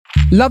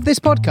Love this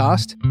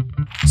podcast?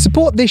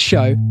 Support this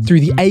show through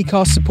the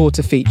Acast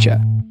supporter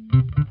feature.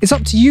 It's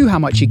up to you how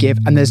much you give,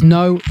 and there's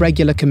no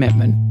regular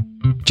commitment.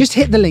 Just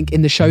hit the link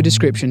in the show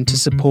description to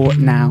support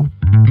now.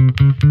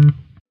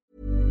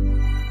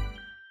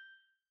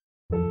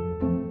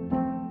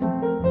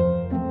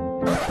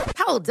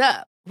 Hold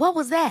up. What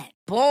was that?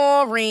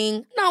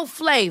 Boring. No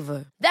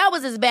flavor. That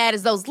was as bad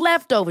as those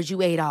leftovers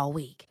you ate all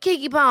week.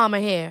 Keke Palmer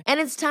here. And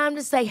it's time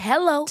to say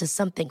hello to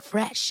something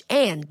fresh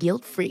and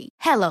guilt-free.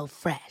 Hello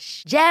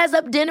Fresh. Jazz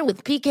up dinner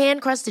with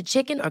pecan-crusted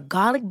chicken or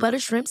garlic butter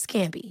shrimp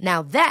scampi.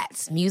 Now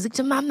that's music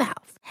to my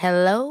mouth.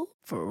 Hello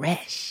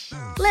Fresh.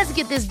 Let's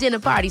get this dinner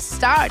party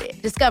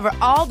started. Discover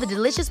all the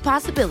delicious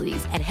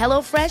possibilities at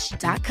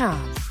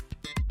HelloFresh.com.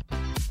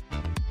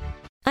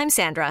 I'm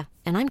Sandra,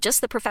 and I'm just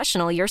the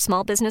professional your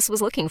small business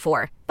was looking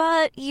for.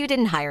 But you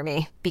didn't hire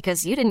me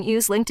because you didn't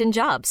use LinkedIn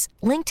Jobs.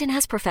 LinkedIn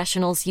has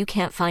professionals you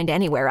can't find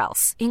anywhere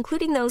else,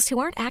 including those who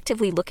aren't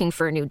actively looking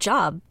for a new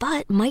job,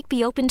 but might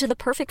be open to the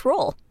perfect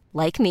role,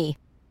 like me.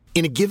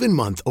 In a given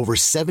month, over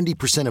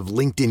 70% of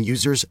LinkedIn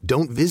users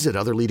don't visit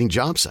other leading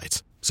job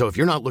sites. So if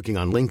you're not looking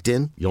on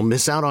LinkedIn, you'll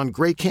miss out on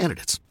great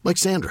candidates like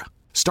Sandra.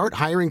 Start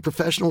hiring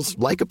professionals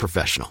like a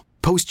professional.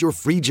 Post your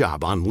free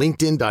job on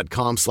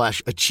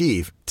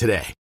linkedin.com/achieve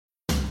today.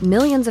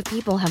 Millions of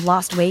people have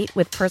lost weight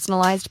with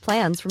personalized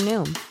plans from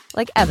Noom.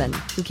 Like Evan,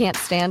 who can't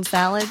stand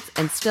salads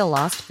and still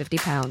lost 50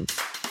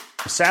 pounds.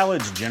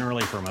 Salads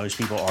generally for most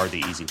people are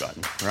the easy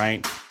button,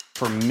 right?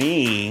 For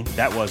me,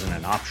 that wasn't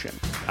an option.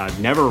 I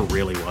never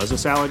really was a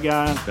salad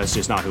guy. That's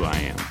just not who I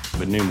am.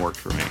 But Noom worked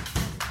for me.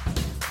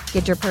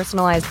 Get your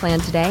personalized plan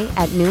today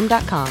at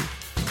Noom.com.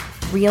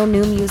 Real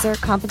Noom user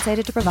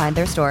compensated to provide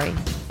their story.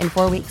 In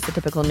 4 weeks, the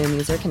typical Noom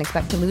user can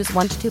expect to lose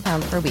 1 to 2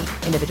 pounds per week.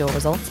 Individual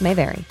results may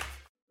vary.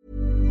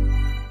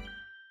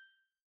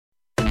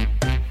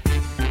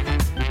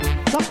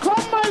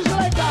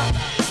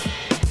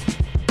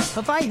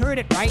 Have I heard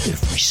it right?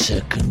 Every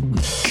second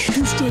week.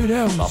 Stay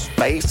down. The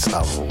face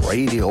of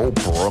Radio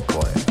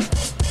Brooklyn.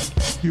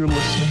 You're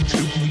listening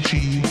to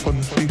G on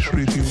the Face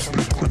Radio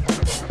Brooklyn.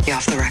 Be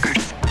off the record.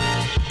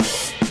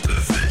 The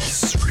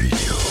Face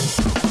Radio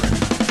Brooklyn.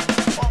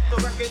 Off the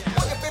record,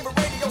 on your favorite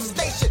radio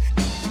station.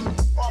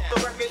 Off the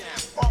record,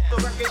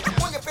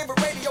 on your favorite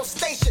radio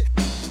station.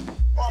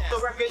 Off the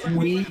record.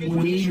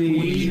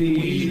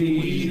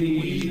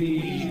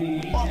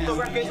 Off the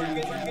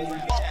record.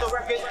 Off the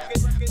record.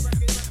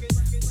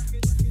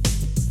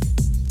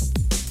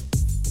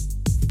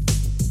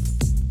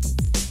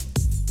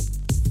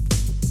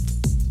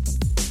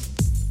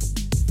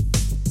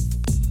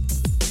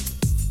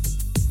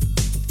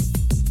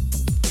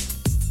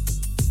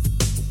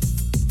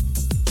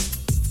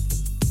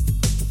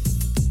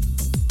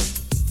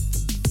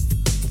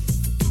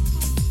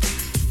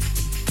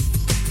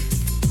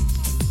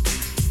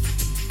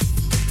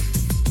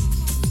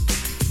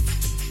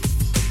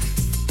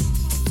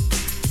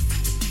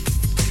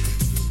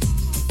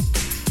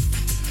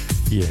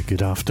 Yeah,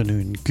 good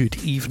afternoon,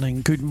 good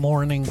evening, good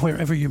morning,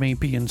 wherever you may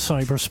be in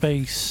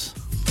cyberspace.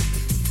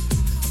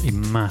 A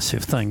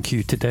massive thank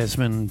you to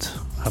Desmond.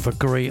 Have a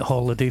great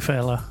holiday,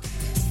 fella.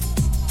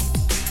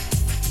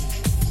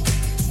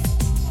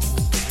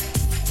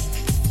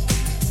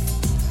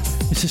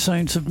 It's the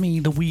sounds of me,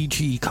 the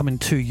Ouija, coming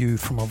to you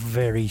from a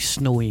very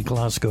snowy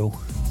Glasgow.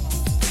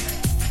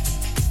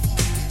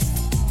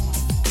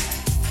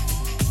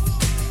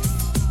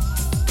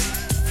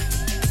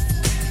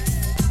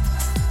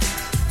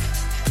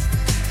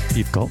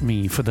 You've got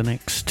me for the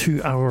next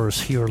 2 hours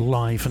here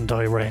live and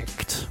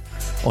direct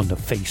on the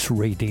Face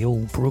Radio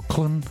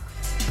Brooklyn,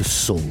 the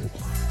soul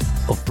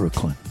of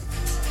Brooklyn.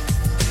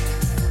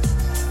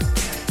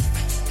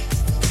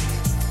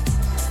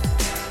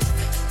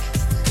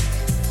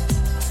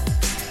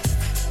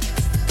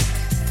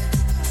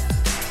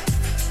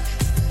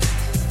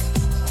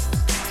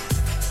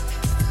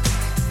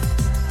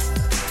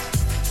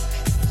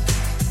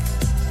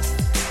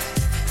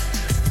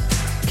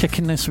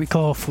 Kicking this week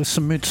off with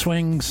some mood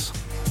swings.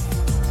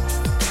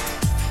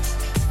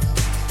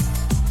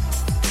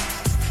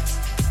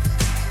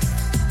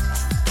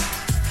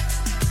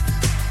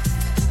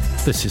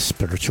 This is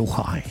Spiritual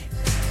High.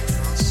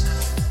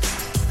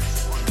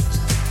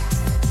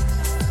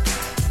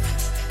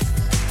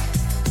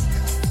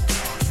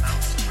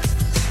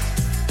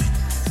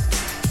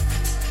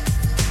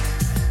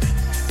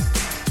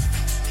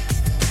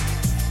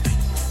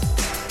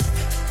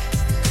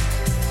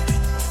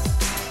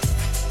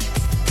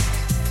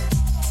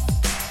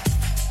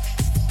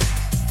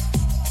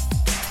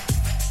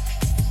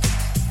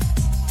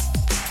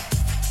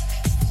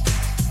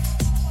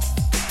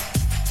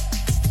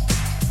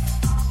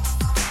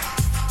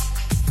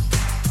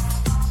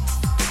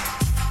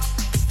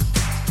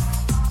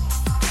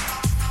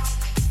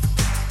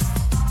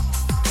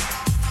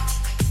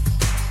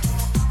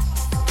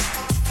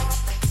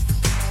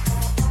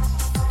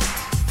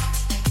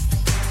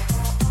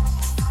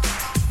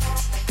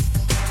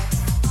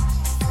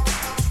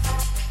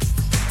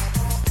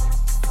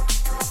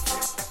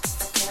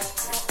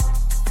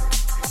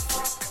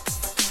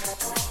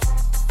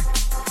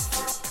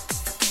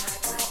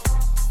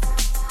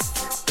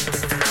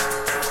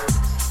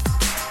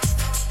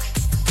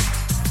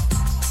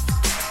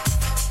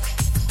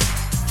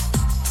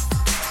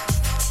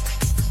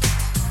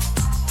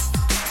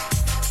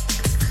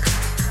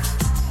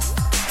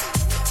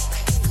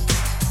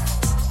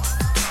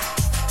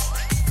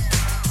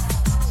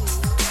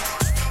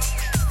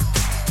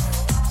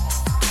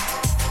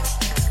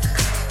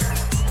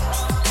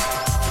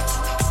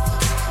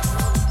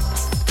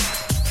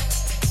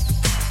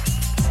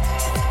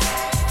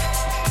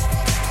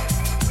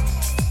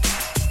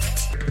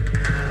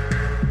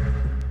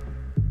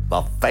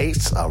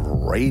 face of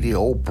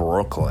Radio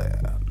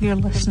Brooklyn. You're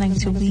listening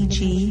to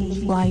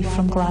VG live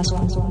from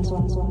Glasgow.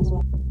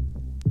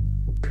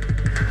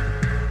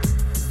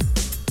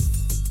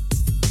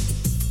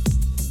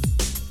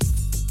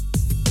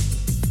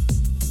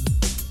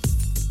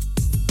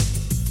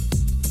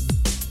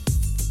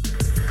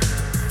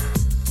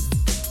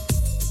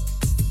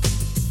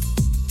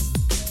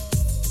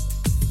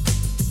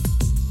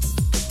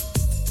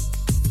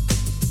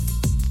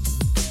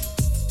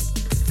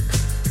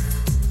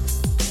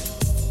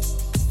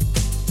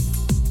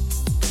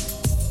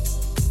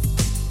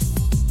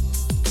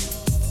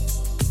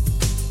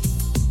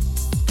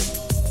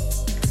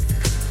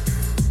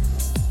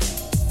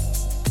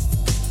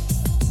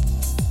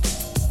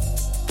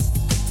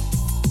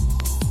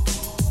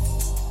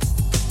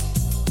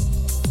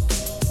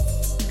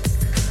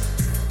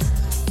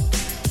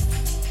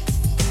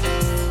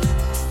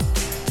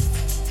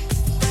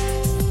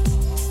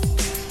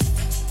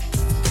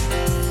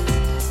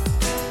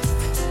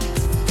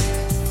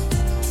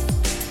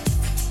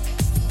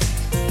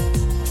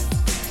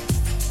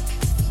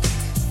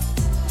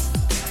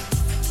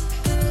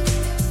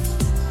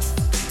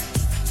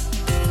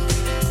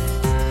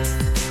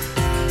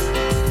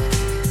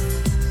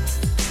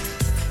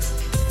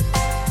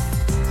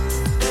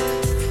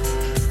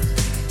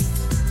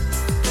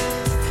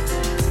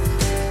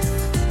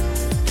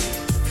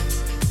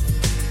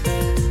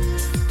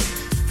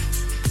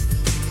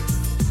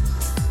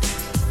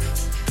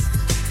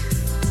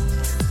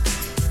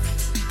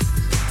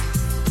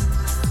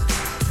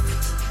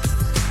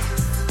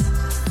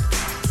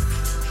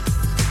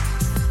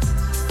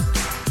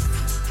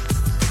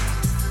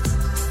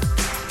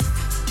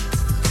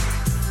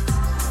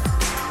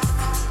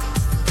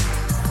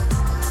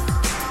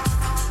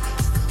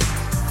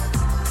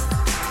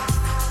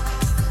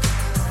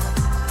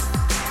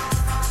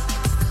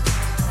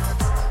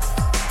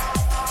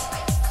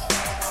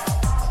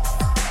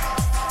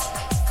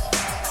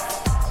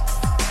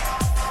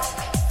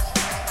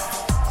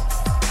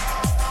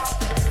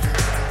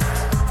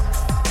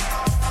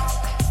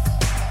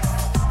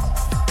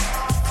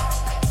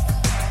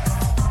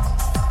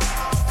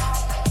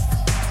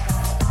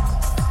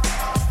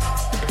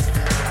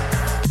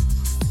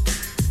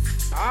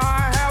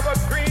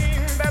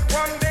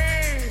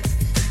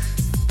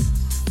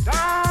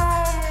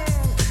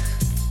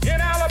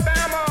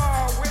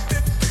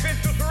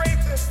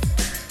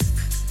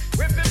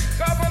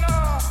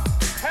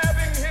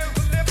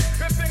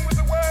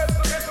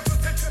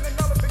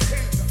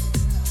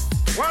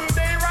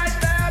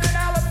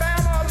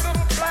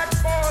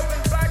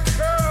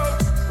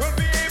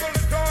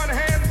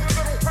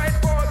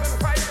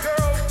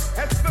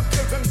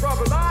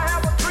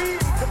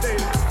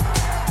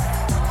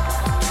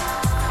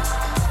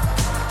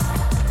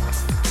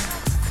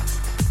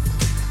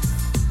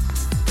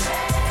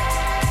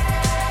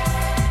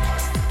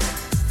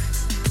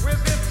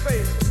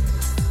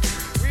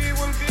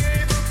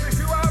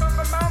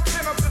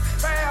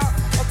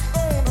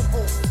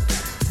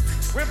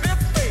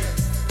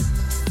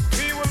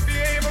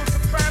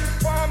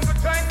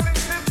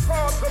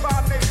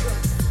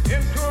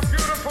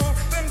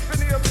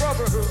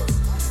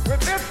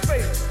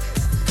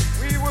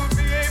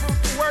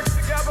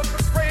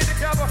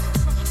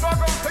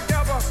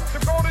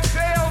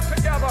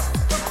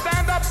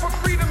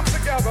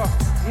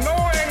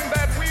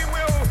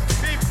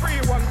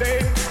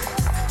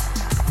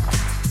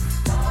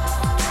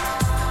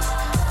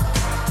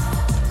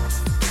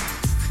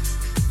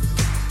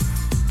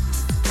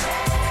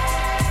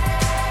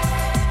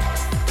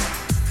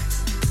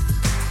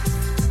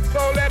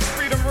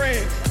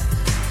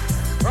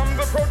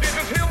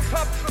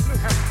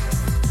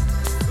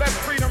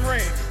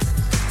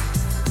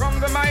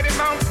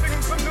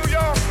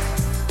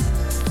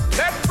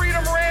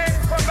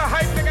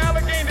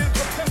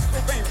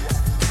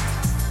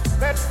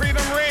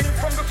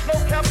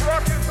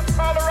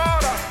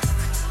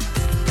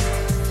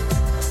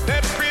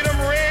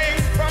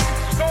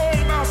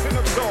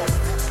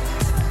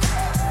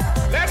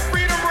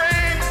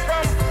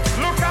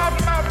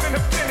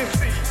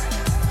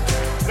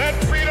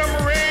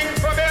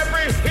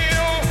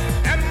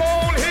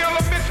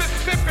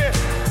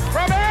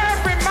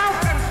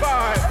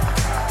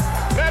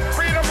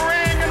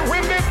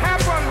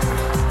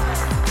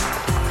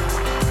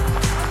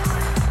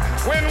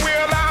 When we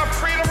allow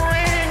freedom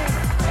ring,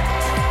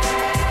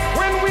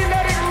 when we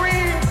let it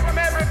ring from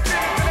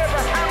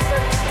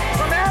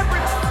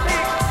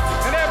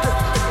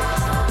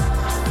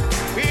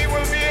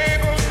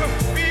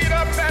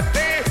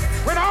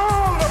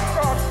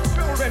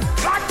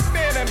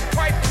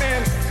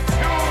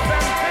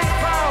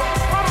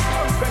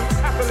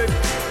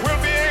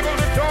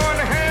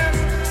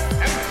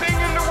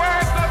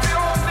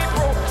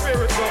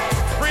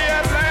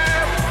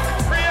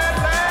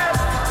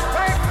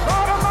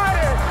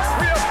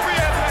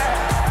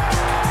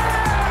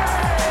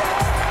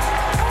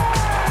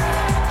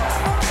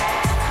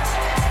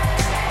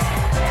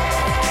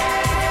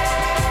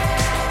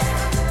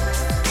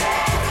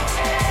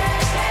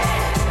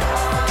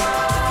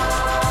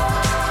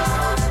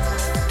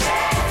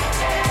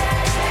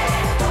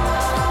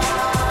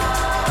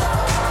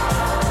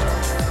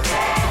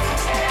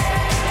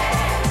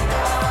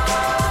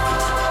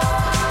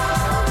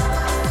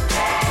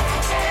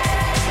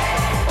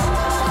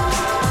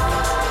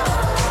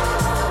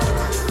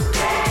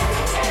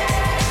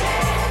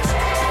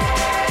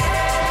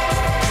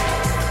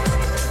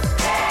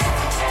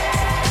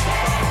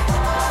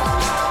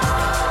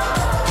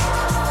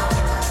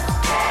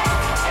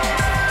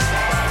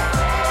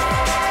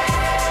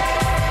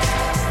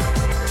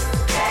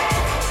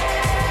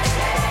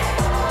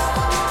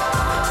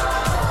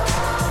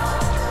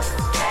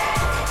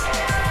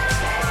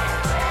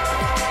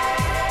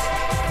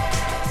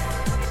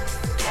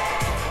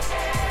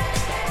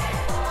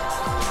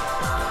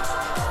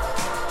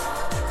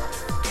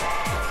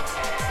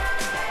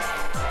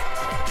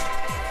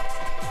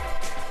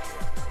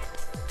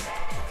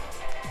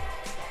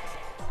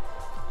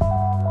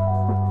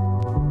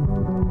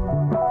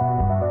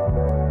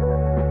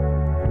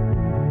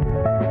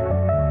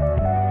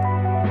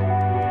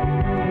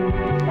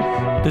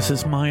This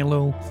is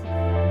Milo.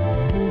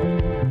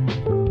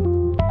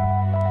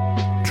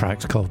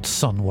 Track's called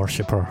Sun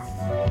Worshipper.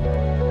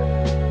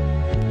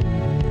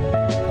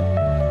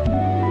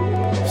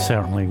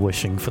 Certainly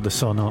wishing for the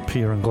sun up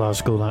here in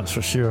Glasgow, that's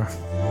for sure.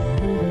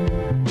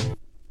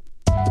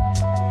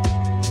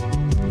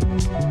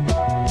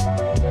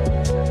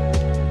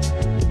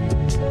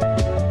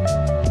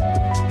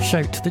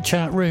 Shout to the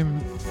chat room,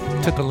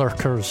 to the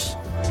lurkers.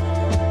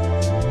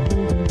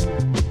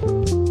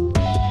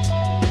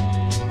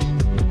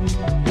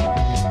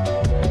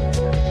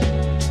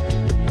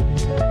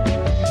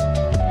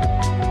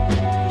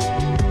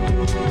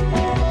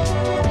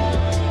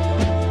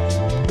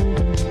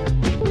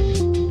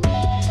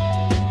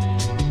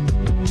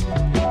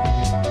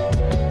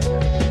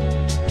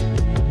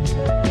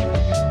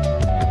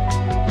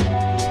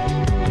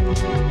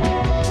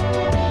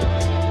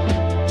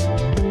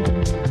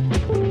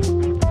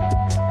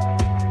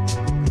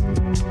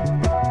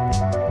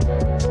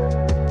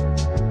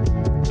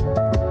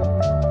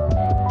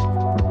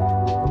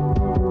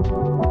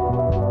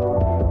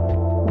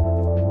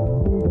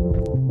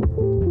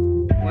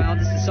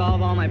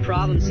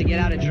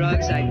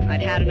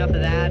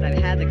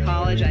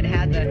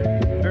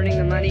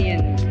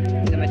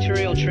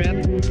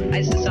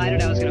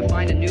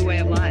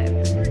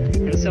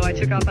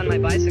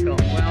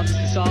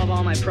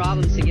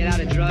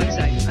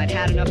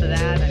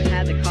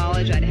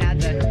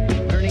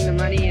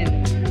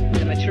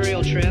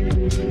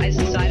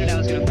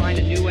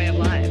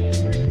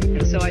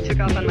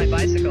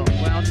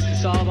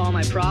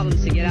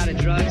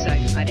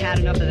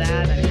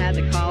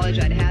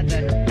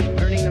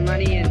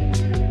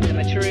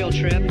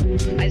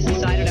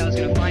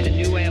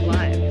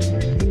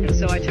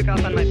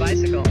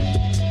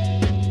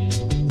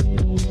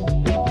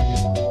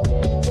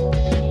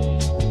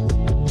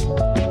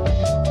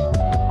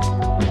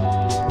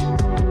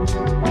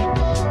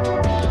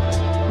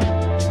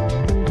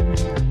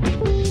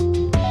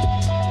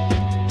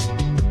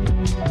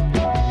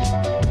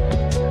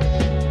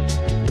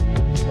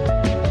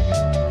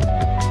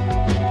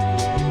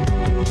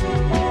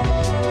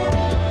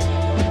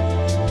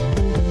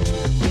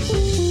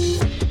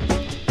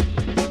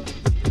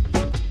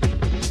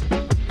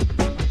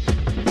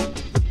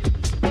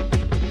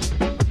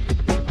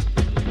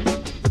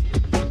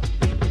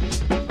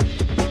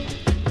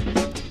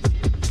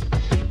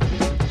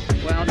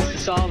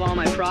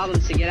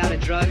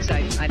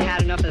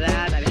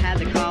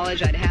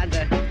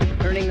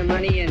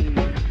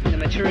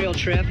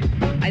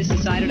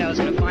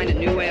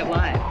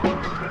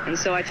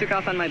 So I took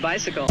off on my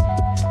bicycle.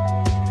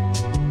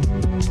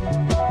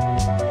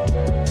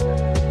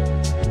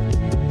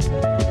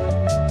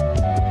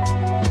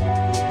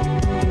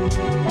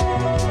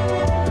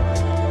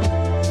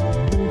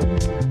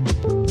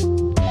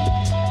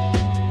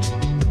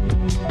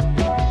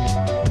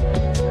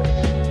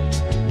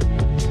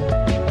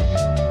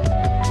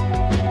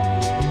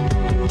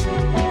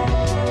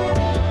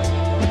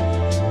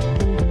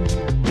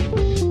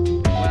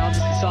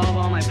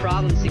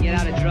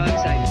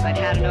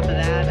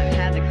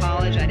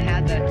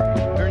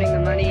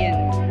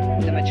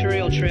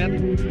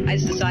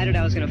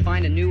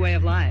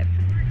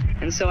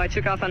 So I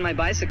took off on my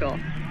bicycle,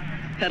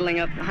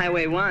 pedaling up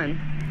Highway 1,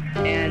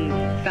 and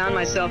found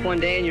myself one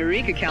day in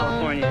Eureka,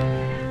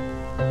 California.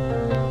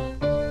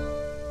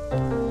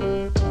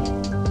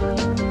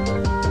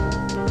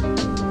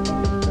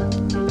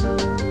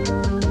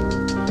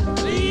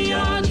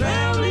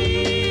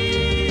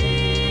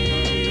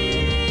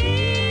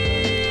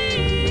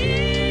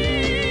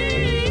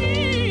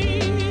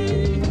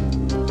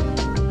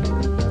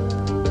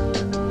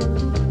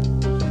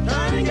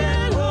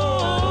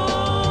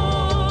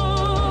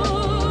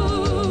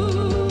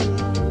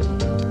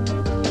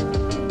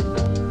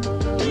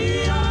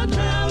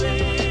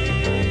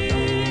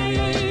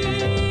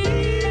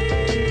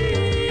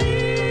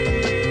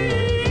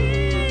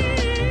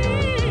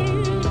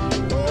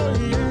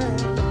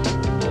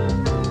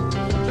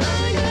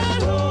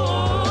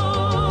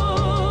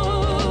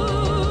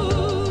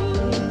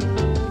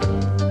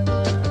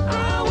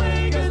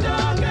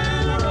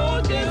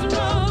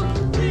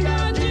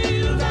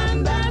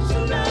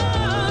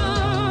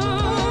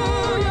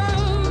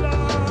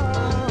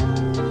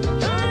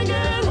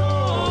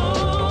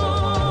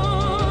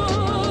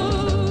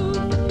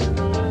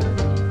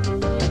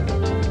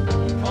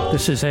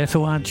 This is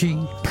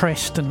Ethoagi,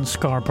 Preston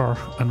Scarborough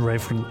and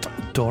Reverend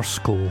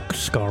Dorsko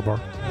Scarborough.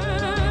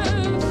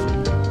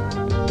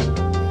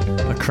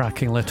 A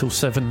cracking little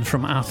seven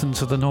from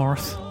Athens of the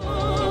North.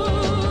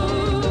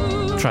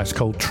 The track's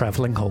called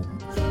Travelling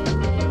Home.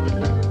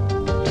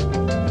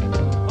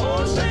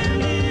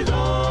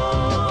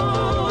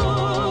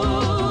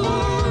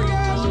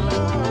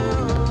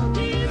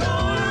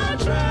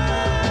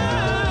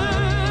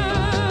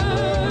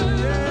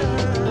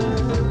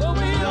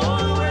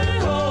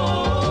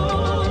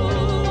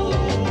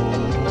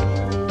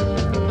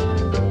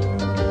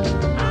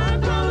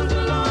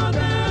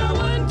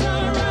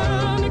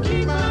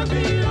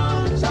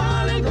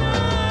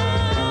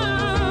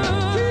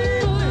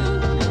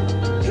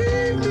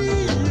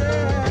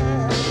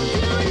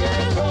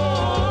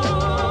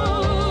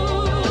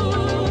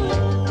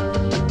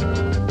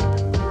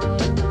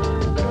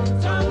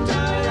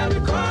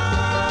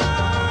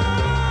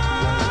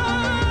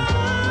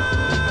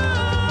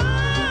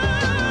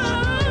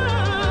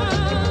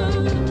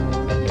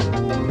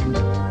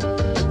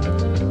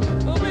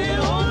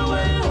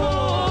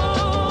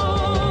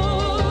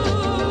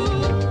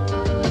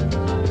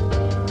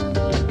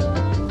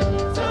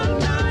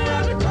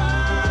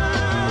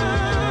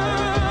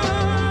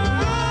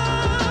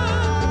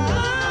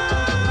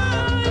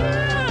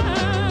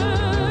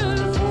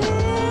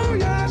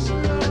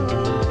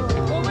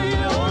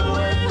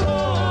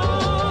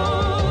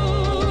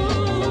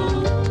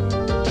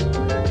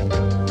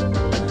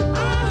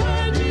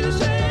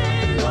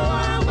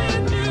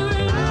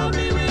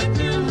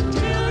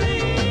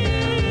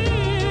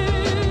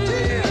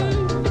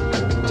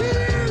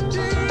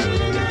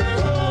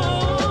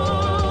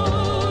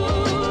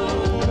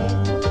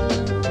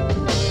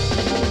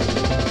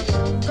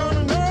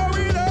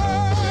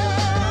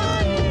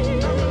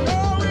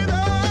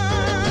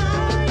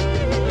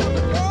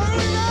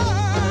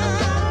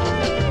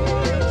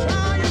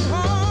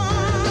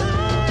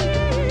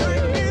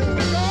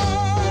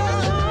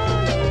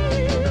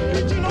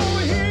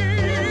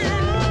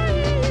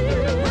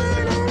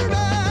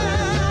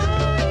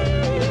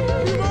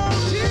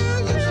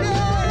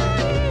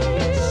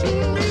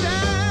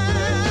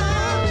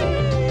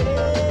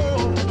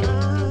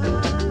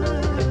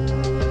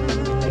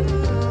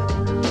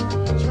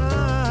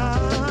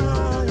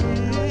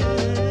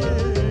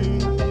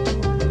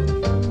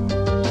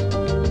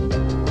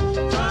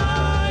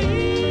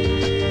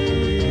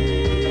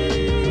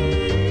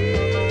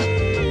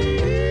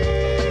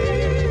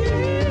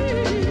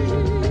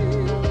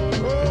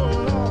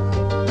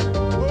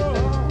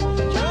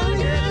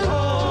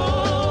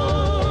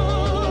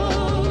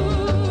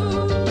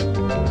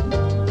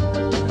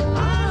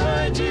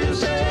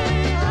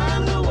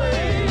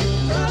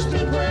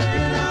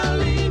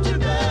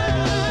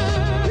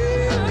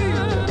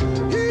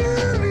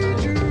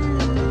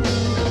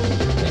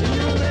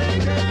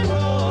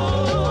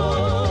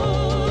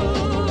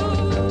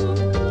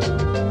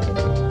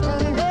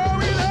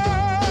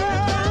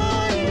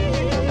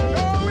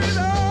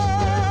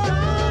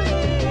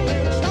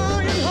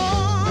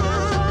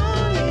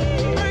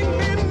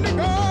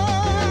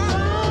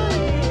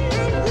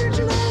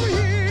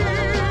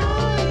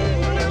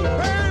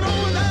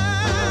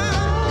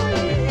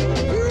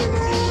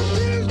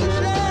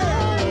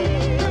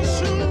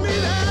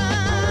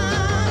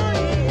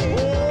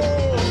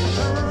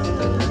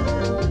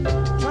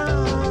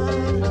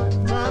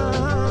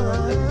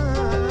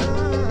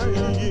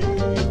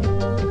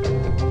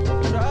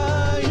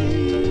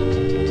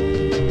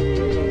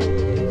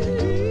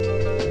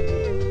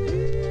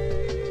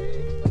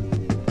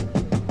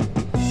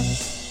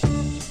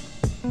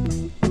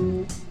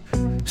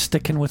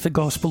 Sticking with the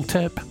gospel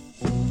tip.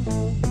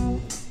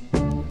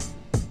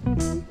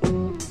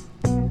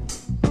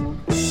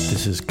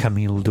 This is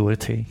Camille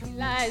Doherty.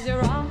 Elijah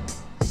Rock,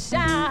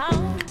 shout.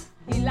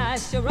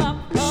 Elijah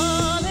Rock,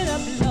 coming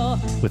up low.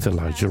 With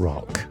Elijah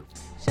Rock.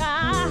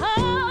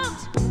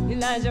 Shout.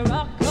 Elijah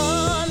Rock,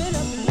 coming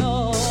up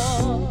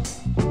low.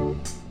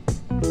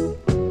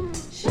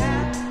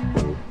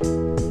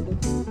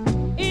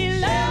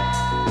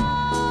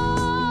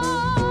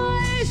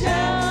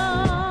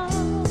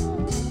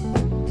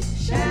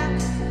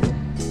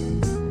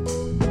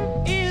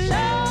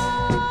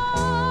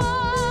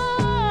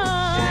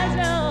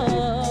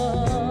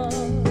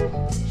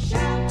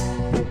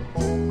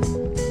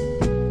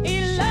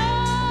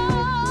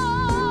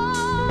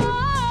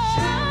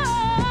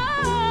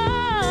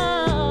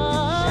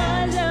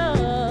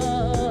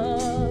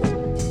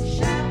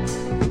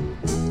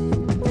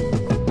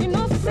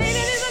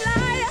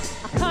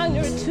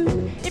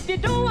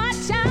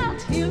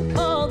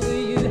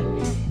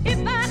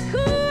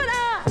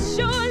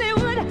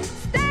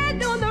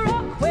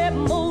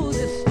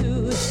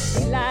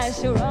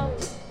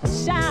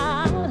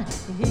 Shout.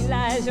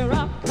 Elijah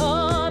Rock,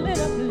 coming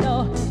up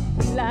low.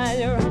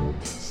 Elijah Rock,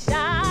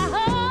 shout.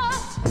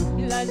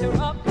 Elijah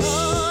Rock,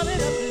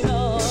 coming up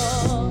low.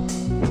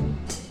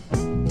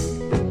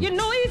 You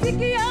know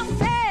Ezekiel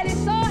said he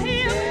saw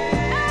him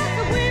as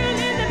a wheel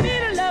in the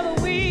middle of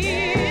a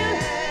wheel.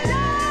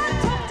 God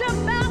talked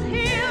about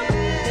him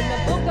in the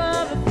book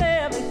of the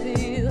 7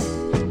 seals.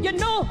 You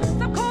know,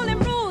 some call him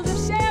Rose of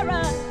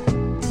Sharon,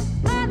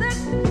 others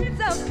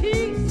Prince of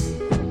Peace.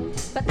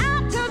 But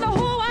out to the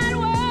whole wide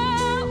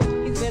world,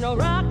 he's been a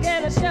rock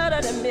and a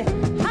shelter to me.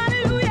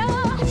 Hallelujah.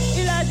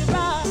 Elijah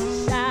Rock,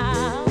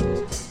 shout.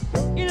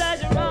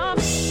 Elijah Rock,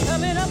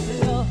 coming up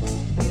low.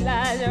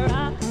 Elijah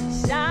Rock,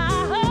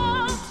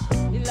 shout.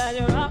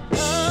 Elijah Rock,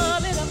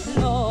 coming up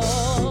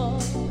low.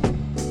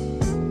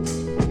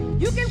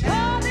 You can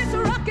call this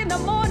rock in the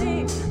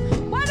morning.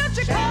 Why don't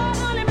you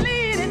call him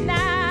late at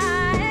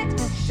night?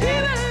 He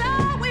will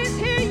always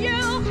hear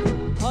you.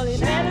 All his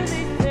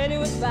melody said he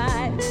was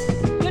fine.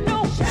 You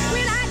know,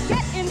 when I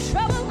get in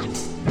trouble,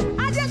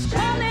 I just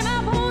call him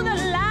up on the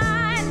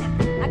line.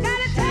 I got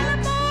a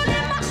telephone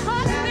in my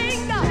heart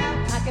finger.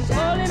 I can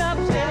call him up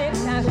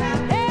anytime.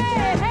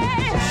 Hey,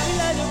 hey,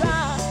 Elijah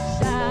Rock,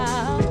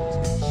 shout.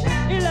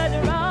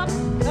 Elijah Rock,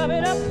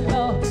 coming up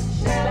low.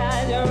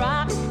 Elijah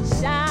Rock,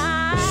 shout.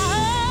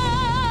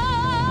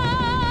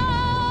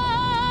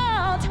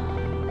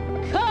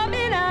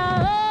 Coming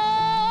out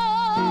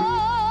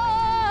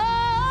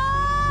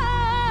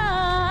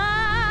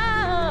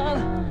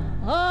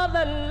of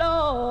the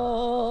Lord.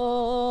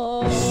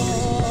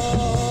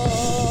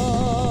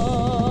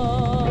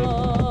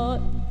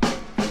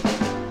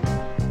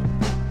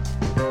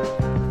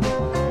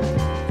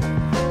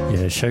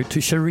 Yeah, shout to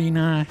Shireen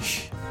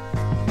Ash.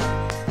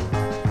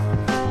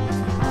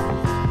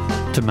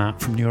 To Matt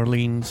from New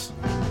Orleans.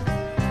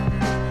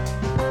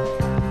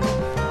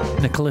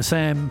 Nicholas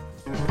M.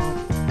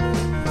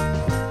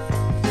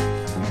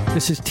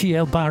 This is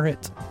T.L.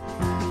 Barrett.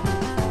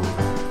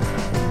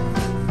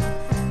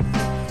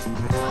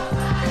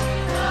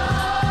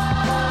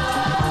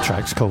 The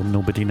track's called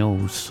Nobody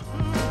Knows.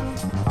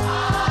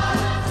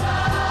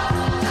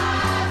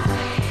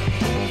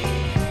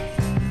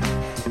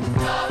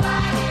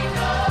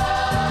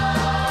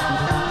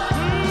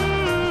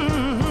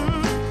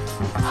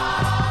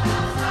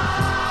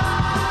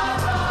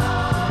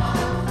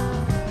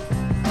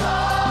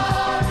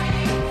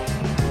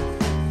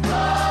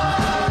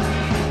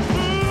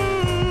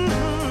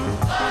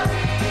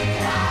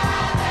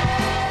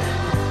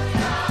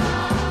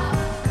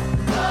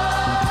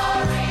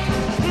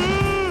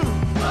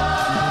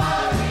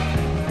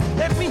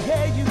 Let me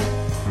hear you.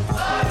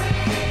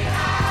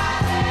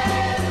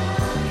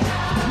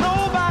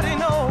 Nobody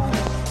knows.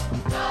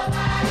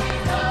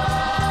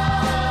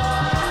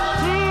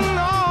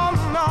 No,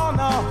 no,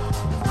 no.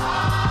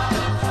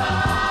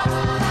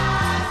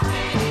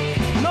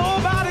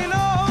 Nobody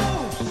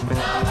knows.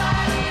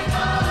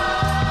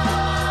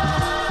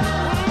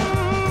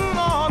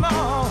 No, no.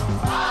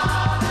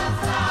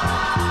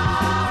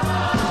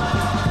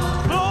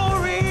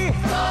 Glory,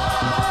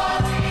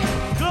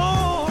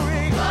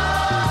 glory,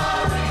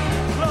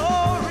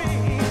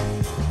 glory.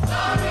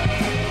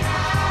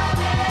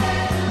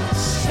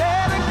 Say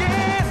it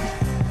again.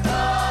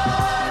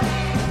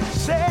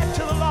 Say it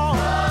to the Lord.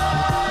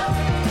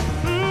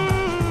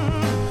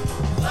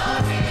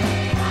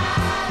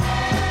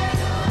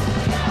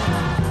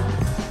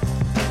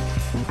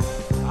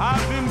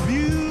 I've been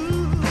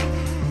viewed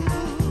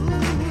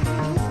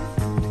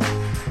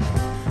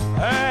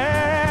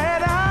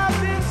and I've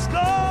been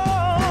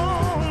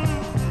scorned.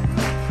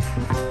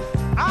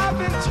 I've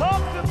been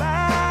talked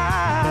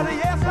about,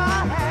 yes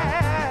I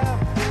have.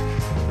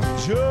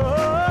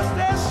 Just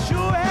as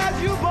sure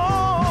as you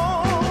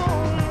born.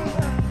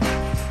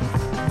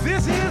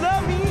 This is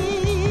a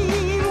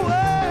mean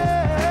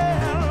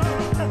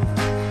world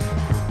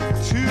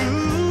to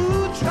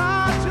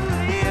try to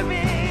live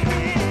in.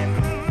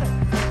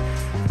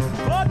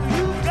 But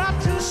you've got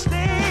to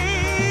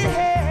stay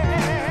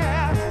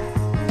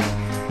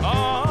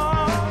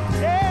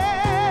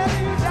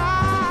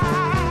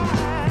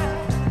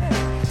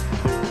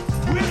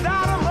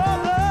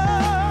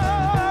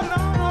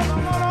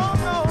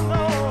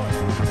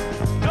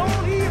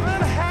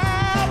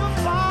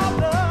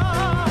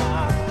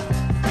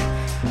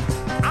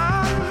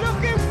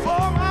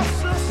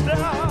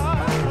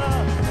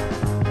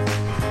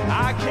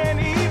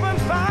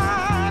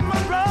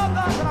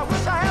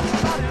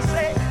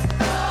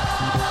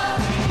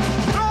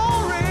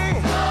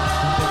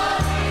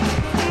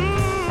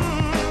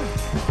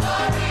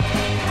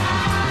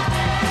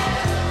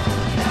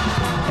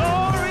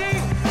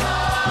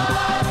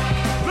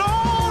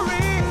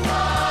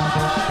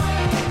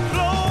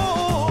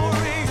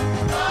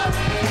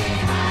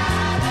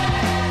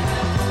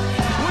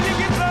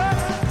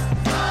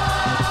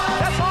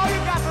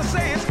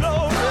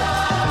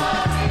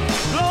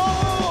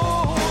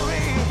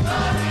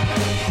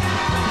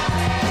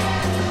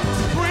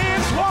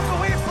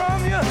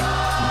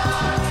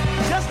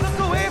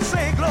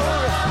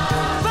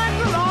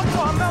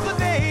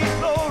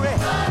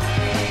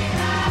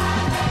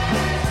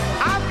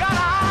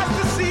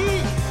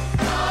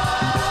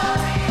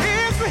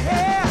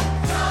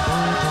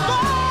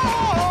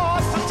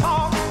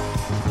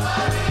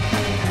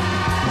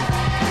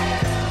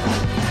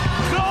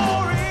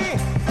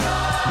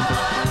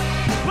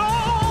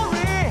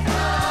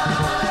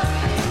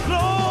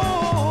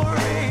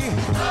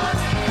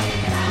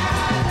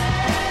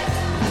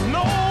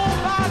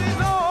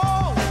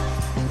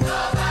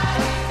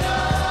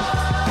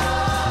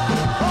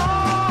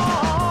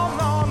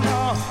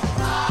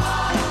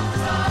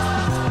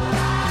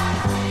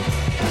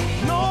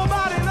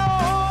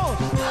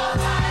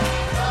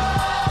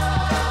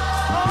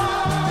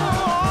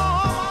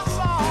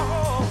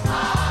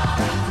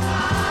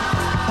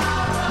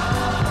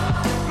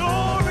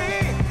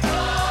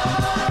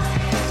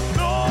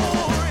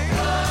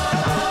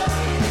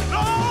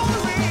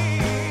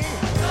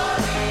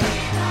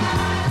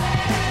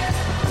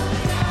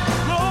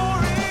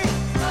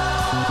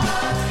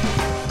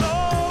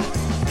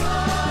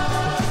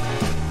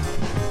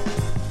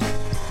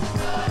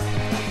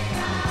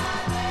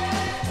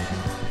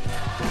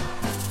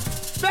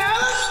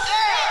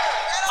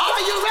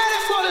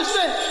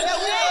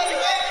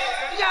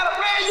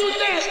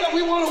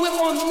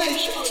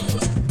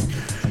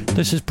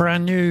This is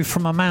brand new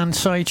from a man,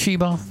 Sai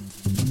Chiba.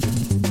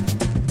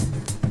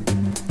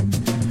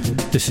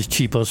 This is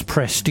Chiba's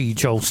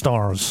Prestige All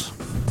Stars.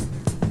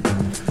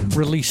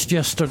 Released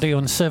yesterday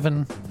on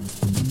 7.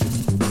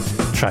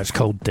 Track's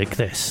called Dig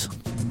This.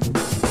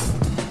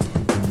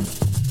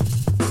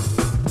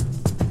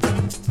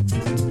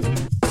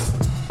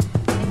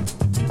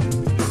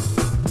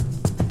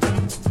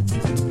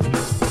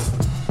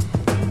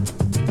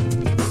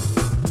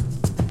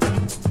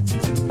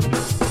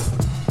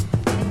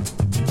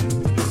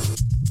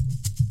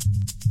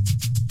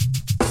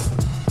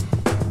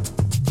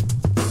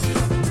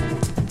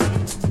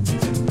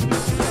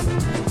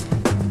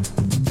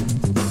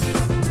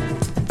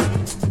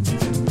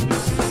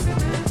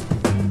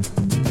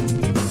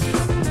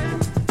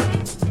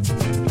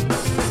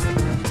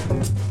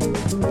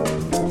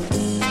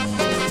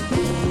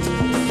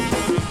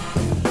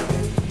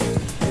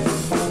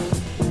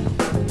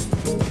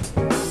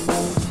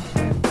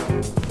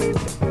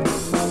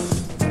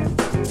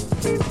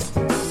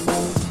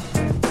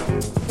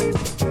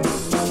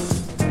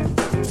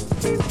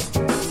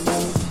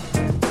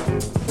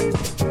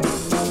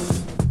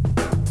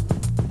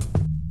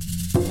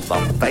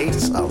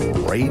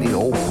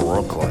 Radio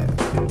Brooklyn.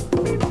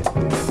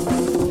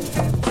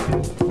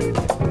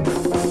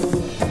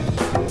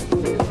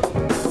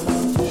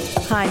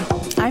 Hi,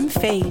 I'm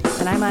Faye,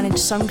 and I manage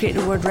Some Great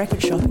Reward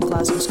Record Shop in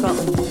Glasgow,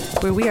 Scotland,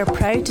 where we are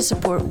proud to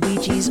support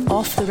Ouija's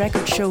Off the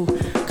Record show,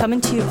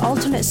 coming to you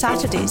alternate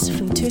Saturdays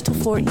from 2 till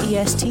 4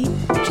 EST,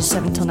 which is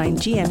 7 till 9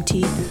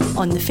 GMT,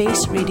 on The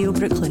Face Radio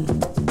Brooklyn.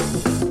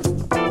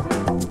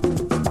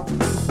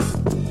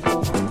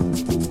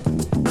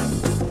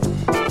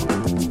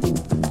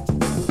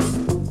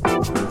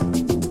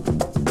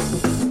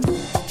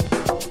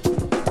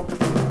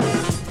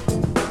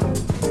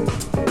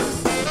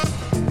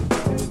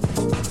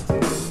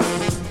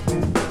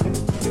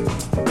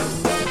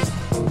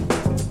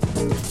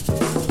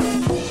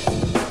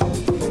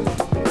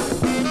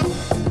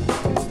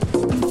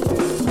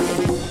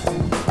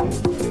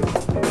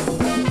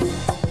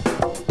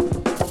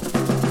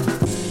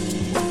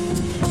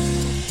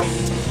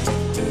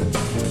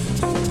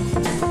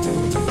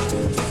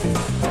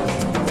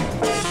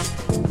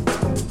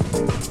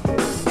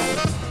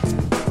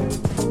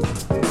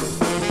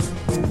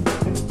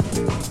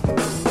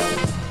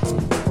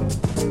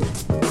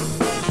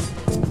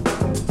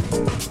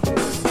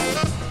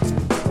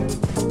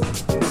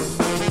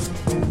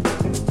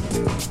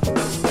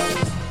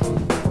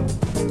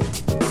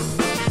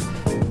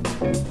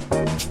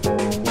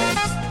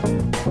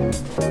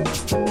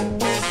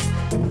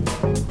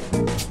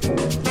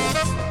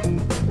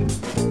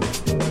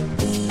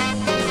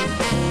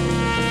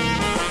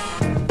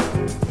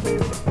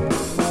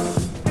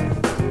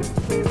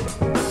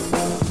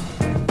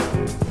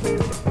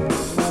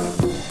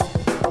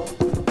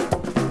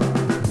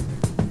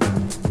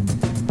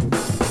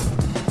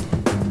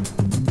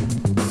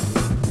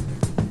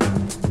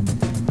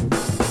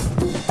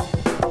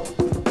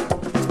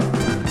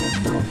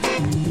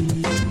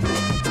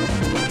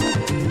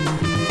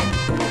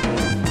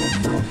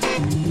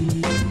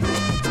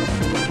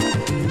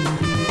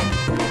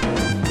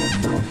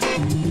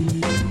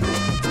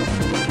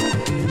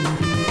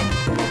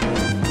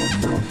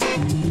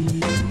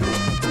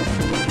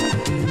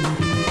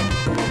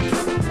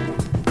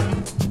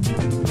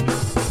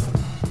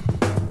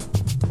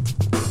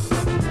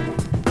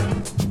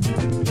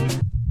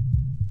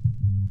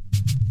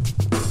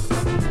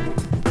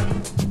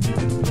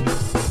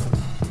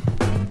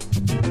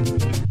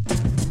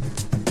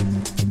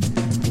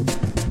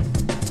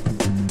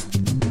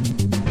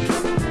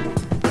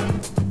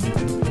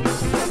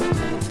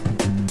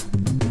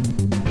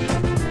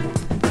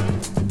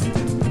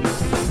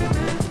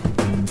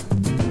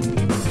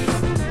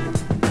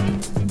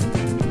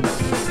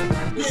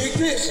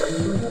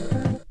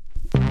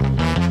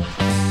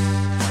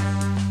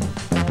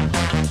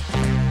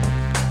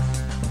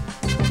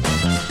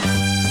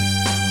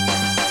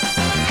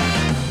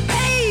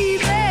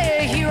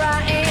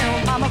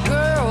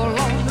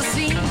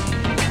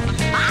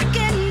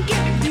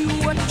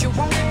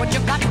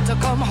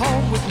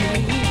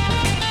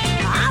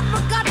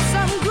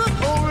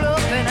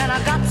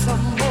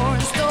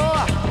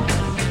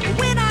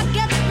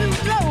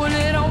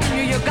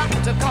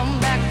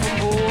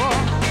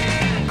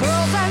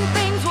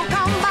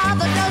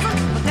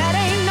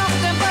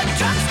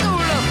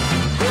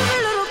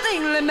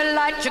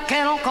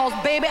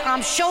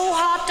 I'm so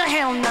hot to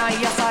hell now,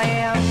 yes I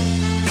am.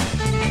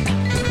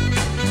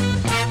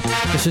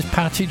 This is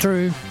Patty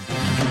Drew.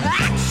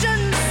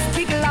 Actions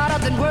speak louder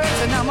than words,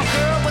 and I'm a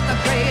girl with a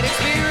great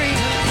experience.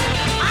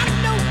 I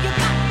know you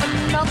got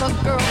another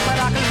girl, but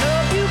I can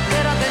love you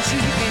better than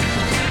she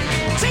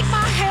can. Take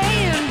my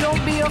hand,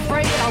 don't be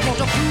afraid. I want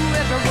to prove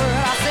every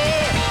word I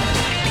say.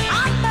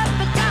 I'm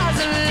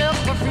advertising love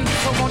for free,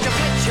 so won't you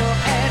quit your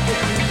ad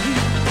with me?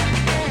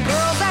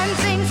 Girls and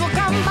things will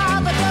come by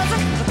the dozen,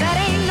 but that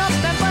ain't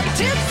nothing but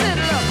tips and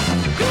love.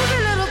 Groovy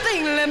little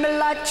thing, let me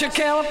light your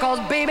candle, cause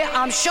baby,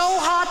 I'm so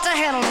hot to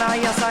handle now,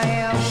 yes I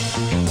am.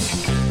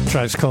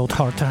 Track's called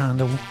Hard to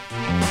Handle.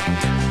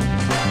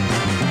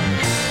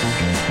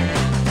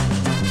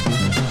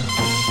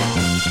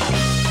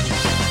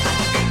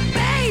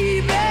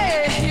 Baby,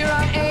 here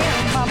I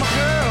am, I'm a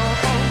girl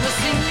on the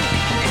scene.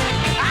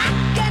 I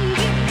can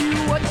give you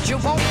what you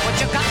want, but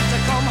you got to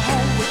come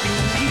home with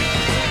me.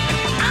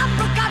 I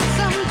forgot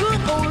some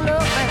good old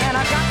love and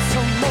I got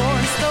some more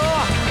in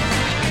store.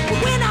 But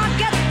when I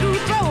get through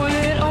throwing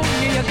it on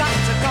you, you got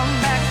to come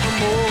back for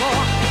more.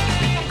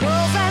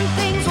 Girls and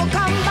things will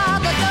come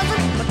by the dozen,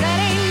 but that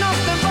ain't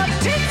nothing but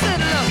tits and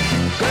love.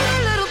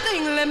 Good little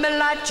thing, let me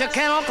light your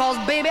candle, cause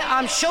baby,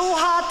 I'm sure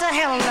hard to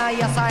hell now,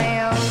 yes I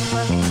am.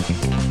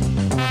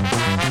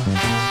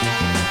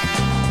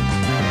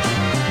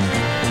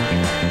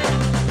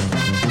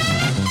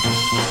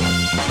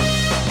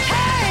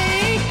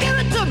 Hey, give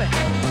it to me.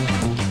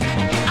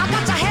 I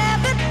got to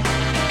have it.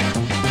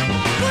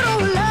 Good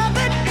old love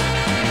it.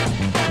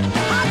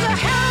 Hard to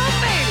hell,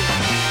 baby.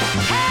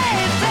 Hey,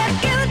 said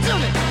give it to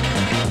me.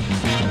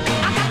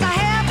 I got to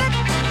have it.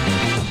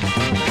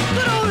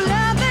 Good old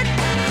love it.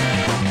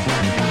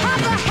 Hard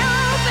to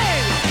hell,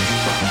 baby.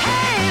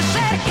 Hey,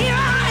 said here I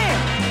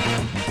am.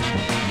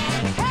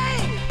 Hey.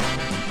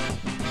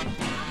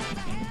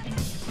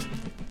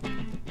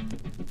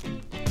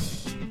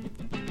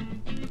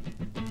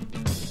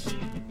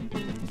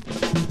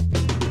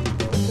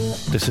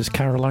 This is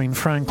Caroline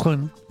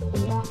Franklin.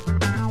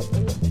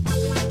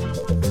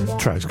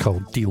 Track's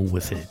called Deal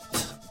With It.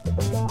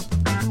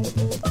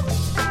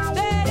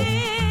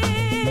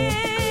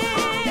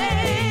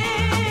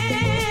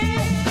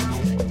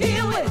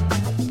 Deal with it.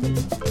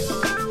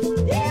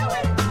 Deal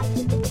with it.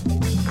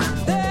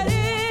 That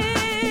is.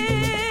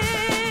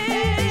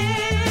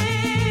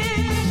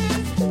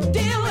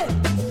 Deal with it.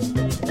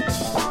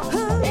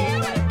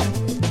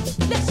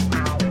 Listen,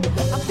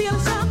 I'm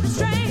feeling something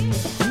strange.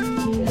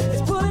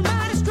 It's pulling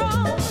mighty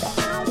strong.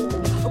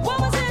 A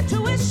woman's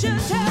intuition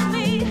tells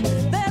me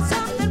there's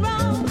something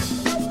wrong.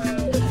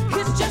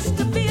 It's just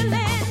a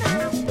feeling,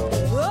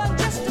 or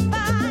just a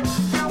vibe,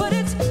 but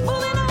it's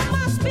moving on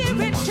my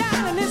spirit,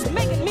 child, and it's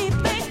making me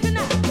think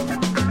tonight.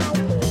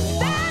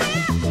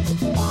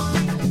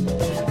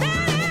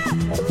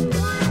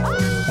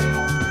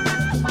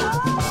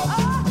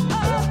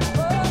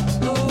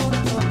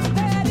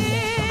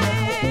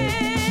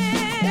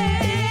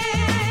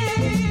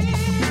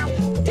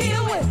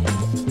 Deal with it.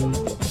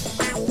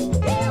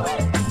 Deal with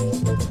it.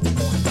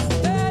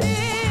 That is.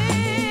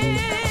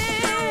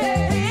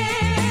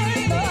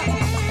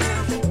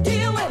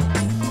 Deal with it.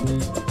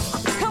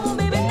 Come on,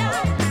 baby, now.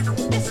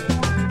 Listen.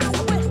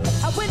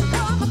 I went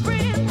for my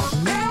friend.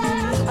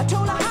 I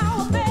told her how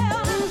I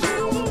felt.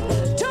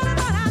 Told her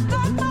what I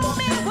thought for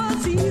me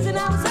was easy.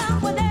 Now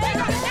someone else.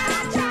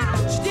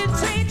 She didn't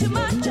say too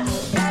much.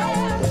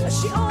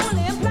 She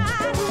only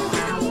implied.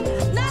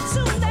 Not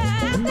soon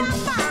thereafter, I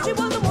found she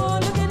was the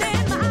one looking in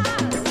my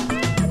eyes.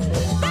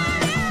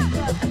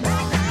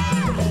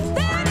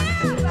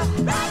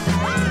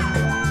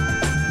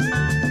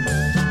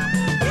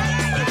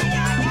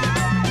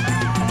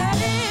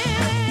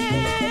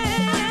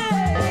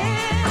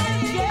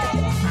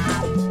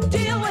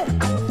 Deal with it.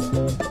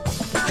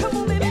 Come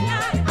on, baby,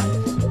 now.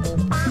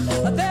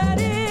 That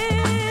is.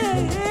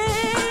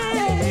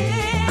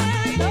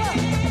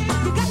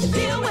 You got to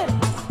deal with it.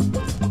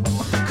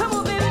 Come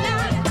on, baby,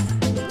 now.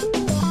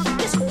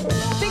 Just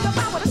think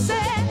about what I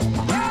said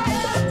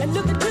and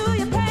look into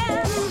your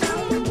past.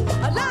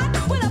 A lot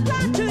will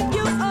apply to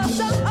you or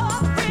some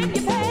other friend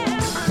you've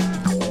had.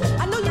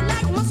 I know you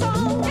like my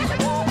song.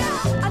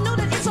 I know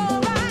that it's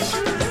alright.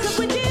 'Cause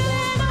we're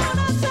dealing on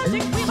a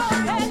subject we've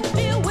all had to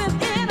deal with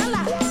in our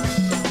lives.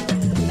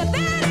 Now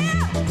that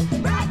is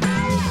right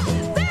there.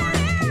 That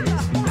is.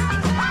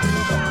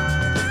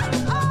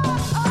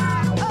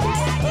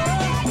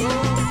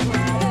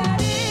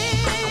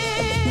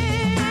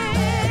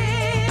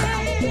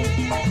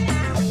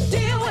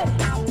 Deal with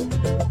it.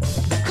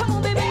 Come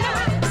on, baby, now.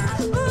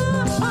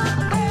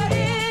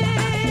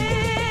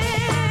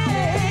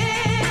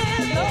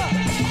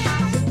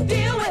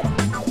 Deal with it.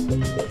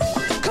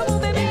 Come on,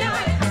 baby, now.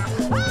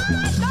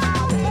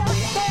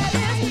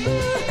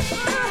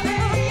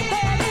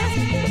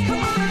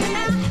 Come on,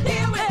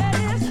 deal with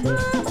it.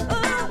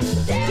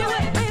 Deal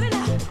with it, baby,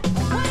 now.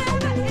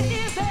 Whatever it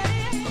is that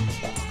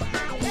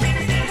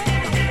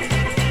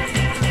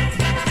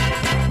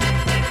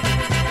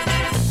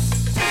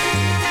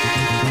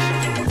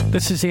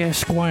This is the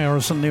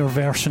Esquires and their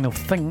version of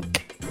Think.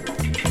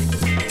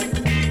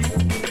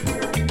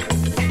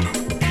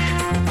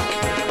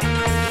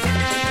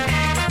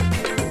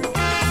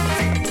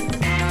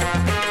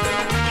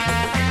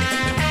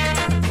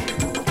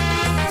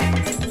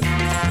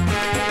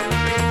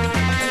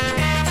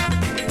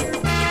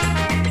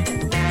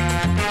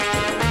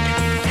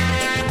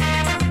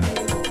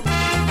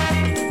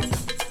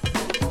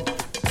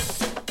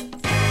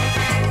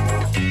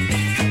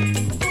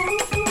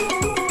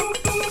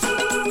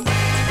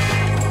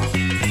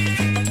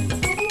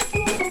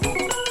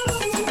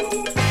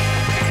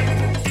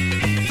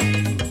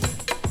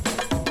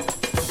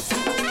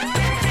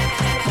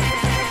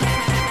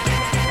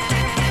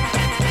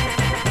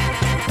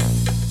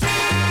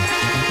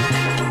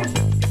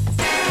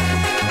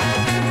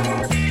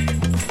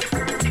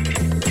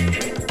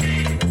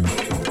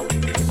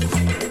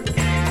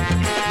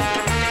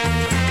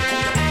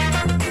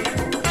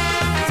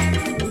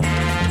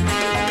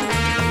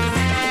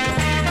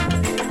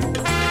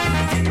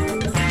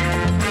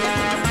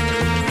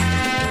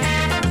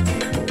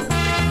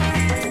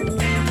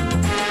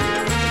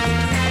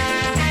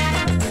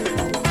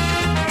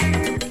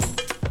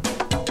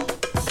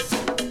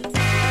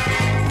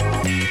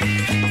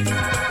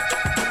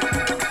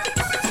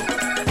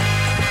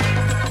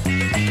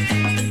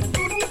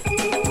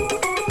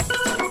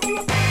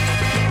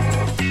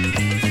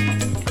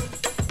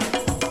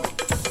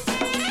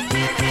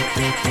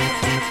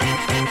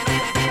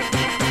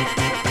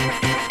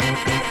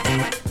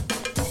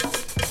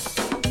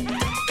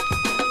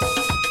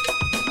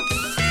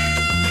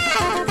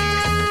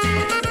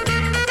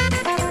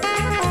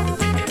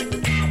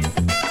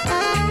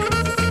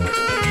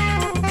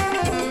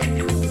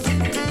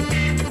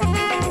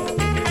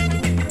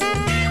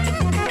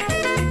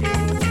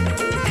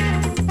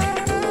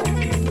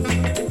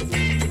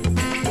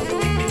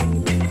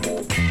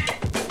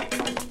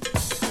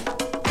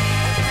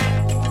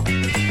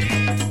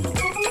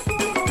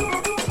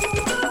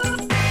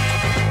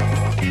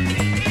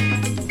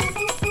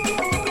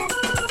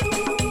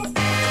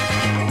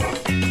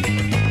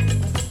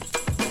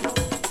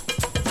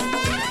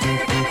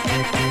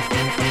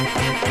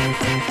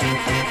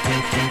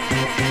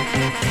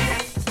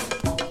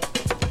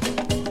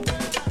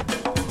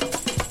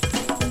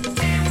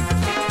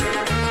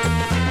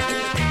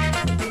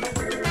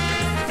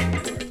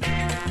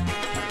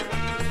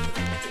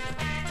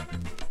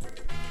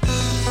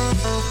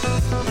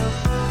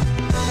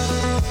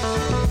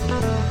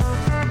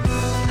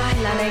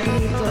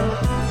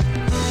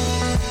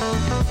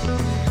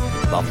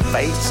 The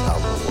face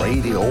of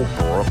Radio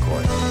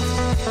Brooklyn.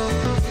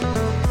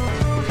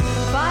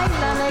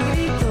 Baila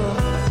negrito.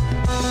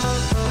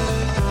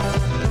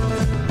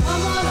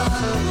 Come on the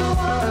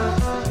floor,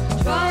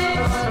 try it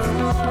once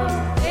more.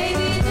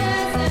 Baby,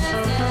 dance,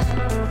 dance, dance.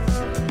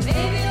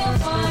 Maybe you'll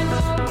find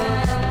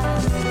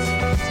romance.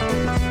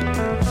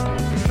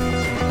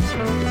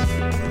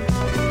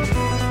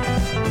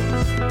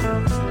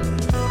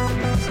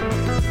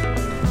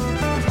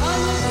 On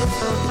the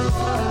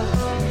floor,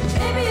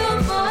 maybe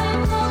you'll find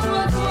love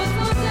once more.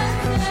 So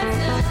dance, dance,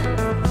 dance.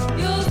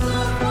 You'll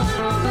soon find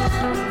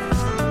romance.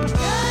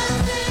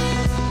 Dancing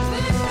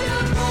with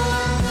your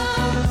partner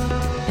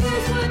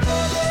is what you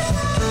need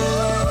to do.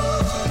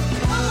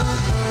 Come on,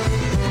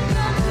 baby,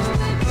 got to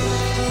be free.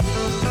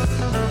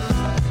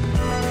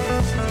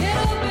 Get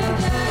up and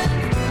dance,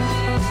 please.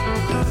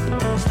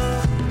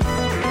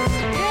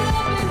 Get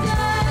up and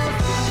dance, please.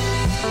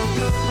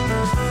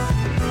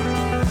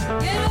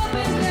 Get up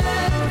and dance,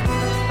 please.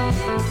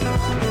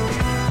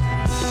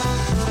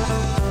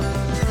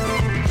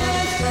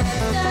 Dance,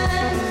 dance,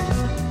 dance.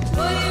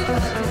 What you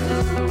got to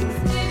do is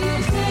if you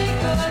take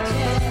a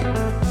chance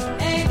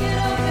and get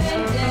up and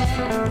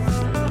dance.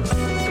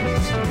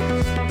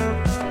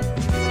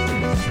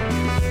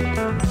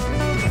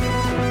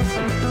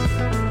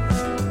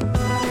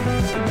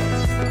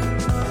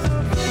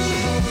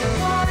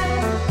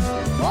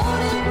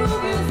 Won't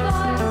improve your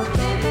style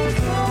if it's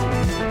wrong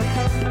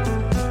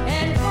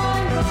and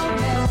find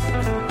romance.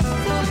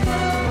 So get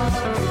up on the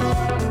floor, don't sit down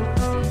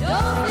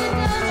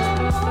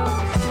no more.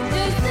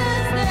 Just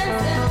dance, dance,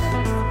 dance.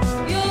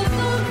 You'll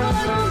soon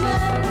find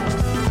romance.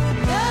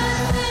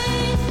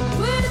 Dancing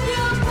with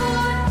your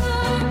partner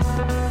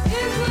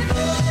is what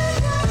you need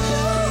to do.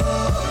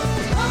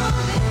 Come on,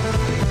 baby,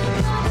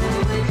 got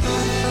to be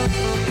free.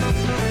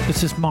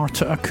 This is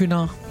Marta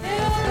Acuna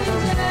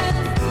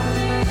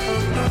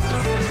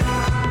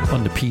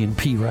on the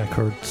P&P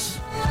Records.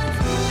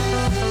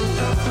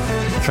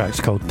 The track's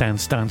called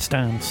Dance, Dance,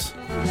 Dance.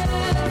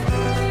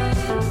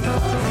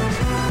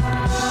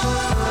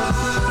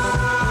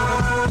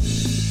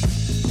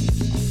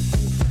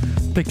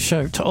 Big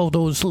shout to all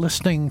those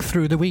listening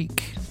through the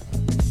week.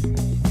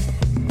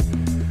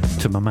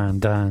 To my man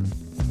Dan.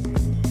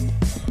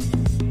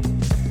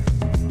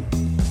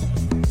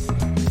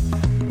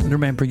 And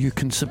remember, you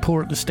can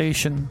support the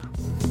station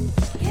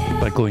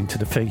by going to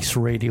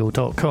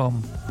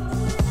thefaceradio.com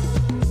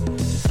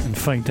and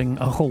finding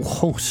a whole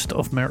host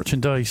of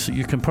merchandise that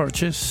you can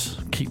purchase.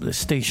 Keep the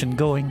station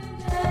going.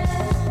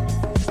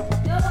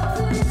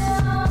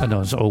 And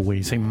as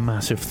always, a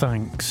massive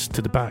thanks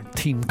to the back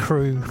team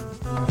crew.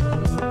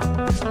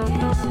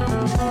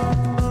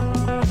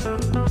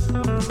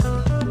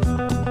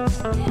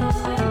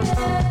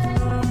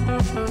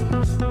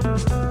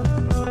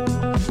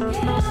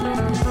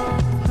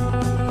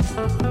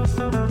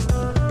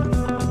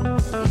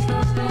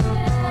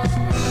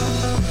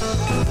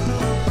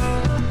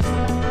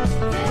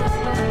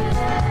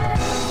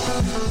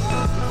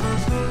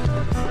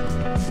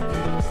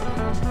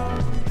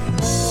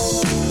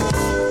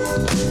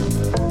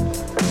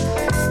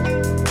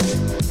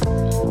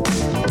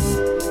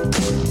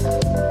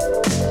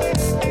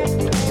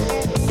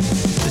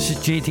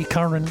 JD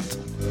Current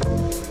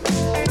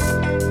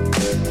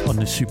on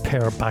the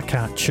Superb Back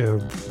At You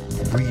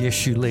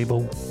reissue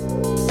label.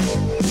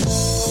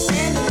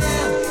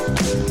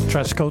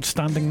 Track's called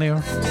Standing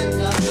There.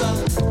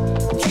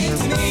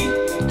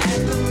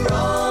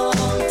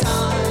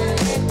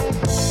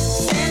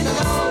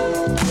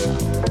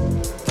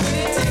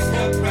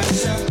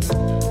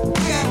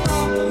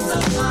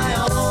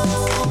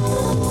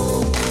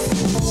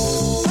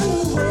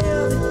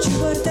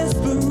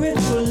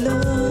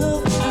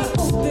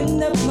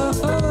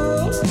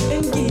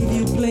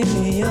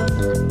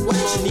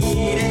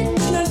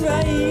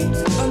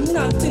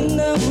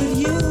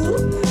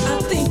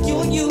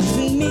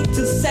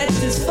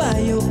 Satisfy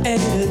your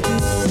attitude.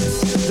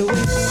 The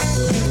way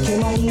you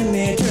came on to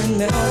me, turn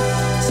me on.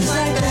 Just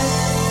like that.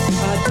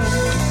 I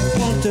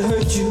don't want to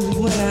hurt you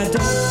when I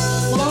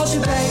don't want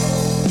you back.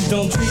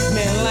 Don't treat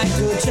me like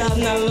a child,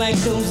 not like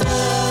those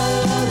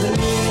other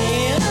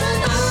men.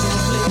 I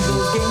don't play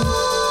those games.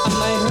 I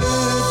might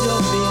hurt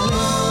your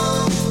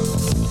feelings.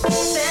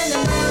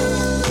 Standing there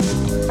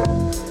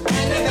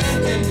and the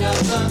back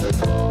another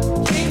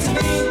came to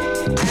me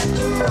at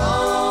the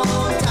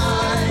wrong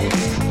time.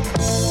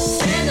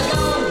 Stand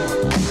alone,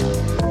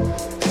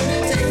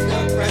 couldn't take the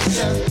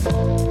pressure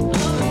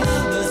of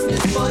another's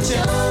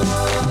misfortune.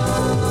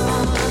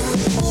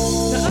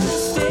 Now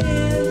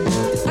understand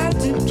I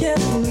do care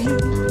for you,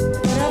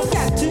 but I've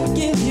got to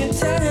give you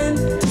time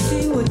to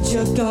see what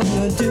you're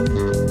gonna do.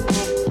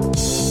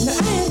 Now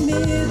I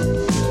admit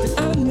that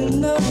I'm in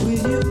love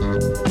with you,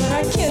 but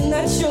I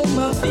cannot show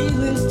my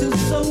feelings to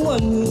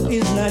someone who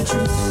is not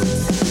true.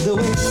 The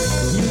way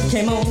you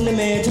came on to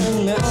me,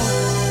 turned me on,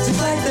 just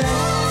like that.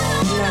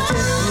 And I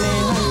trust me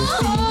how you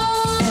feel,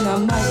 and I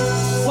might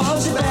want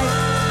you back.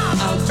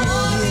 I'll give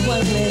you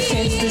one last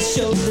chance to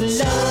show the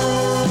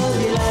love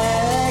you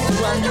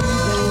like.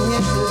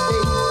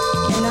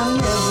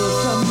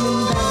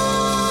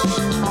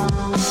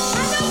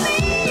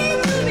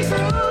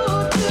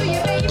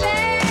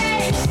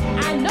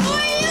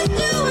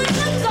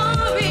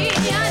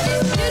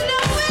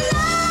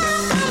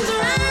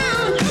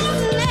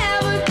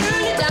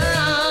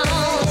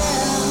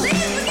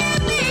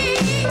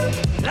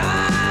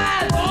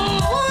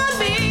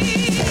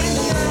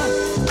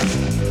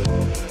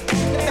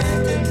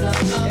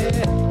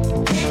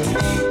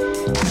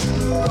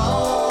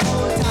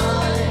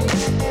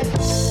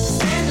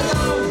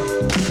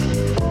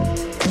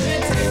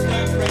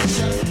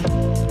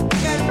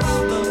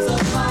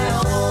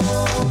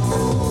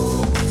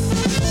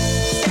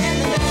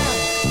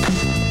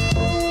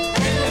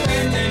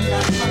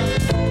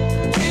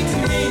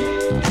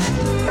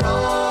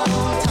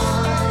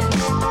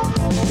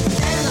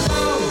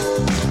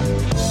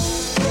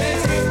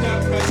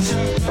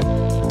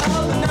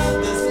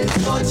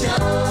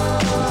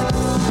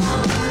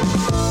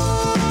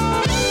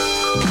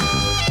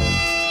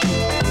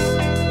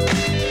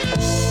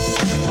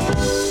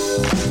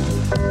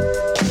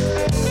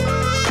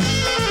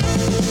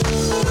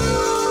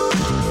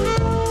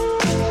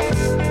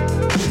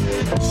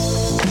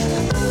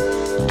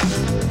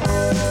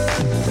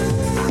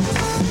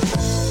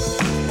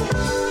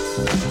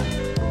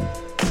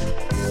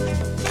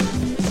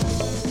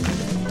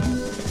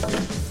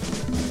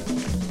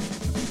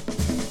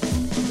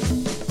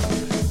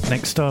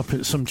 Next up,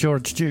 it's some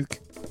George Duke.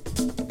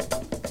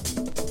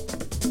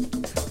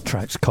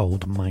 Track's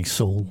called My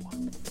Soul.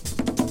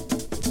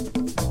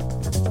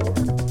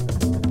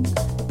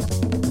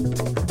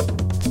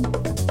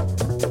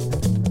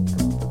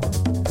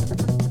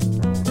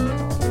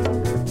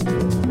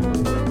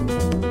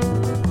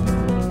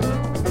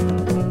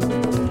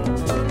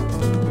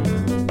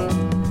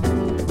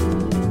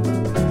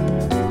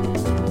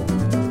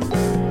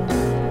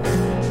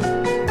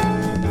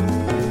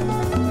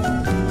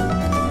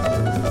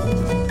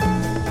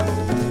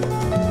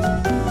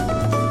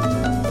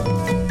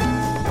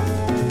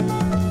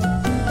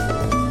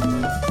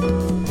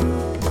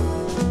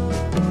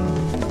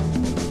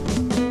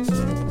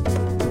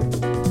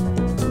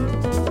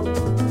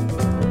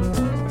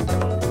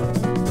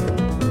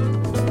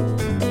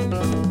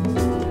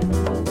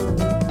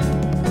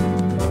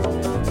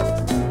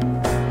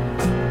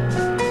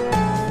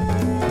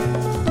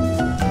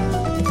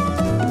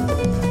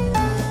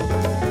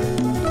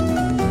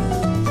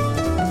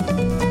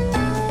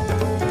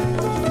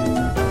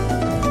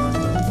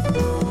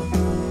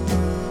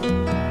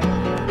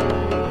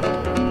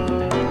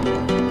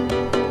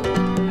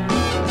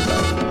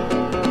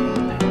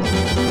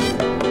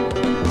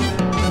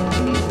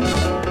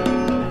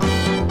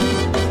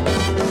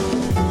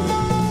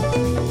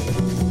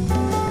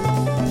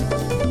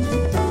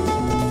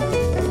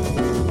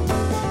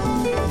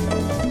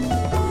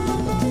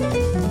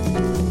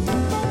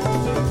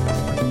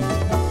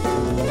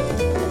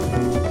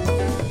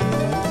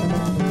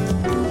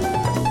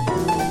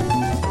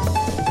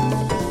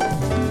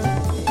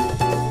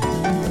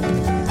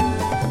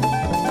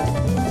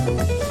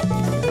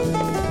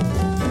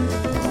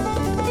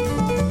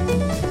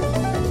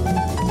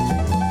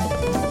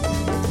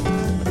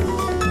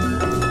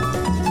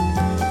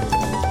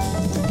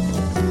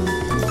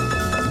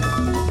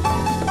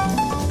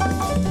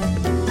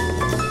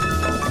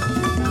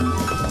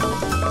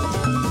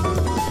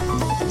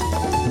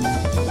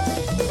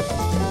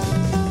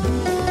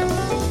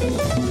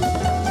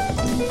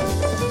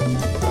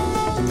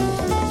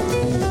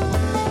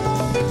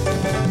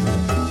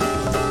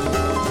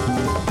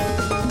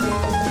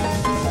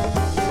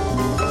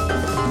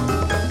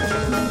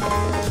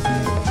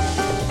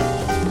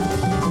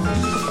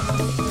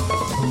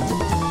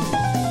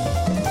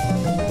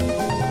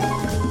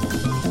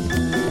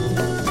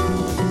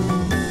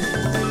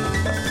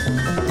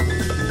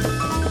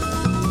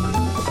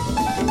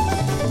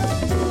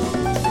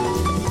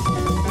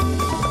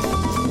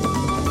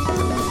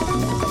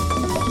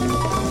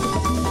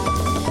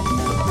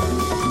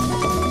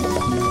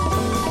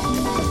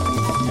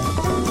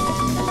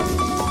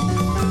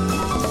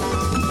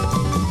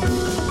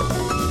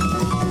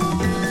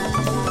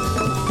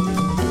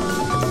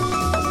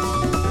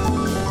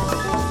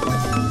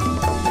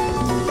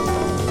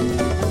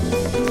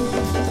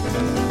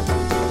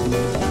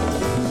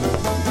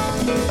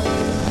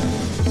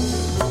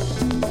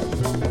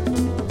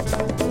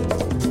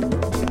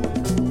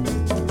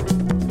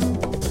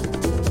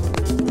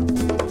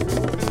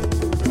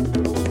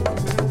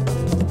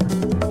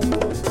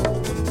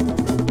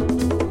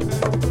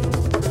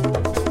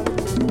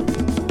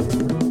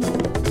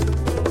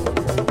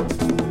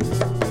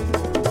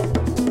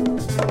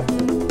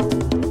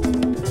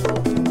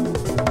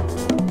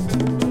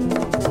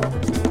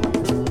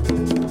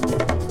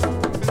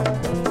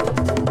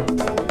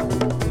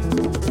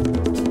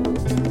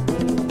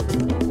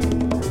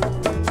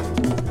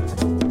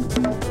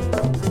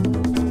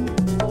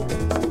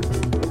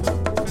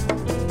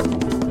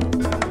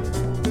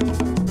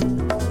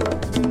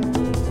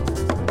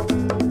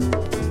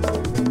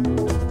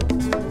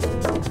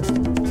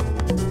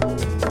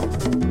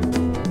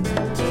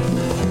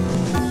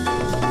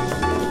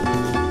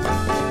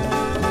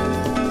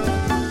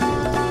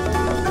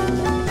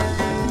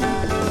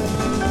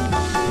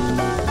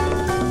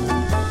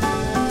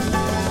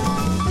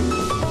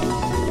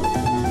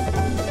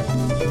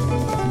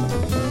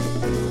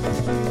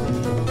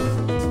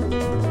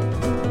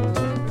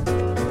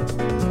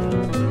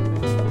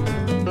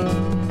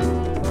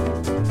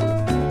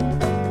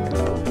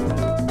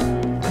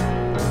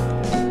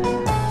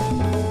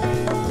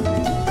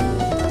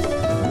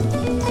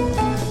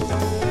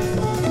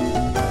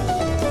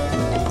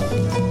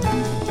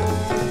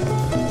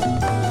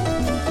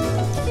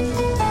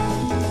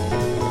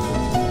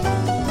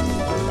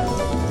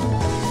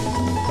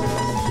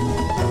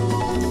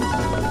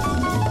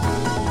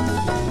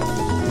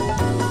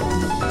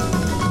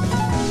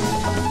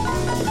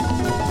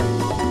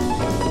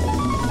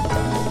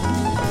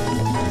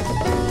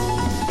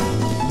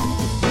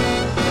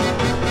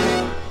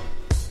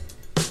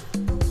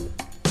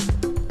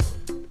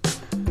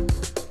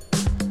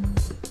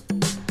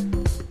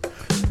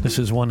 This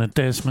is one of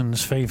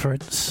Desmond's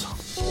favourites.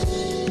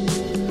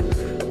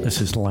 This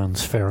is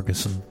Lance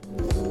Ferguson.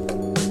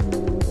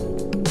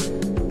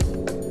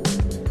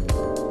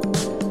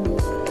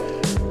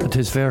 And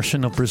his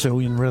version of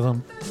Brazilian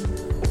rhythm.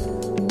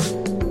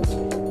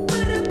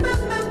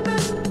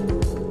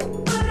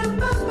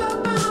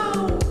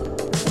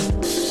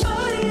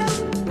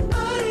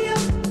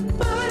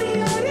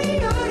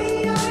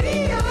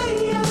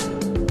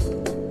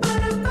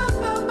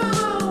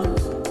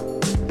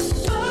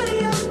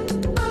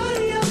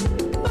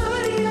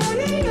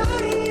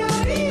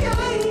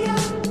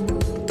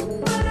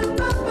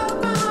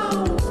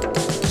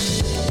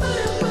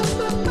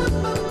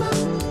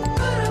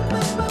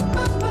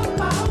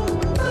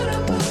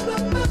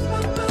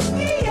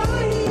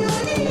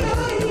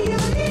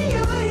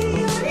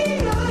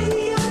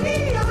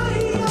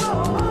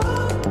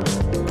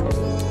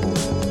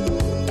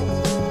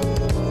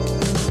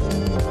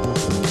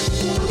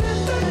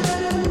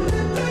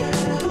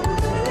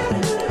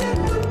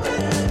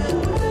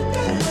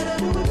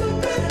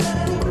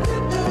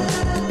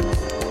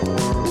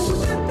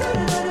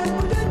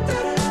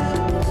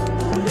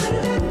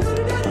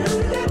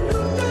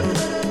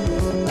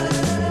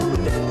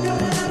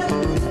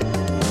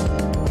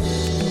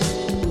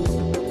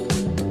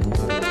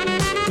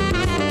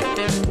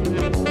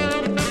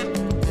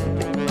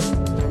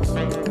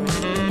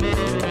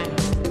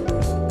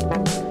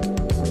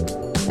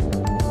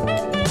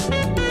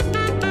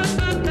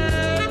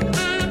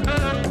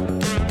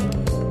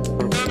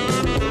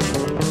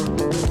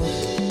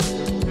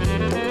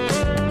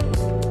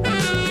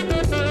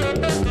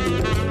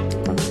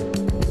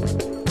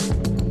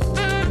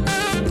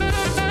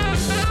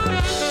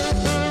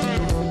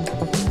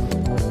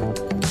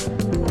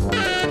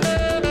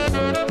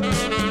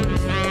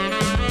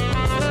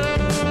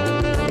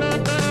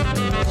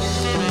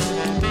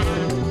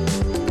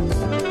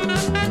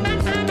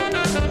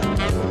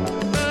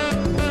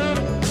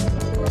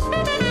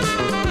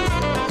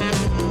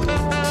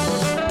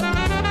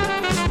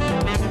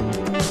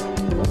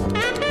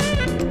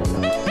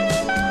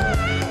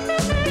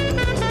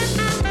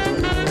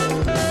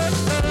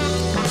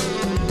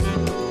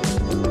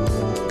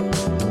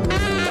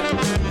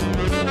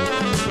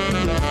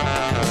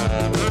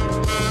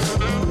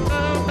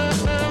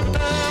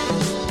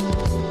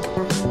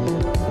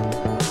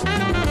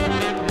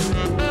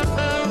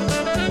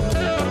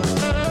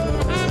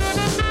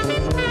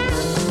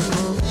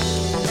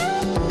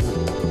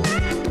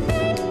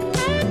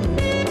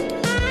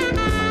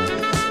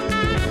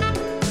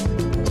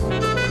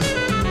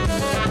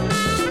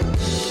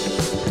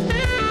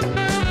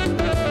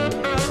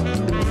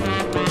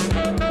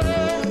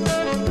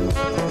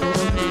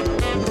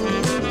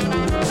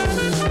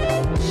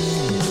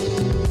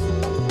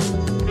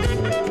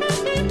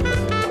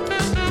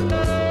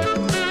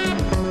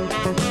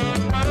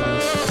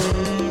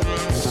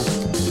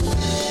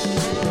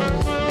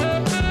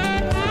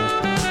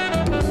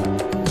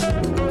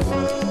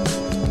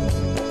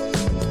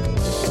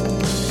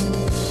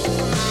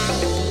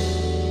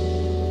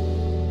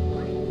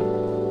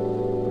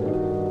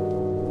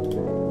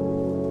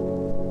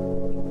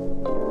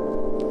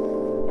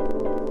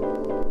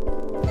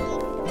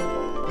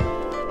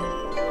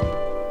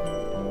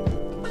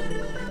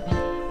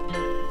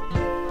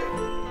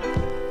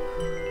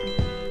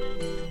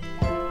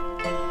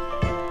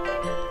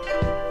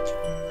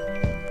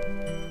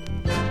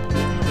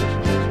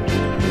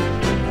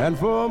 And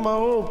for my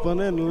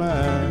opening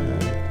line,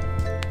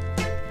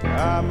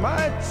 I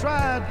might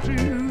try to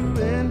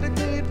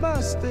indicate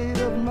my state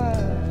of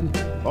mind,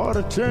 or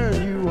to turn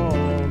you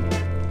on,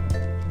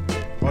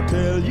 or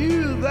tell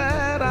you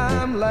that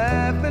I'm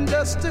laughing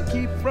just to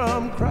keep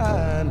from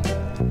crying.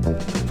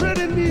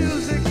 Pretty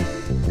music,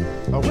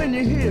 when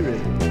you hear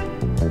it,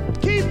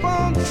 keep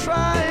on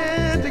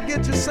trying to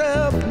get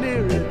yourself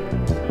near it.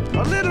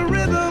 A little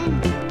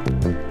rhythm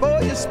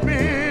for your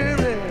spirit.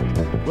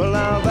 Well,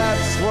 now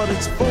that's what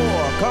it's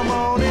for. Come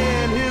on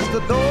in, here's the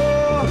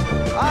door.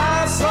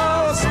 I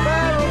saw a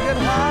sparrow get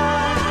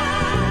high,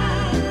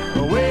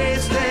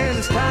 wasting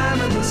his time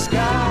in the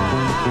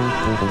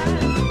sky.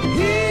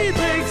 He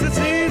thinks it's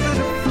easy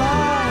to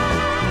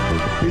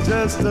fly. He's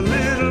just a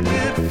little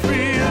bit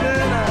freer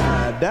than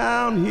I,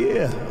 down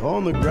here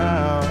on the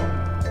ground.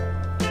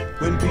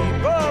 When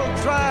people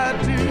try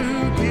to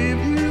give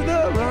you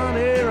the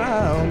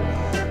runaround,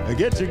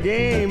 get your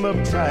game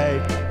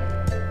uptight.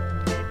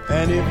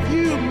 And if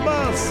you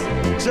must,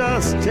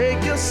 just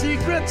take your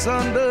secrets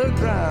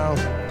underground.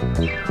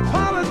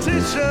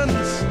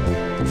 Politicians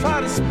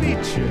try to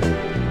speech you.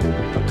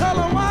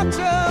 Color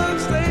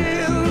watchers,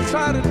 they'll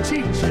try to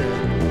teach you.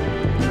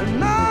 And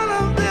none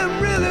of them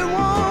really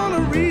want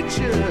to reach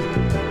you.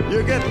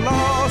 You get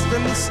lost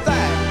in the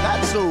stack,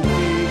 that's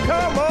okay.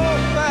 Come on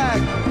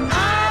back.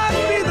 I'd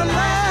be the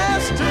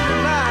last to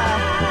deny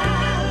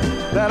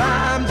that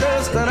I'm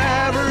just an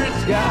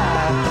average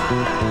guy.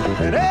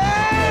 And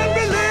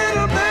every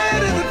little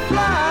birdie that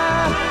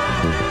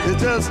flies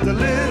is just a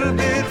little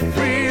bit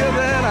freer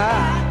than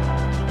I.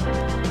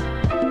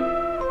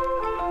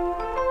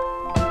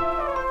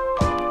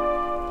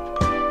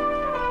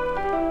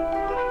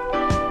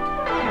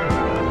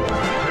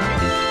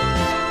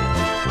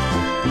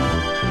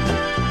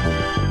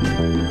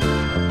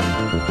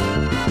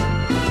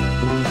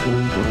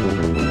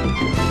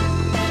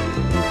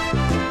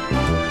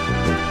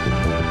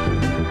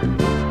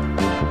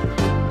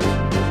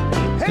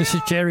 This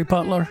is Jerry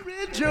Butler.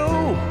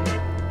 Joe,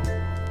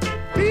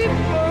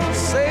 people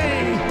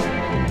say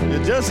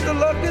you're just a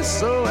lucky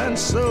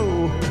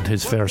so-and-so. And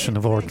his version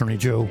of Ordinary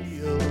Joe.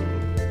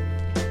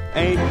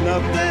 Ain't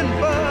nothing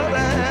but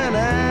an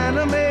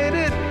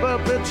animated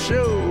puppet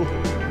show.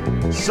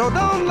 So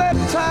don't let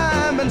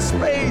time and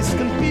space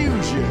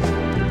confuse you.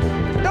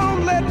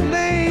 Don't let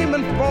name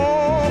and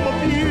form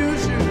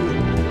abuse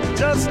you.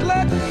 Just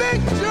let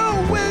Big Joe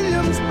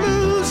Williams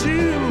blues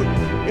you.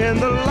 In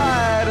the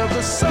light of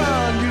the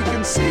sun, you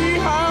can see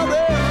how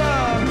they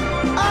run.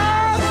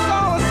 I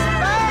saw a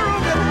sparrow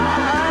get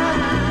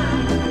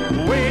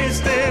high,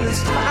 wasting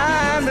his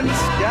time in the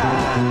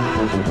sky.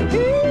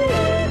 He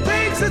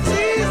thinks it's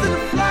easy to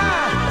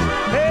fly.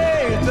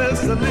 Hey,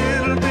 just a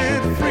little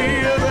bit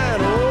freer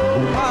than,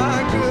 oh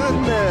my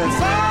goodness.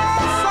 I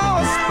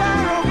saw a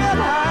sparrow get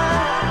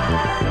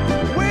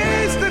high,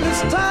 wasting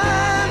his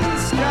time in the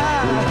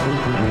sky.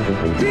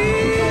 He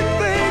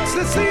thinks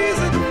it's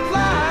easy to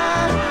fly.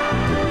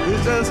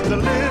 He's just a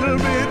little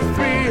bit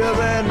freer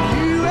than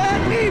you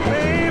and me,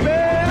 baby.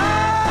 I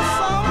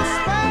saw a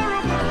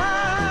sparrow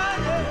fly,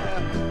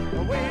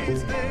 yeah,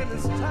 wasting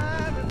his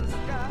time in the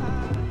sky.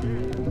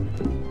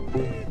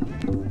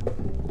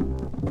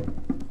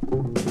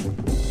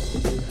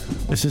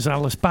 This is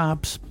Alice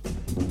Babs.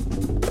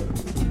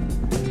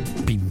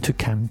 Been to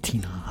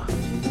Cantina.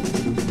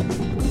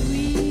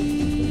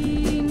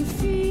 Green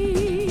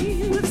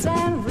fields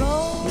and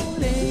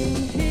rolling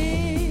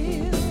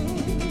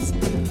hills,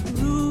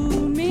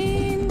 room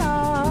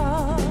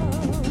enough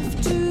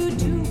to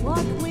do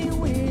what we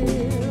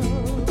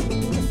will.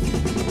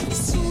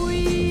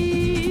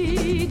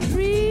 Sweet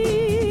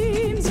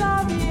dreams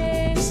of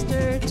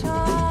yestertime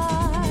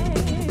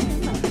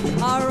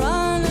are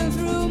running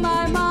through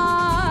my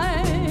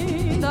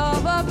mind,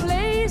 of a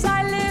place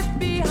I left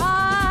behind.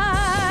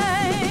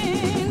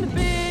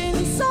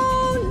 Been so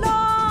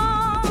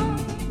long,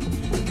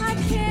 I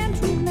can't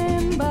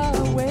remember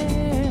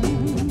when.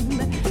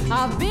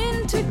 I've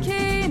been to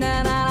Canaan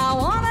and I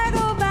wanna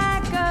go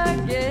back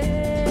again.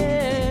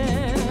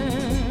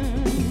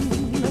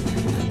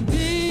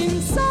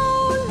 Been so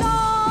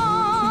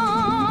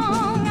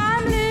long,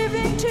 I'm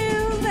living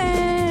till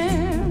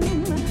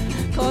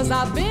then, 'cause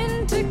I've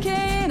been to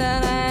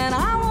Canaan and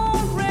I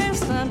won't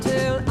rest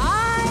until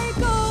I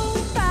go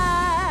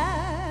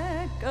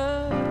back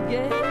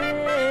again.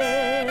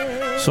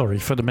 Sorry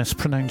for the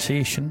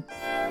mispronunciation.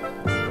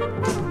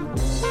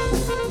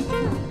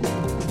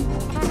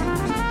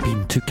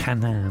 Been to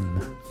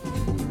Canaan.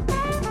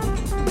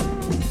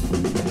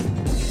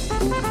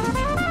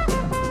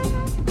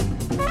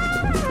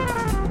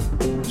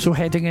 So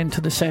heading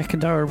into the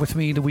second hour with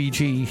me, the wee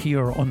G,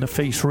 here on the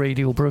Face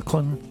Radio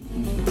Brooklyn.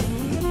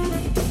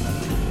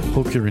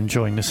 Hope you're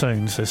enjoying the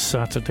sounds this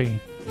Saturday.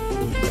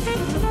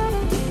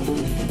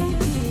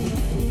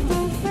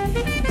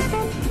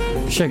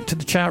 Shout to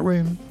the chat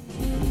room.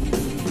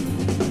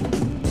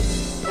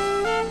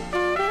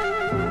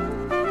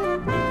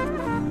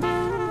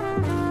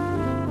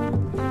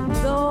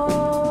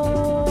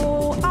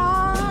 Though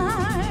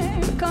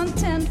I'm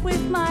content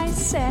with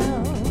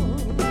myself,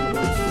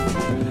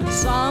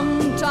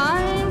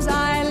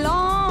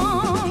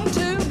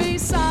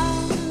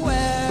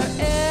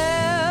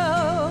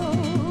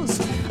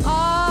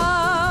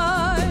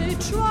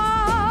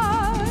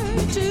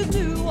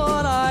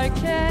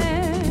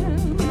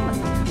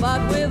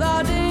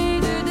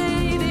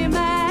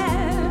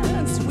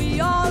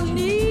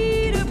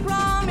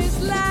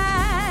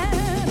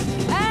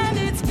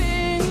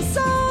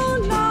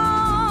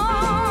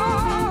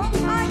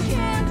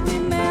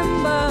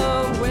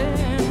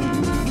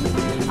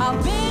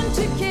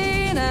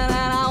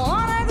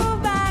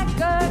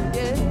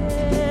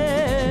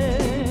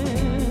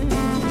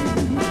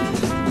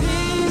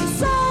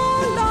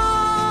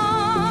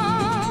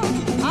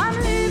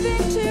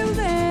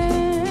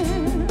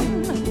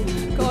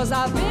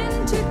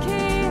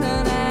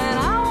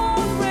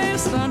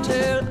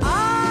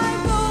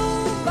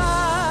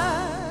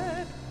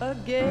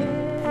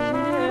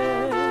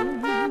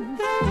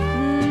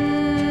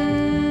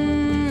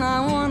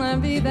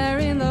 be there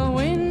in the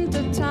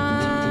winter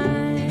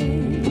time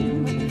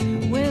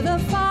with a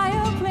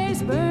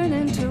fireplace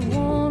burning to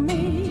warm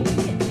me,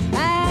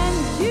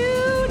 and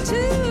you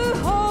to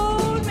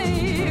hold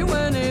me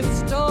when it's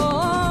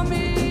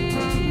stormy.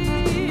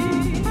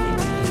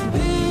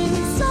 Been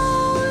so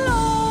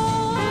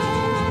long,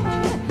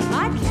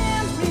 I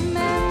can't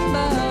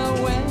remember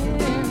when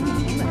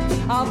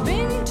I've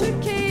been to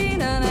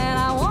Canaan, and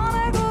I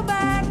wanna go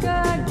back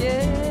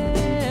again.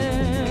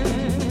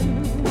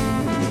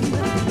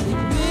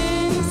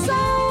 Been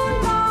so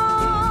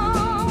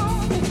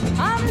long,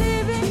 I'm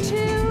living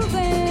till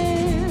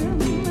then,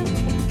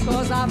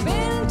 'cause I've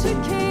been to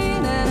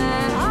Canaan,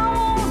 and I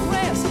won't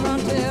rest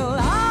until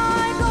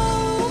I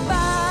go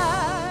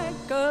back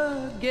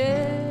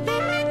again.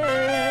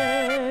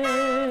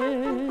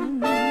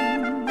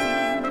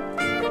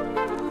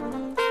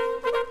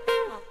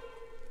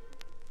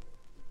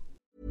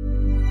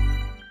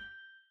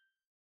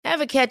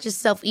 Ever catch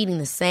yourself eating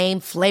the same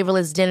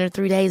flavorless dinner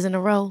 3 days in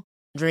a row?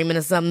 Dreaming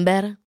of something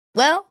better?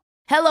 Well,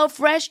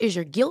 HelloFresh is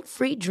your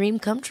guilt-free dream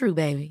come true,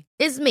 baby.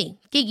 It's me,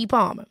 Keke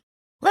Palmer.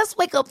 Let's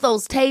wake up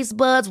those taste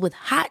buds with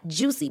hot,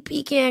 juicy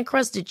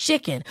pecan-crusted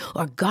chicken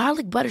or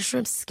garlic butter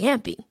shrimp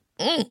scampi.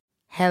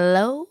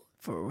 Hello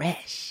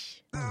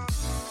Fresh.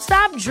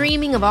 Stop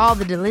dreaming of all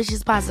the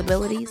delicious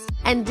possibilities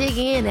and dig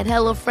in at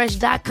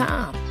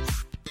HelloFresh.com.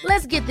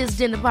 Let's get this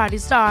dinner party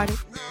started.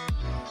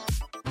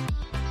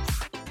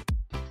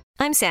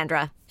 I'm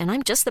Sandra, and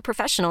I'm just the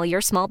professional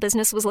your small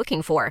business was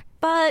looking for.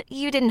 But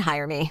you didn't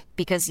hire me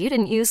because you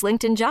didn't use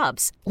LinkedIn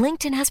Jobs.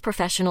 LinkedIn has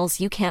professionals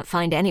you can't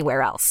find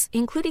anywhere else,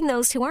 including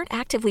those who aren't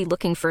actively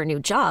looking for a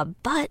new job,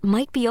 but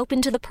might be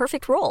open to the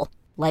perfect role,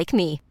 like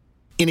me.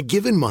 In a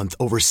given month,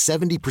 over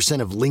 70%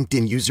 of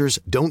LinkedIn users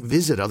don't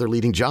visit other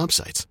leading job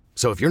sites.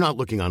 So if you're not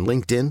looking on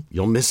LinkedIn,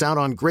 you'll miss out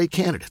on great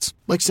candidates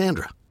like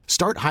Sandra.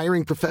 Start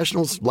hiring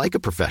professionals like a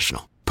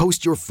professional.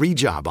 Post your free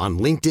job on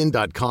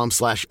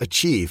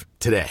linkedin.com/achieve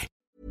today.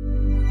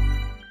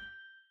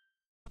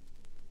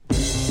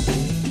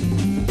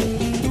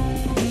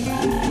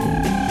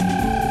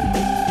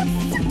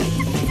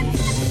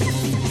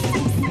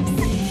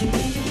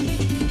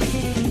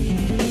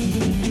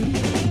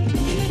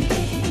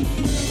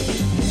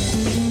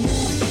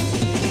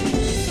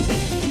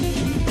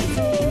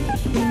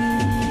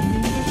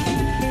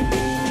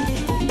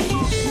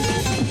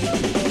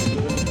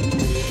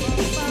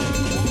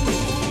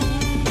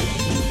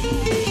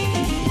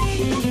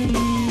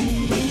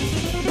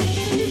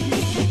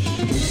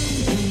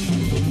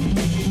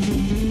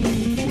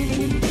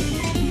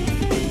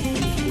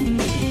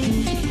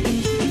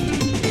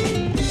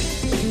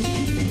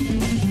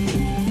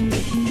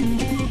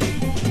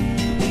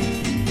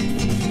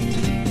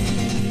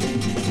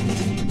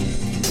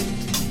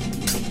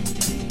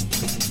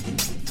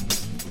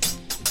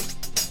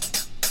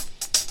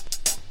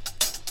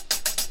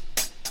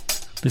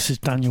 This is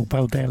Daniel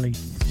Baldelli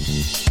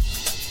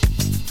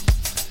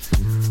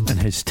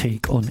and his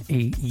take on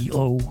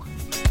AEO.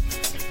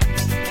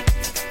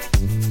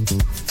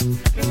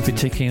 He'll be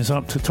taking us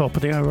up to the top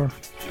of the hour.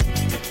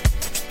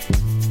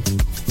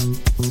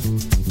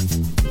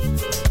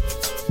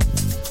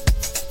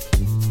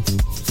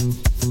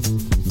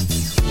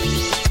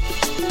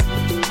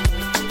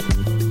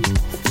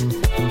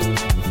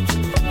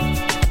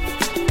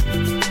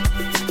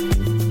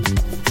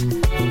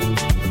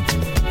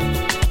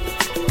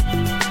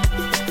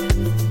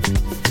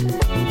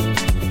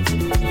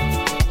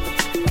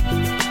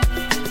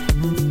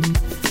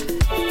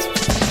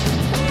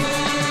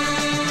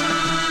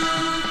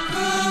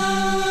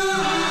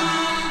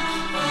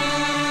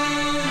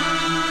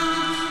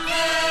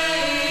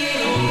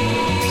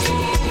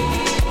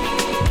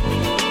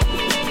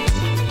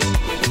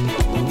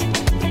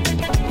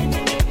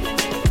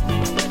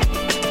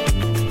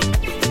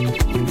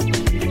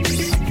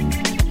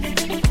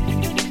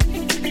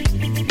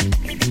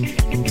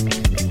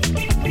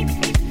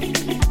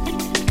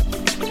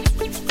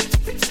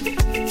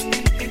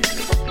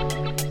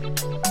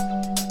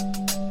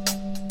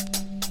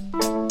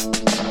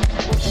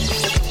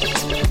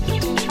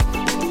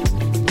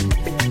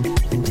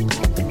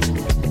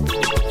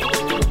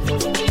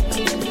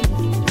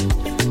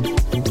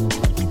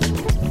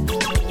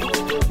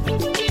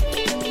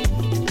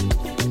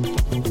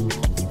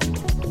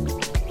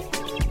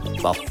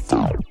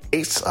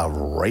 It's a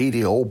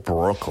Radio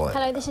Brooklyn.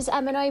 Hello, this is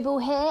Emma Noble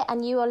here,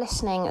 and you are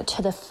listening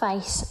to The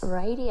Face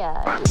Radio.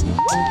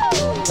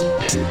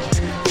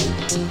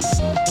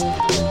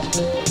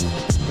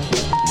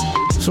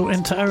 So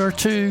into hour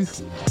two.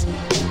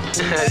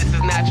 This is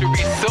Natural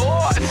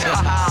Resource.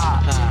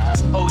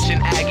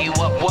 Ocean Aggie,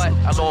 what?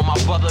 Along my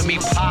brother, me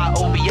Pie,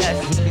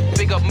 OBS.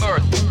 Big up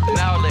Mirth,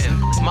 Marilyn,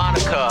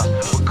 Monica,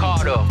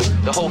 Ricardo,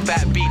 the whole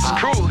Fat Beach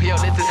crew. Yo,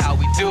 this is how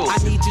we do. I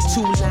need you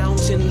to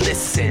lounge and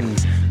listen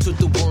to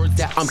the words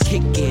that I'm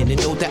kicking, and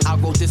know that I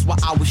wrote this while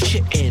I was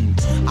shitting.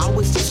 I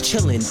was just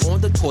chilling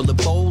on the toilet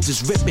bowl,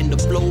 just ripping the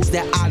flows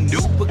that I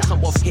knew would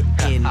come off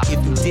hitting.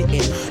 If you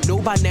didn't know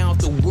by now,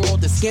 the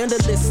world is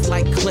scandalous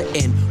like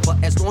Clinton.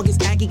 But as long as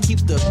Aggie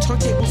keeps the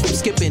turntables from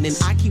skipping, and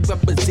I keep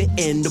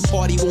representing, the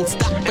party won't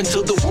stop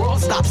until the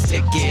world stops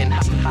ticking.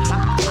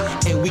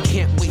 And we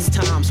can't waste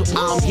time, so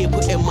I'm here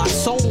putting my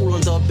soul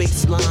on the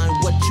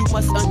baseline. What you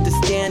must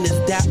understand is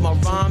that my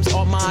rhymes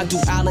are my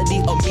duality,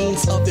 a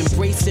means of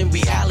embracing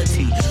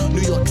reality.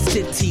 New York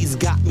City's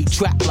got me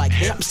trapped like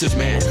hamsters,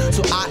 man.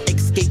 So I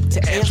escaped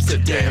to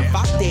Amsterdam.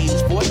 5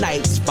 days, 4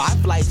 nights,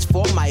 5 flights,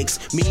 4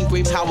 mics, mean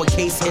brain power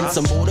case and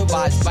some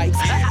motorized bikes.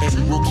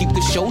 And we'll keep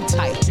the show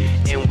tight.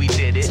 And we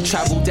did it.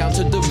 Travel down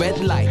to the red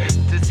light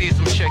to see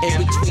some chicken.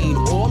 In between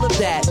all of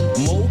that,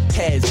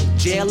 mopeds,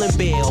 jail and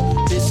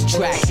bail, this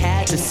track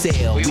had to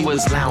sail. We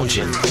was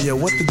lounging. Hey, yo,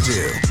 what the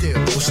deal?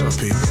 What's up,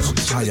 people?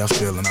 How y'all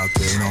feeling out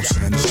there? You know what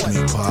I'm saying? This is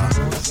Sneak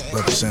Pop,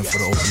 represent for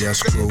the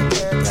OPS crew.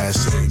 Bad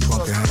City,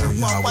 Pumpkinhead, you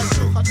know how we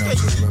do. You know what I'm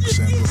saying?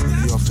 Represent Brooklyn,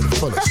 New York to the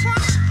fullest.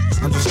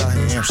 I'm just out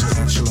here in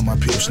Amsterdam, chilling my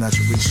people,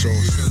 natural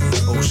resources,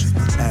 Ocean,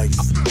 Aggie,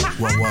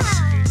 what?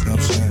 You know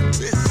what I'm saying?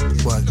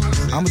 But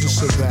I'ma just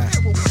sit back,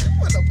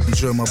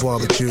 enjoy my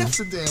barbecue,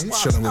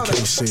 chilling with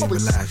KC,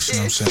 relax,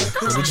 you know what I'm saying?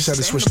 But we just had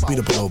to switch the beat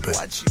up a little bit.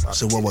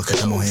 So what could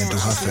come on here and do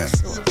her thing?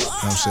 You know what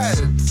I'm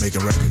saying?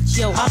 Making records.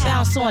 Yo, I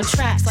bounce on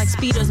tracks like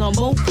speeders on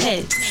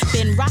mopeds.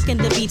 Been rocking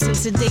the beats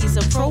since the days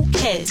of pro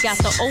heads. Got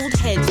the old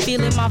heads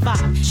feeling my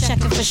vibe,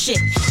 checking for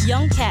shit.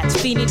 Young cats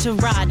feeding to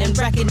ride and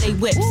wrecking they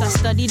whips. I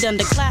studied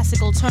under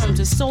classical terms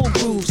of soul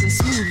grooves and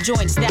smooth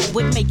joints that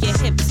would make your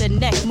hips and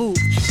neck move.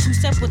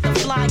 2-step with the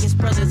flyest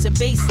brothers and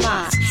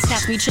baseline.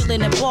 Catch me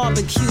chilling at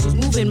barbecues,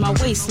 moving my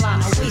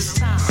waistline. I waste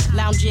time,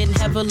 lounging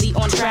heavily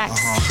on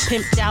tracks.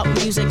 Pimped out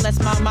music lets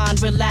my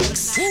mind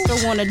relax.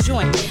 Throw on a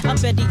joint, I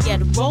better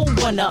get roll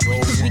one up.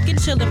 Cause we can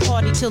chill and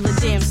party till the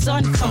damn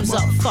sun comes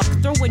up. Fuck,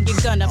 throwing your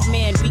gun up,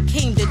 man. We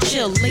came to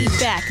chill, lay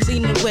back,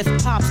 leaning with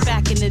pops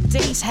back in the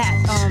day's hat.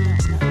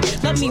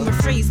 Let me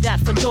rephrase that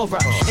fedora.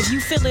 If you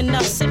feeling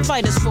us,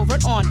 invite us for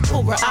it on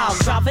Cobra. I'll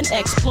drive an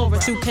Explorer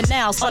through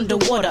canals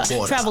underwater.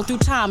 Travel through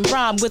time,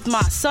 rhyme with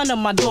my son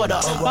and my daughter.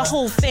 My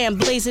whole fam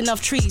blazing up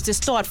trees to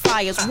start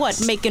fires. What?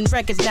 Making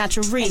records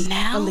natural.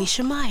 Now,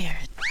 Alicia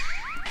Myers.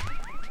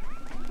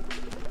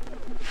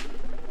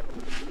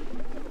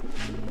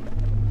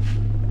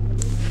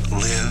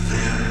 Live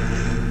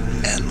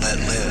and let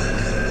live.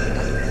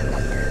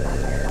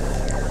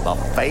 The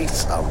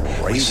face of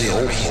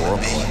Radio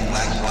Brooklyn.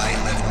 Black, white,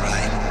 left,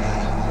 right.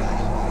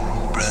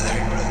 Brother,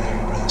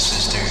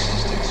 sister,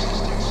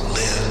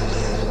 live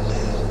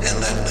and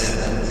let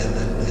live.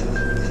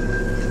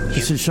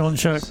 This is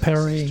Jean-Jacques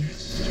Perry.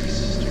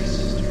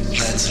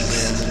 Let's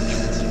live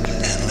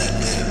and let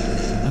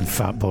live. And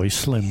Fatboy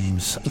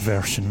Slim's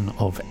version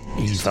of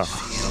Eva.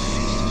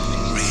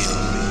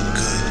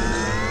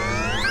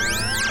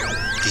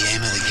 The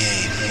aim of the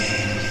game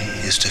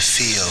is to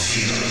feel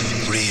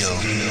real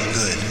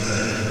good.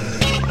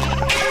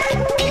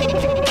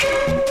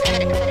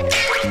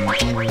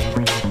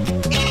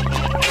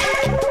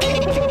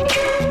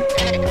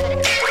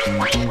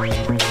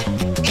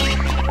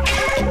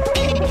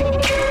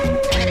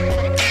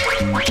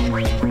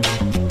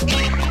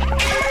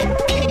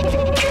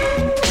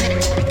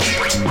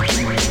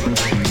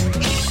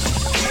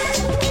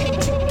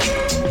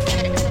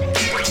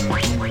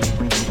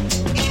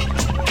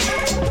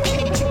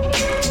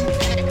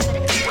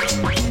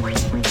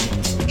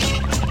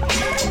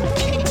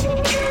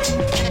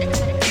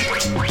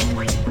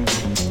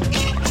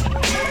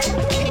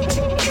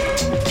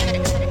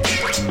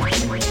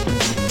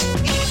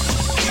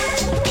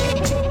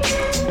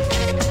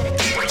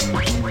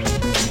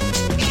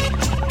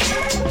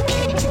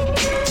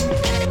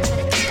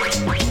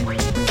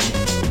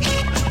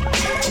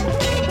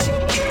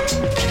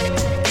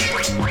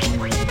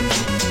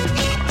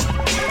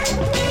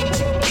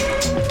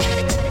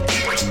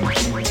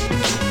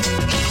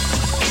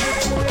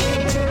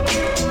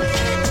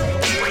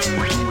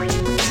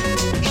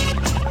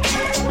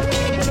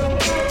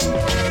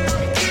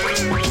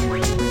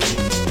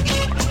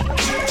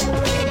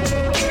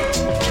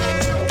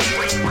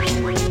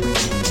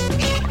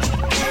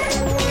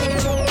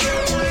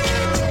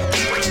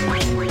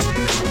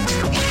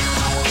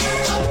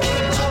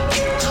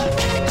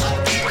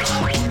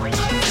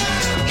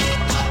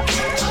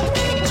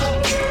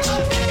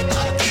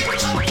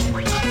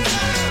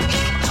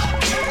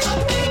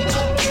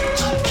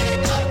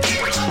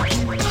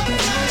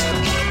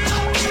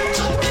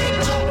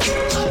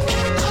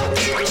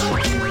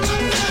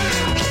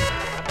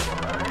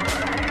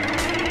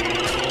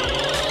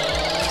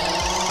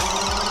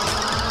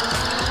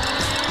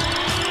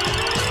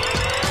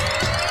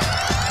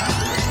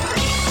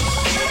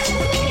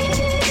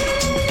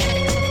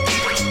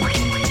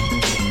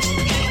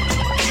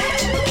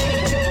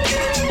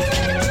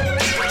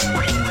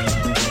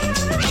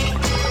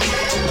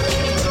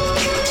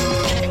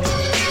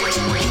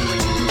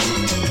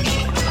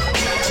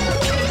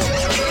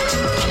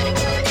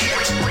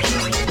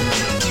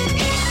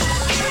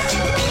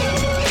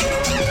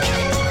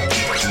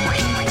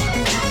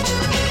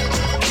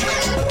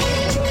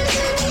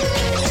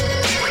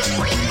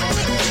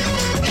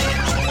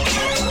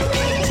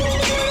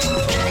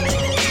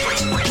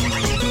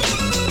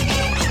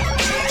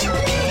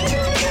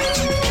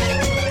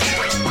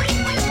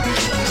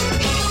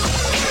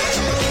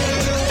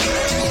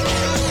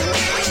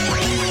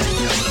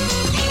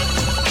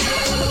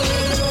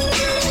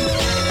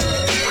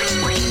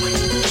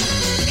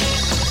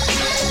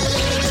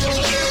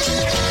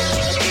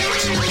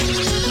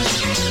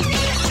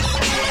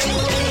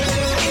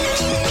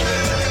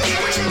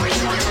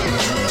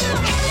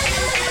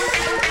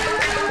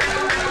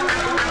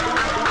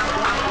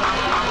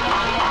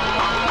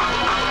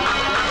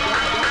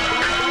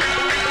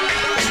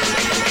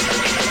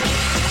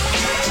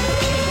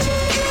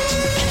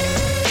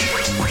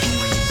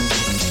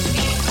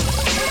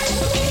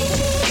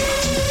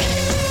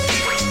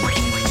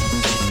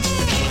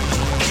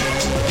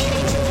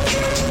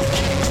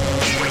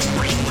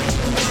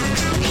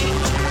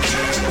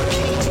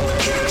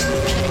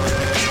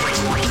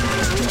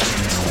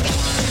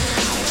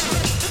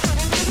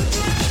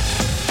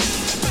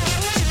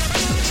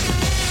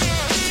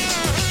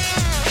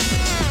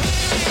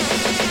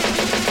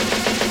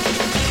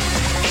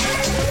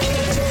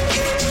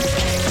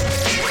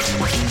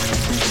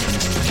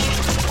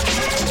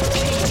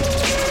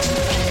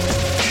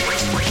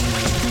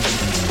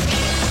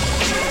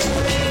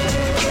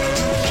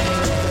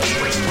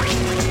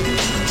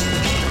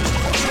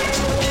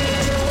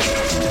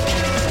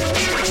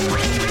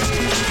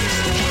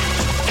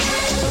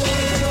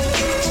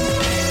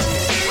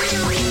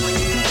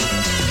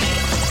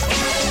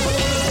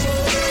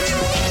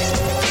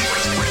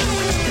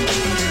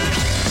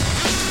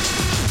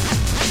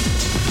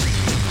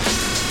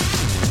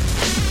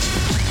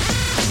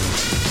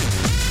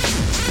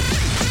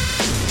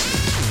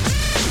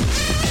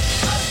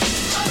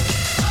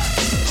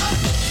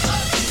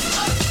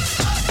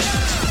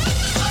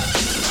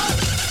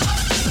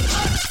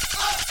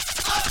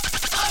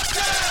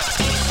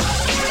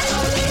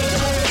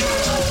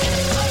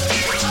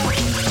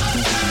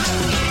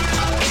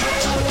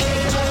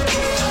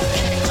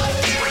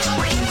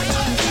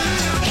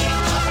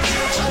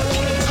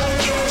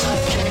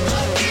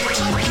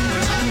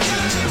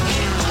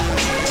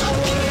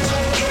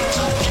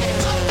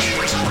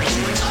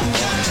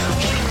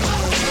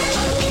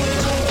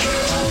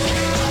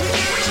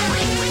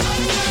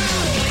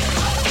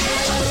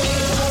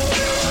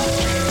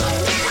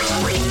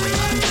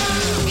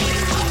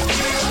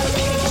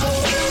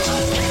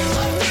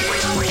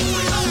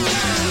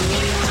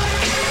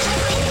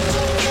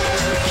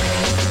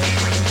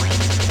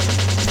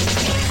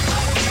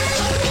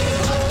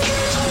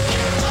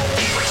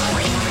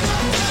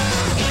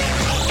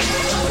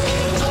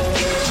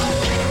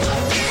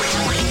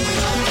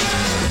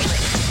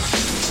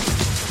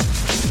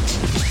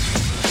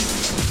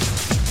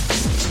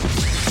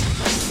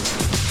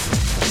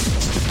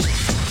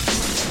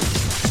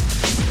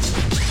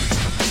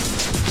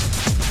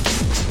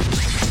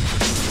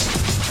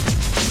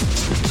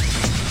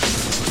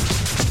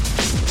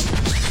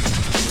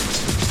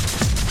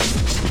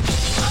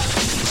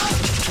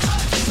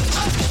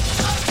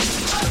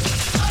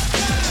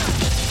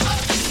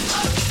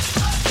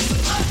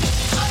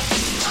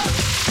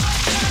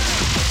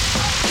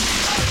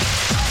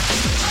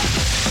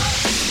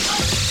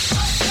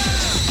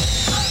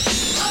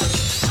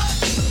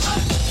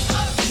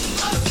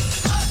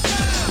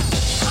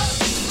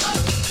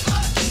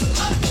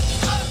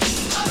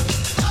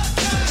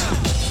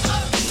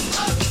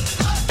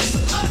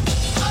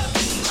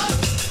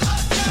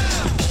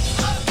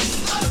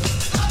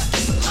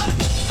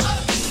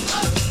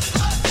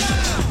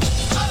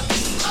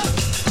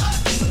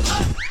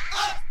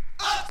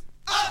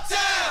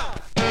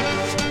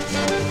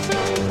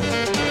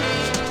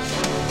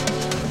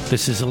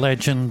 This is a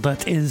legend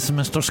that is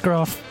Mr.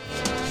 Scruff.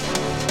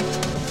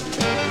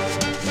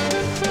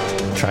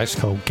 Track's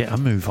called Get a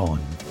Move On.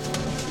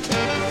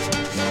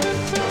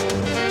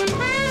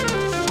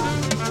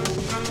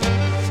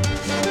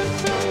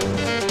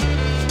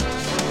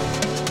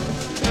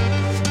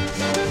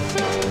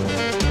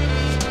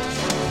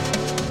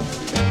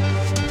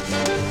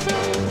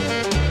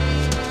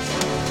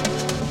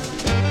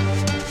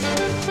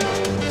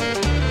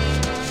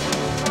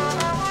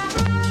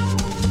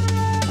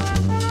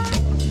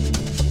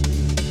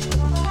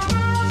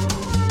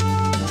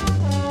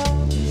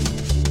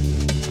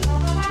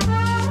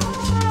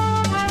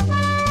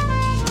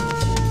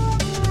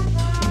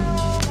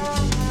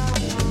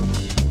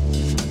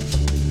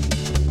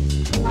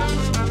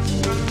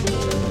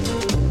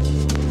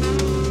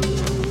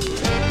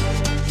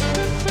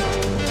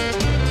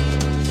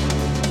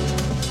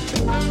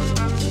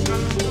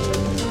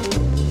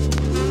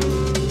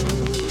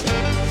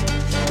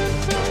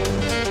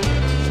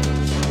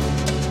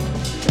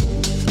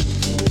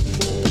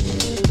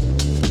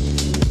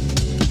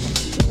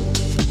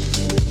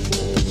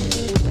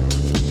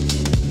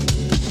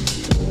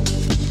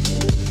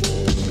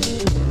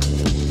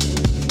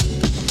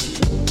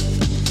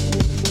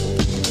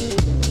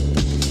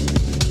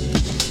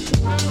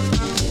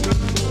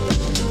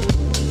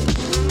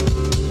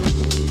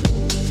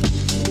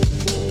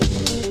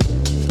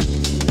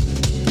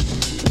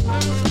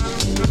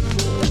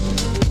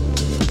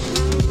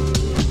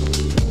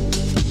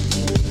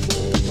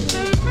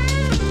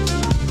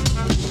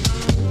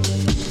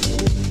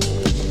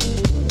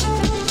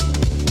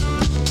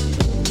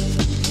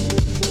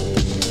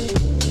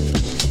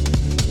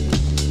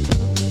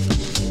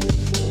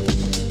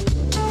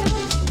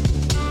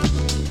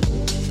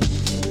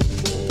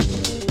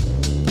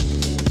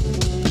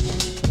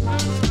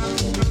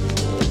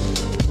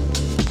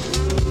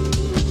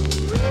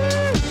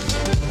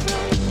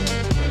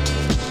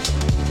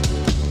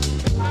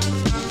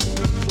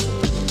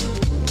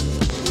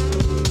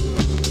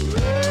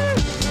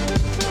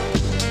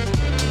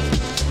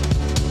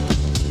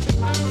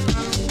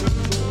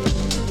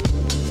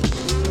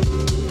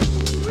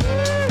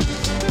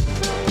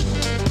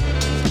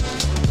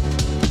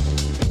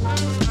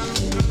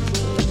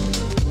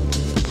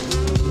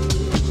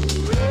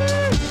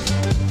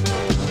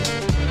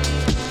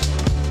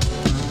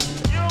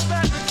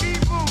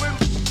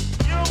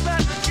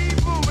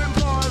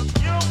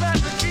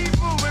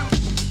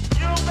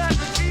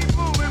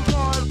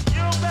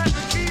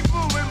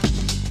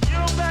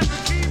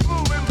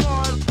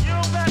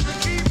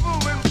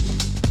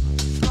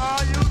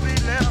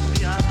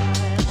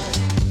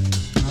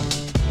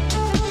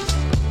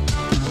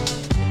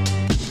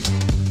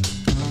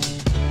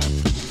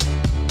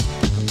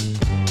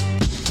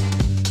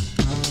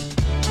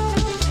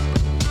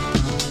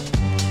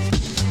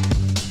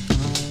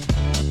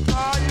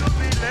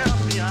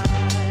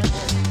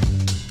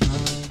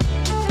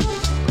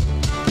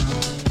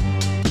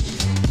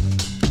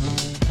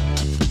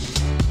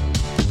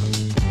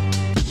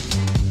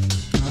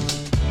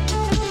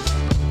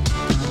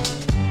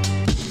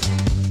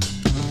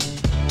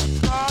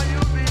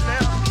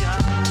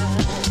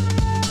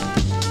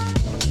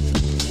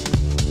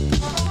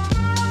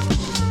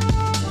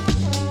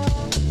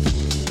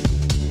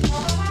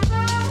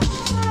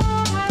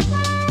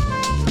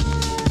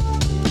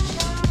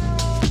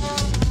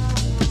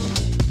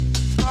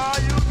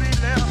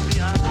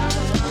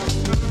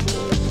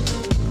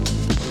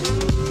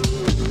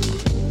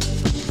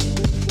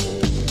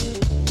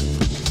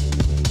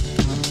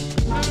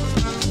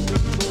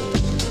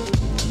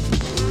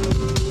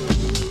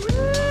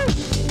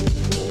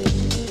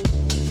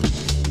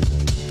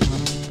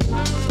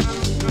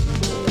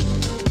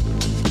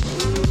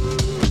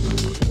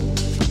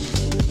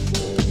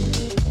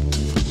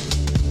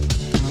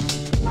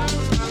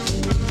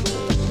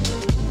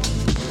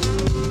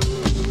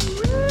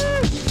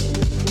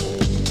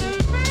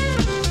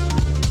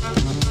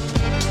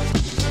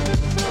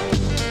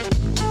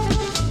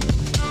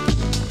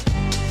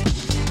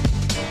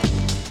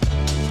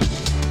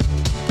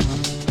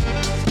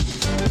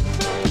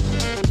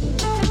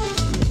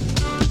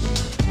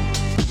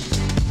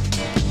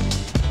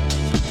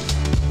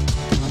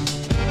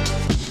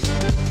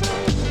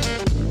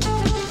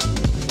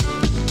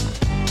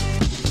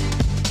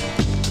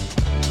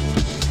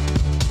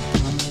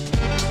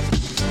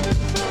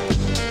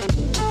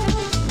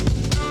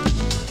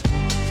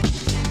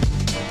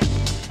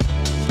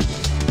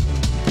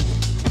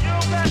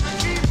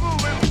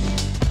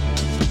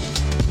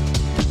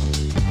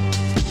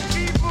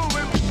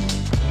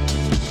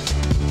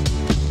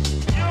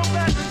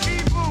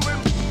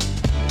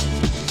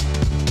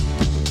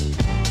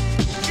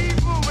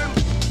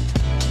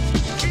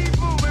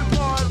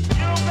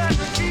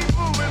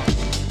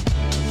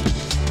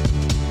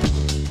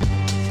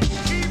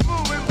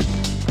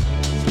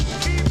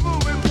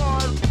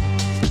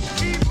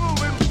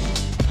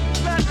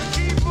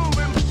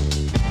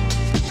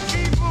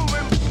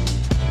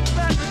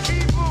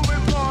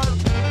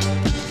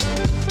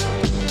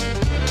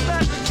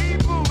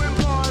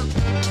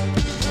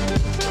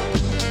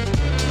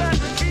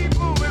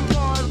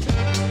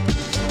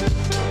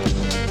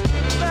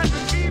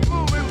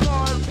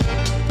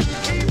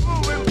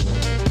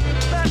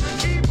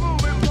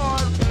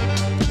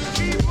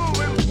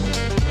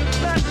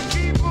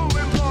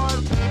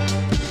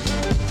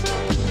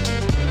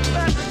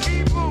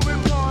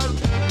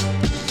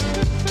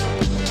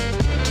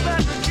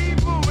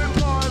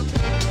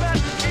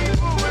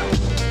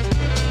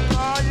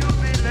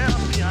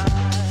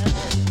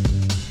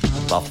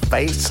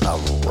 face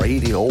of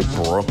Radio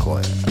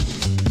Brooklyn.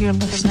 You're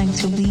listening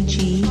to Lee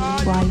G,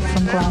 live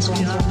from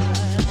Glasgow.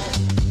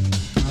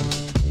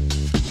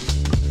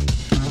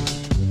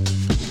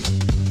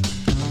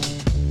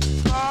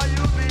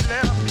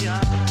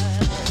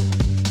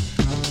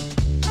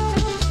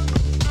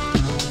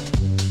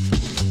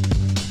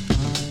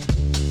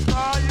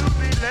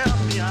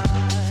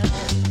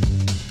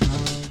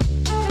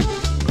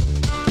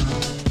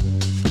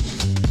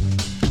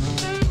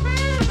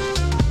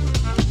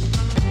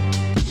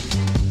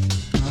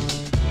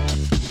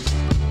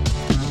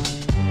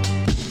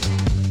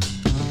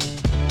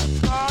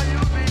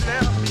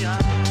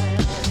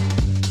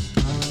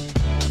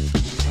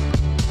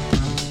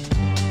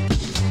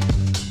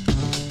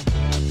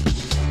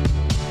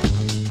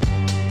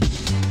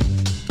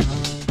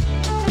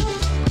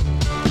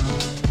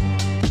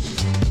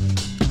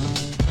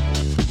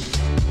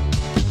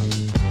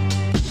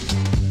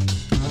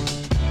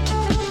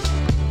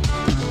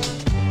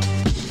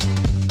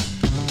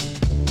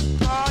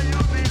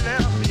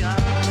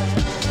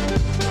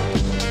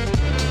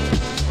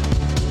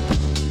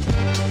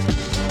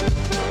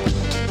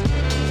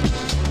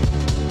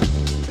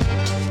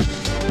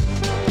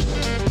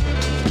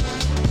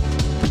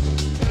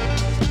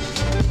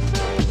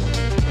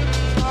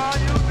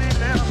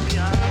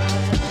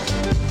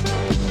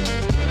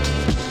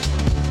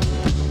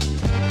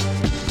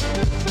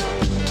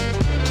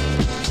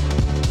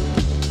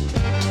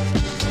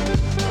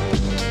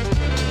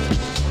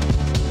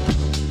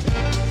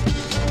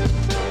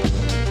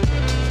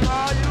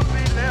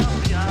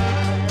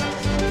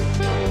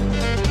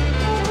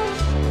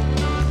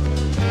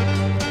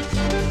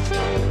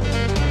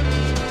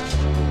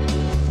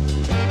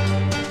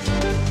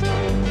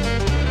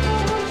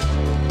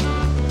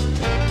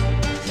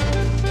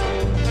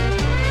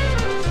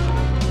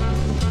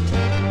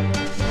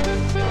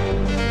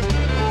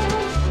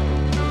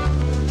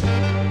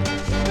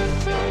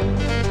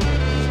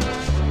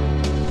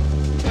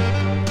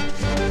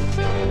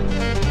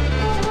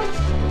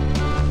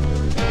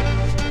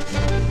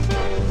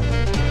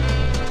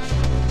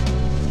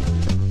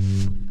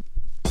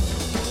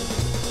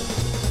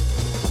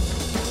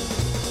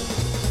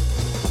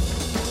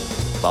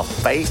 The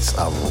face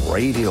of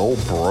Radio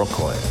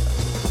Brooklyn.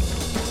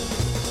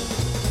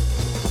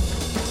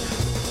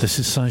 This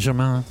is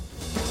Saint-Germain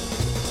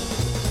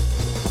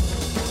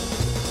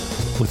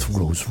with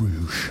Rose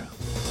Rouge.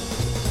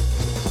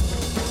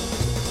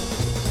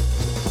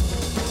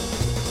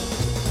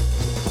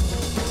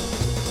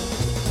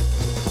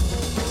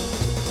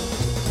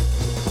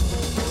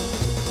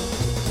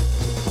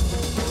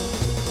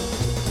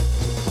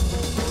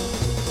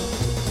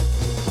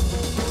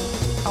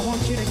 I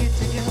want you to get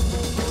together.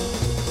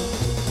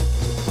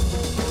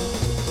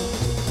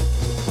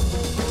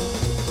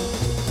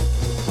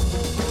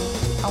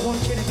 I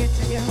want you to get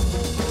together.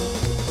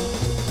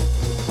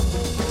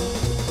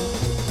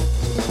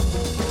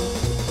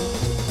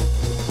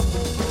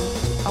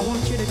 I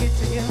want you to get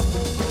together.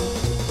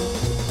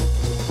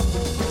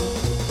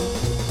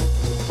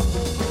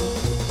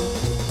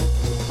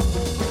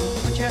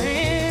 Put your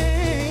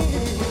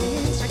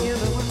hands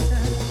together one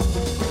time.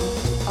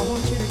 I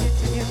want you to get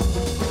together.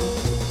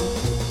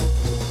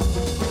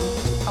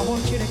 I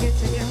want you to get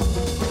together.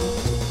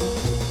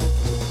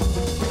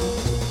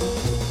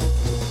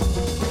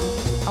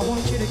 I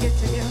want you to get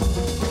together.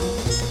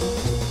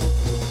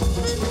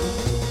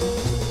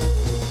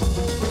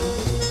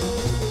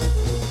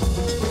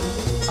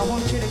 I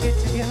want you to get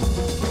together.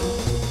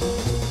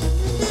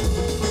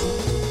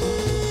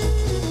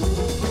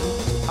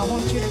 I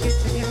want you to get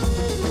together.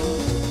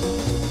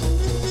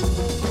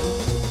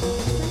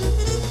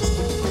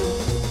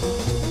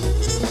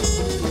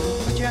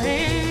 Put your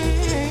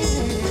hands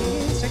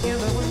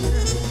together one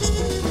time.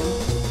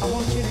 I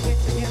want you to get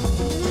together.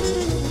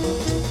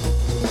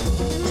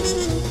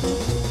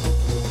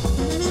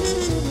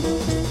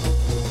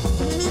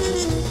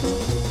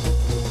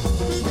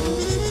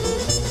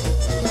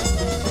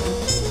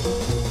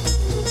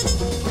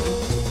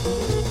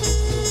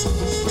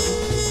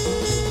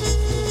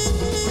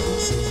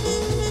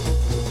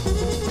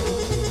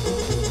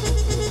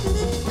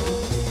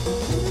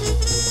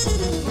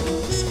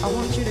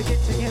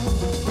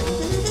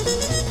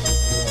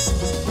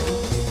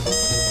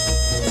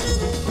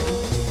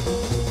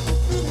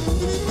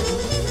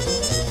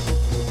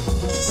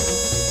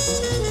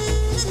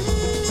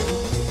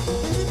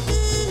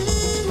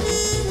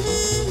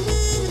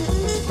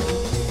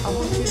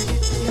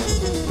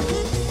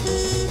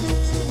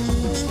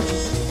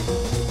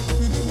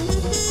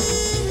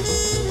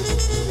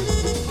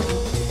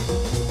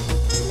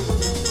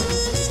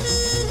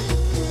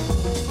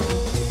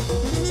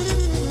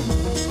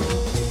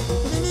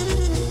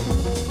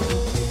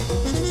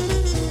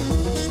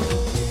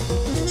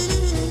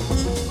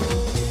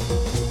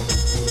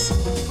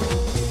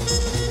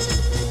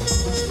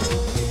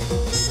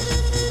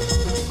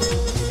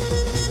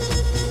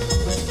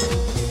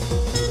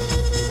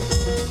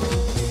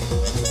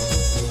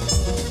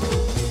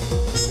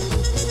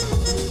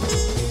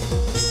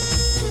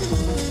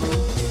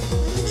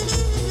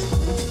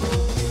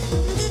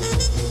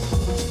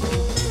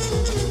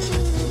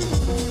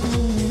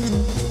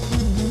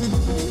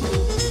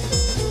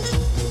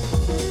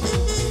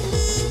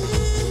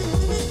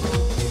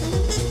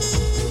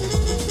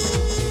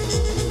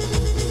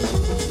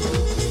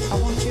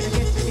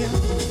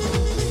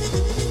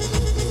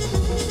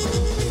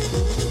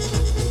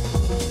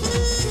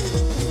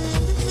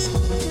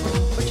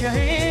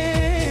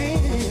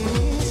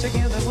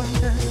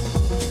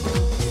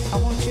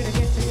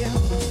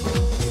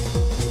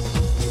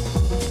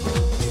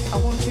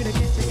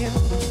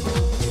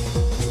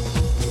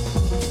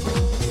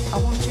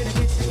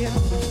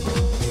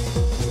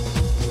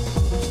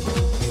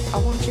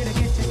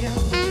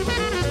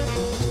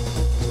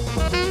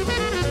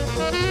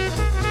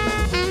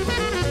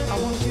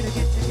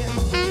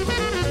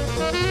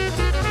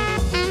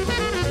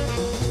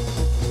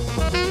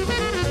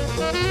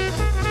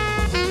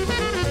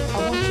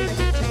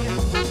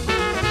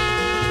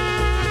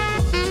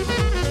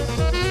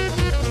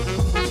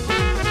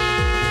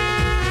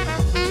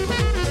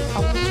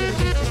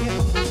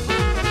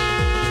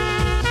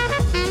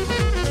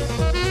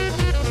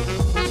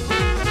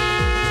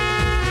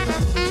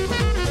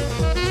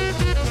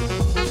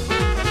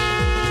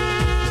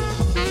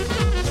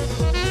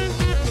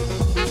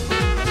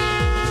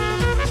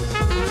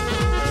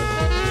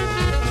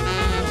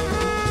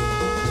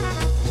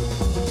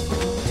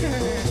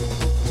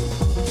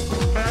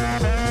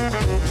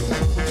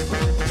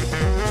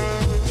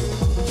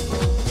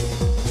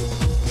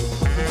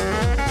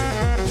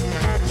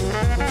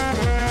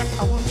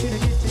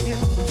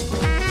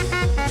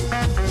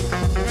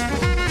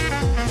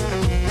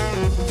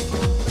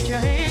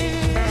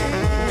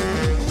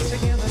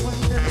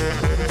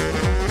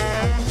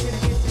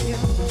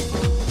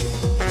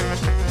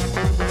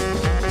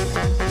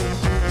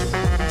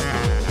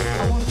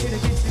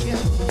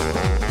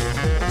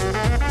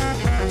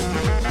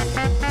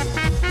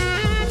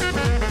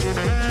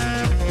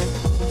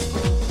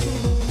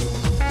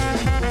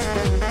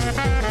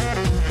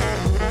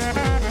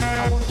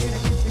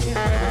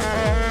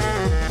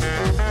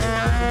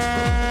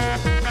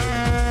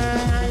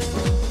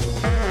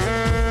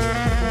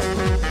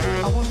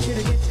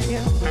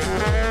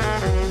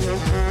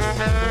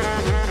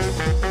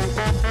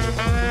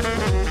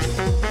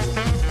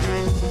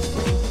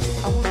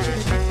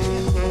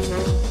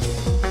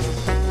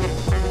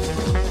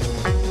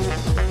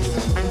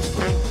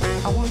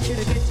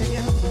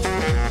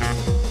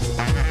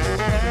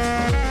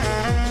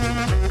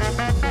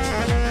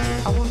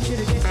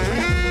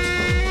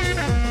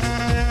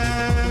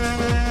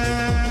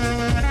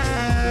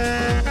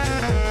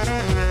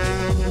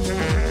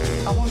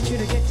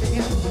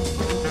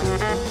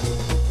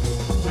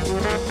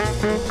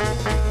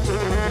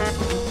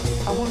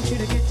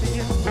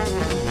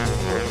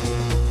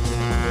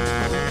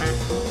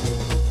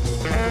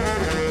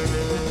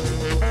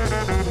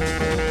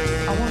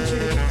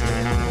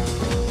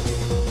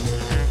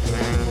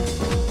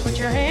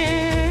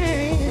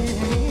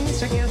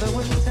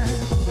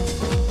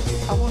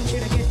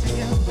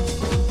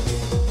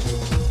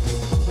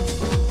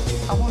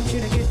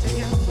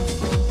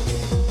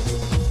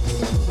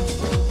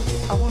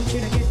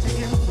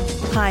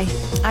 Hi,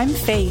 I'm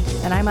Faye,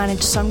 and I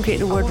manage Some Great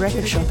Reward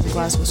Record Shop in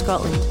Glasgow,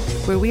 Scotland,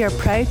 where we are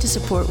proud to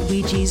support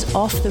Ouija's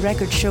Off the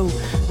Record show,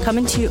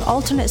 coming to you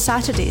alternate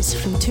Saturdays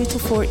from 2 till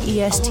 4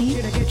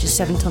 EST, which is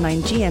 7 till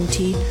 9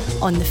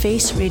 GMT, on The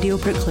Face Radio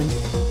Brooklyn.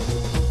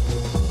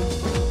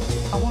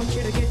 I want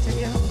you to get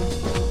together.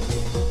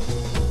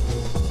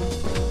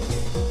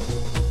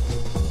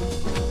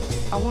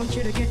 I want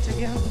you to get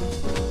together.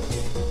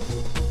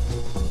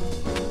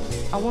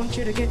 I want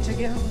you to get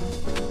together.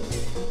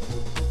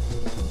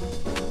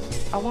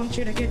 I want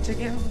you to get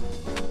together.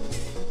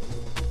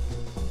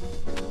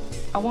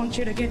 I want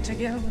you to get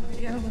together.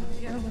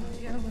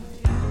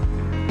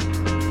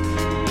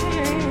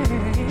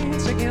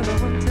 Together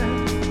one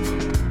time.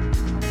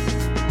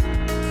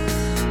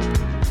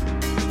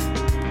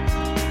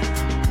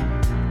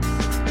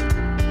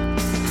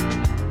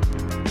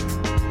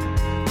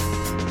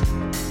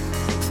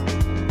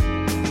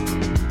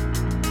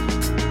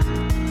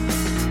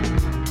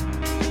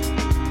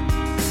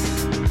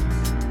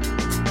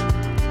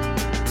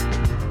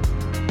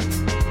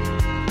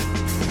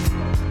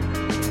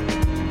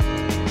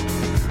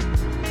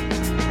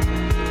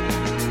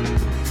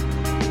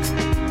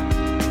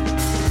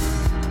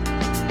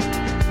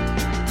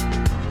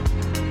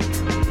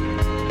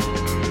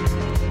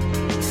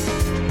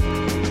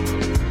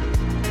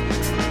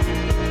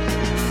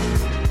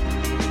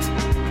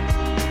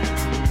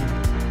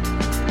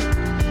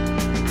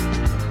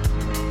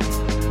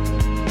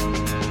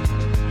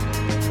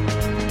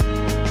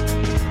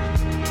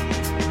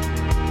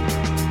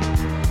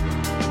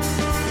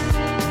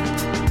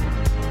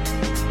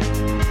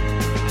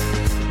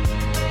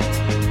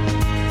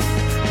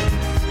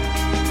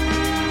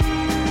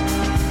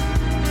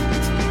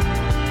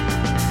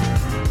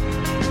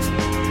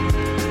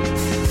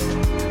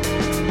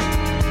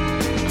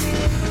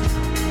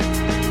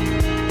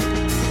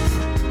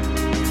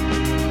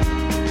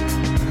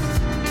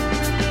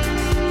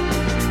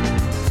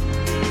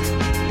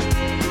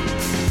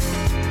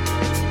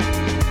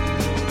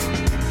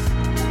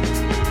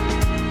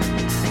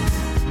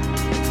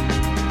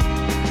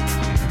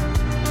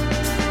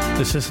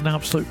 This is an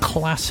absolute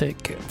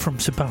classic from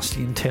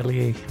Sébastien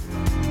Tellier.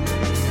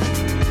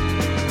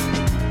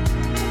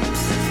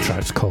 The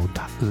track's called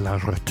La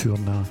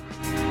Retourna.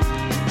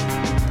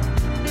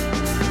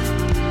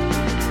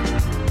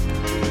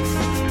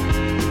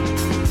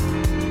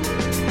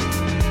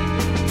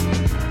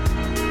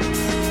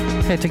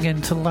 Heading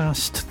into the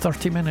last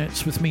 30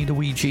 minutes with me, the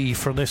Ouija,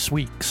 for this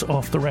week's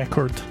Off the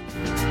Record.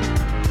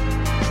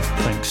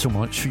 Thanks so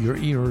much for your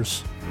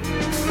ears.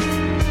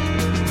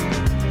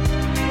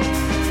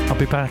 I'll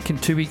be back in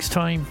 2 weeks'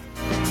 time.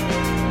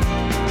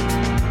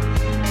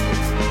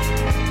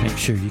 Make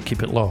sure you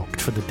keep it locked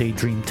for the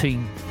Daydream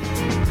Team.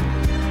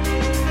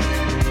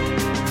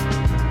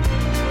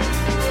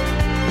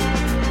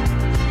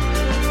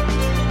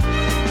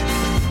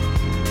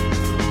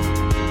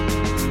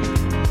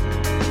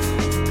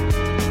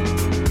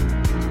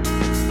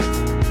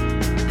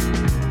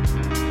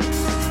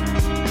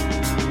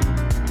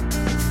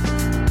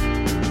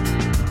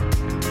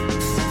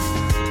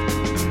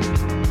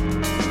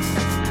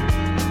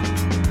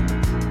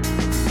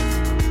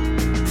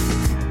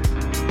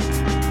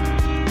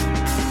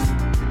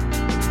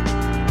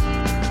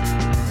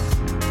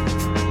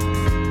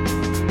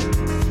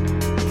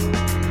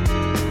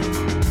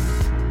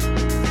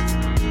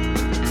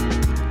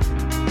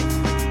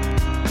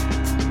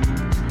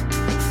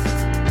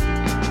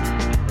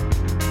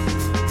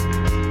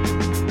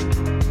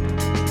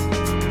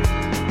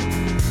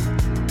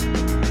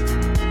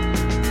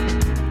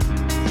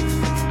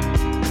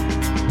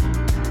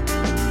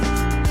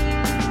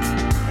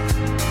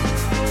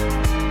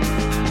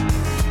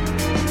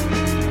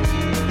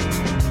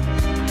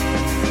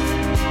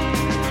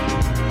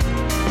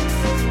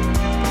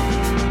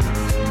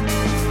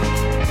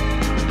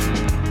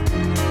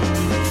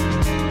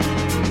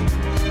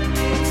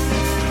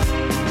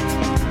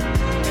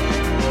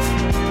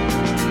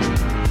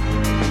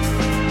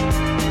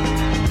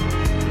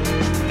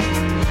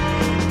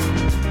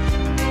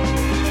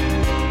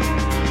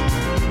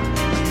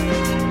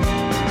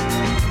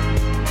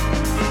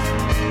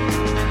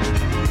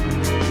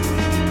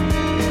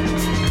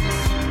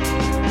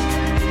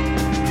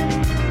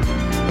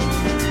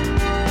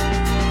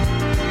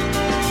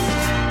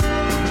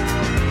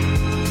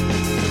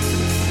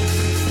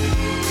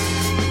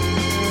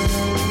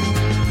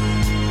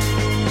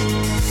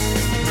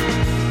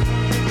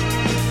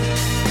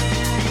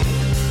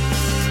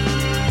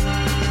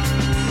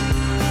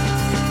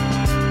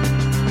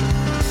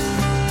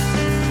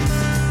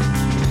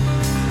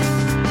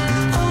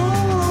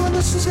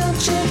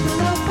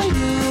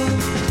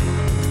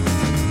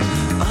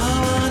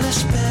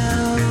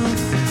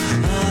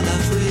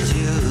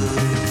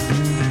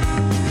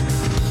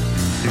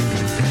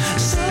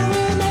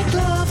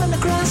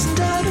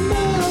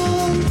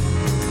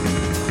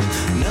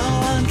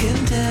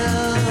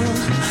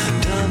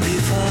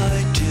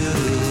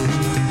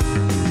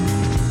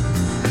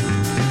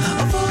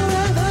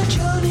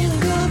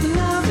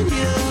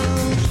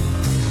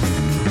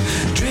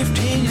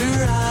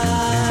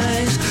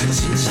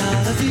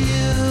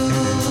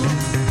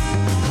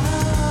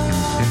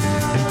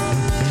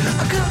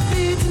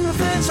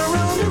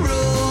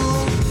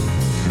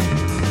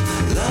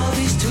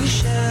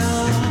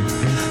 shell,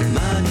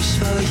 mine is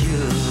for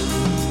you.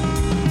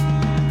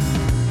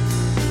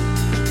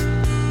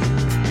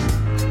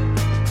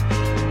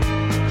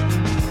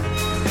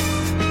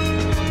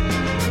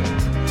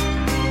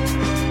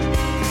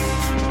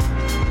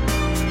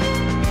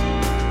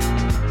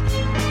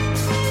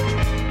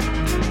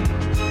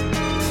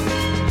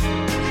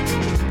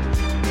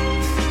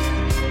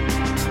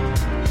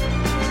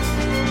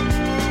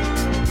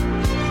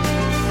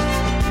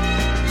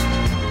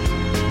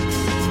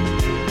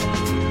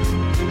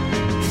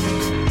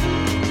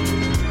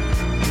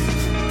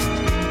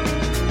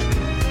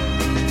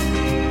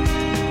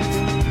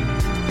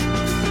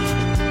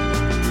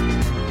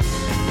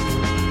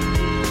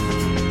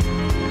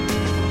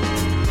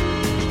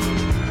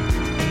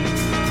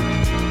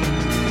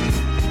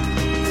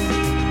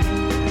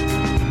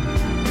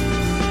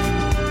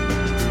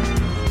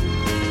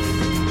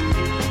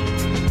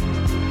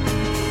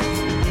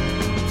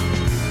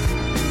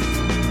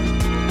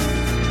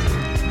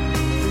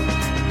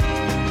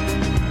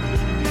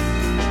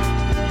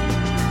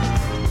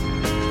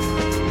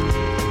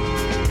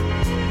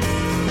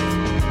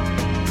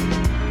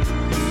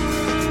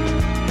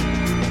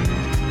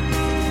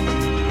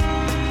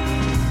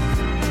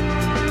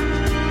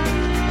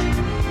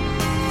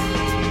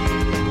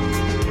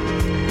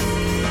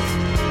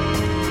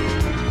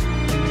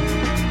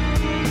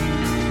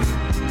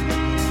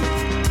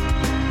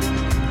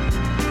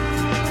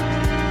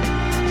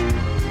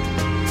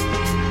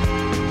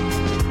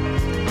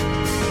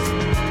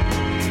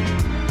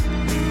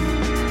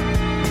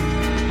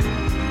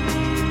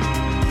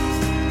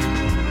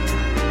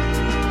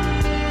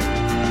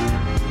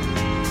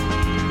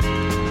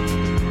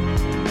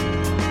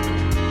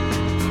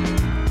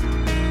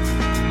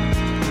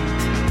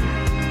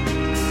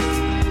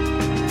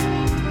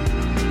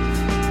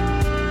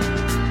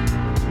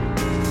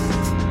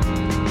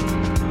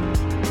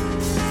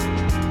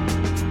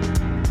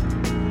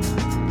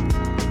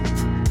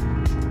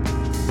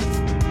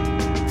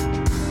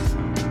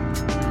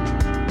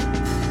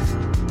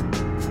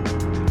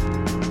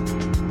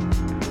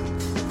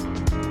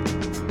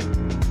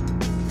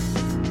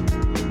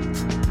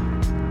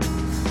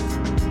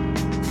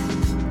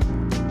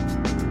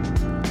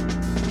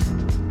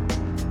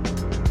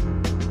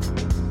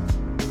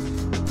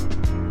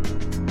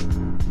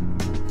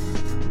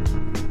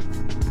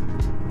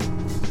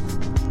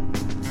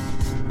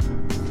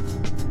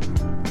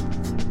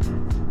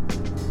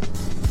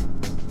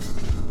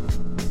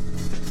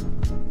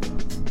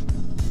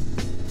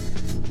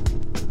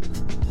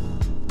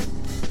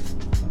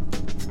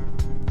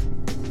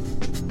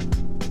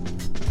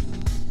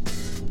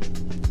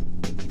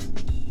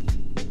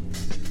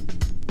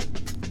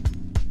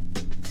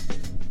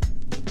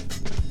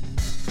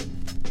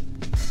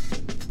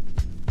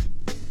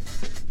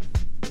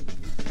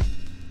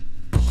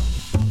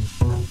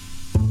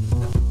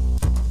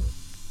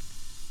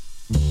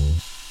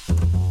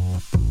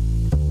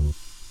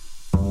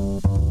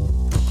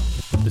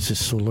 This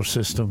is Solar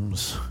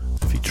Systems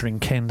featuring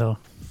Kenda.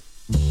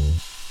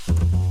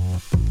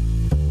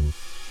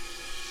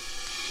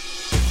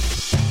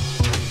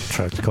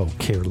 Track called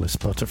Careless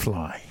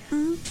Butterfly.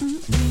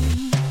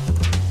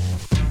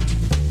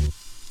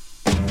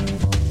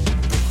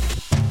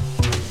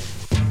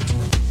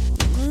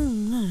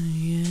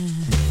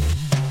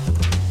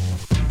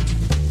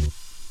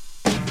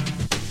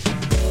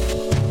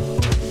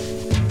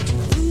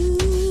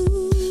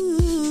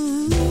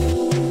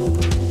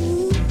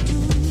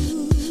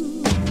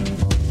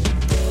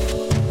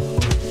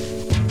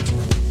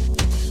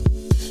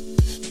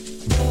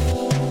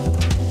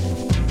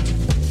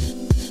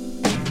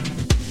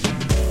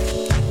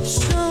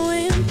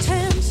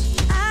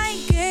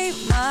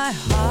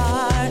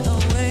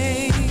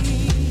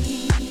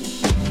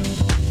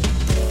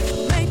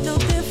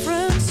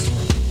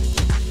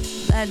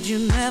 You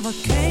never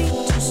came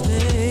to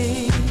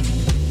stay.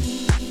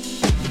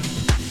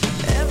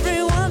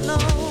 Everyone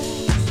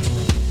knows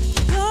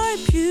your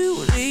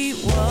beauty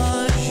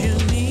was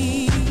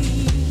unique.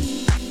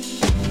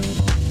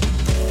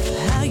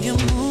 How you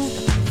move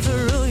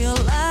through your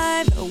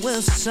life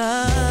with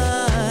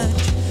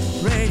such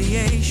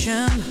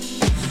radiation.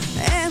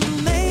 And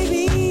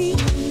maybe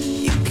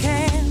you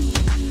can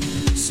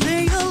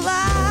stay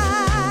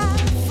alive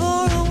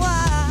for a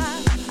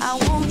while. I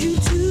want you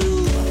to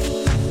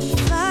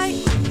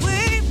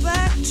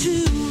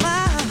to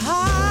my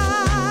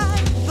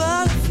heart,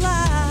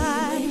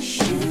 butterfly.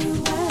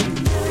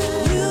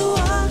 You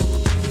are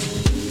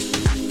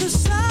the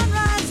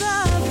sunrise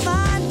of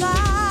my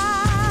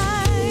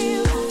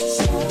life.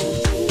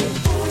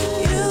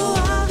 You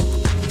are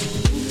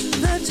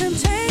the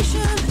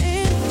temptation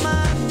in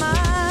my mind.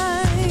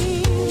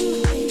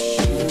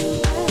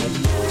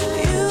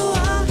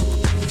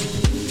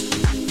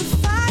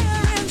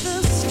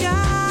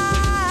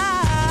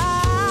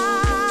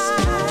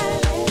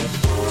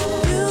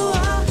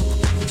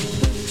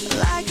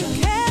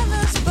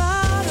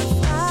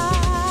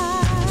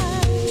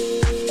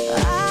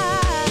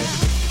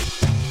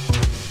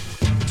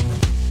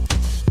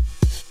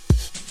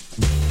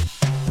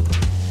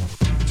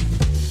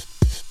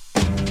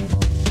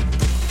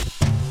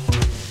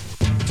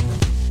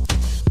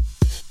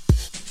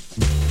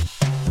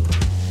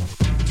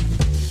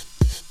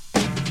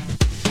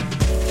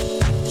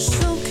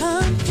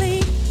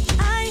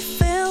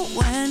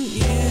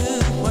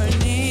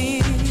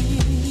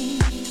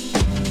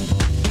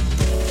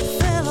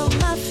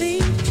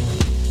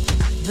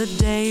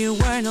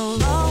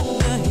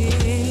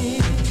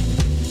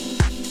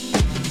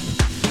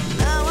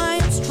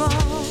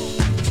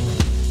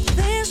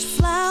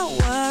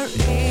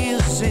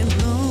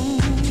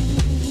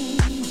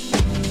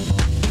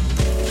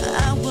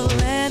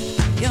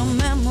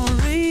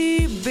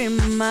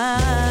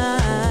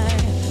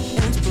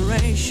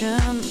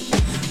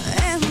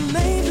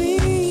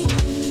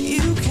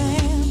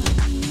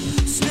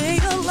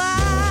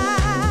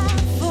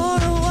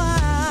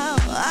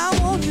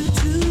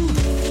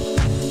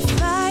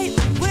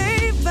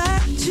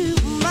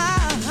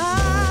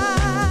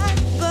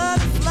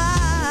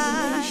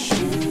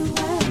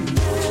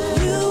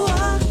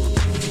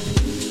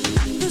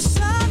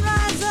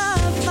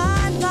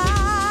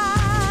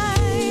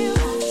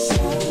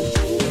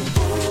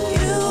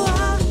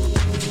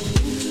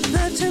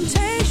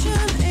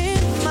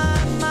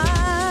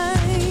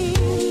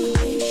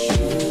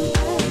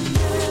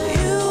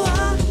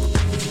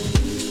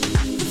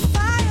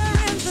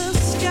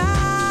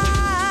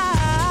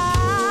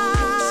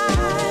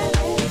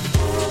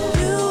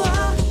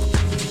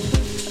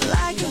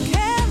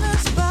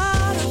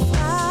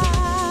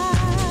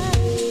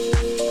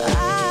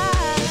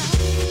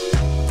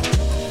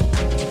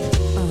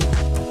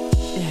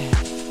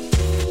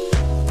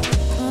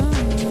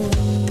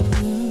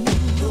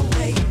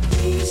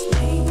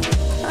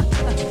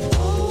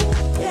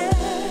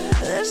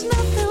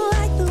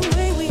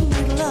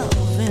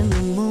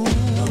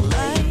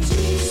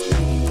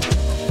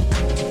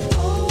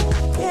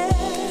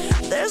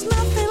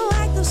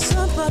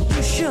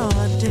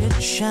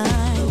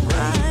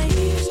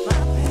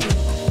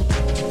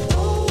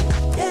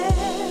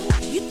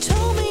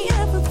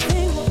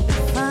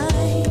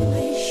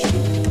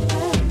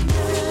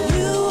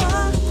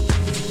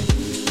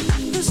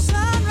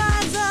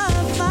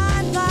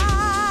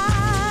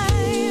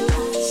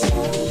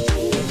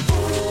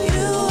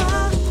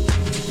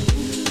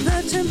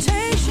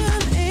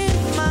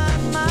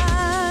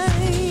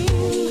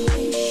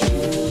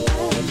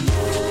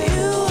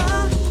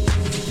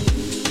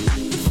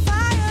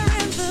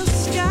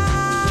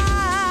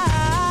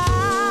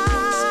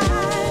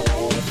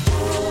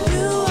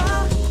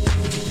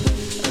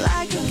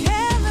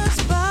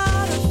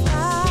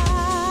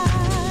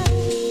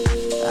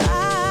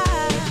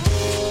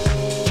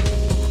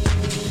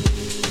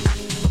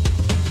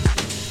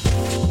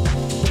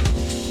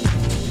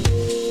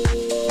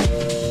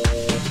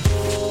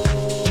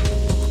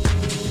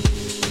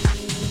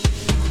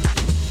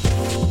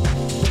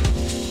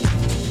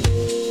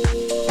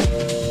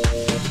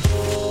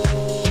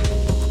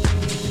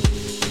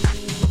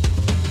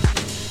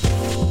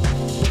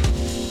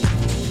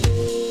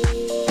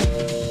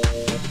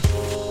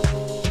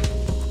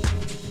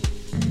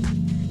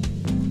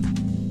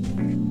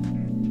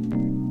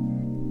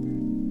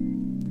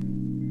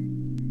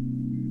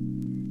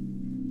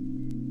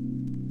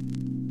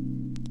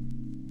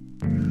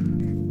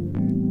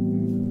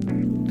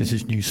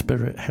 This is New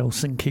Spirit,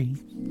 Helsinki.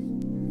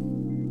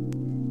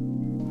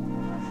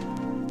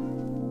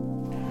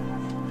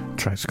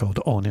 Track's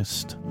called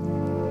Honest.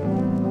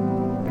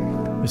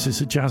 This is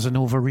a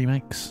Jazzanova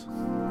remix.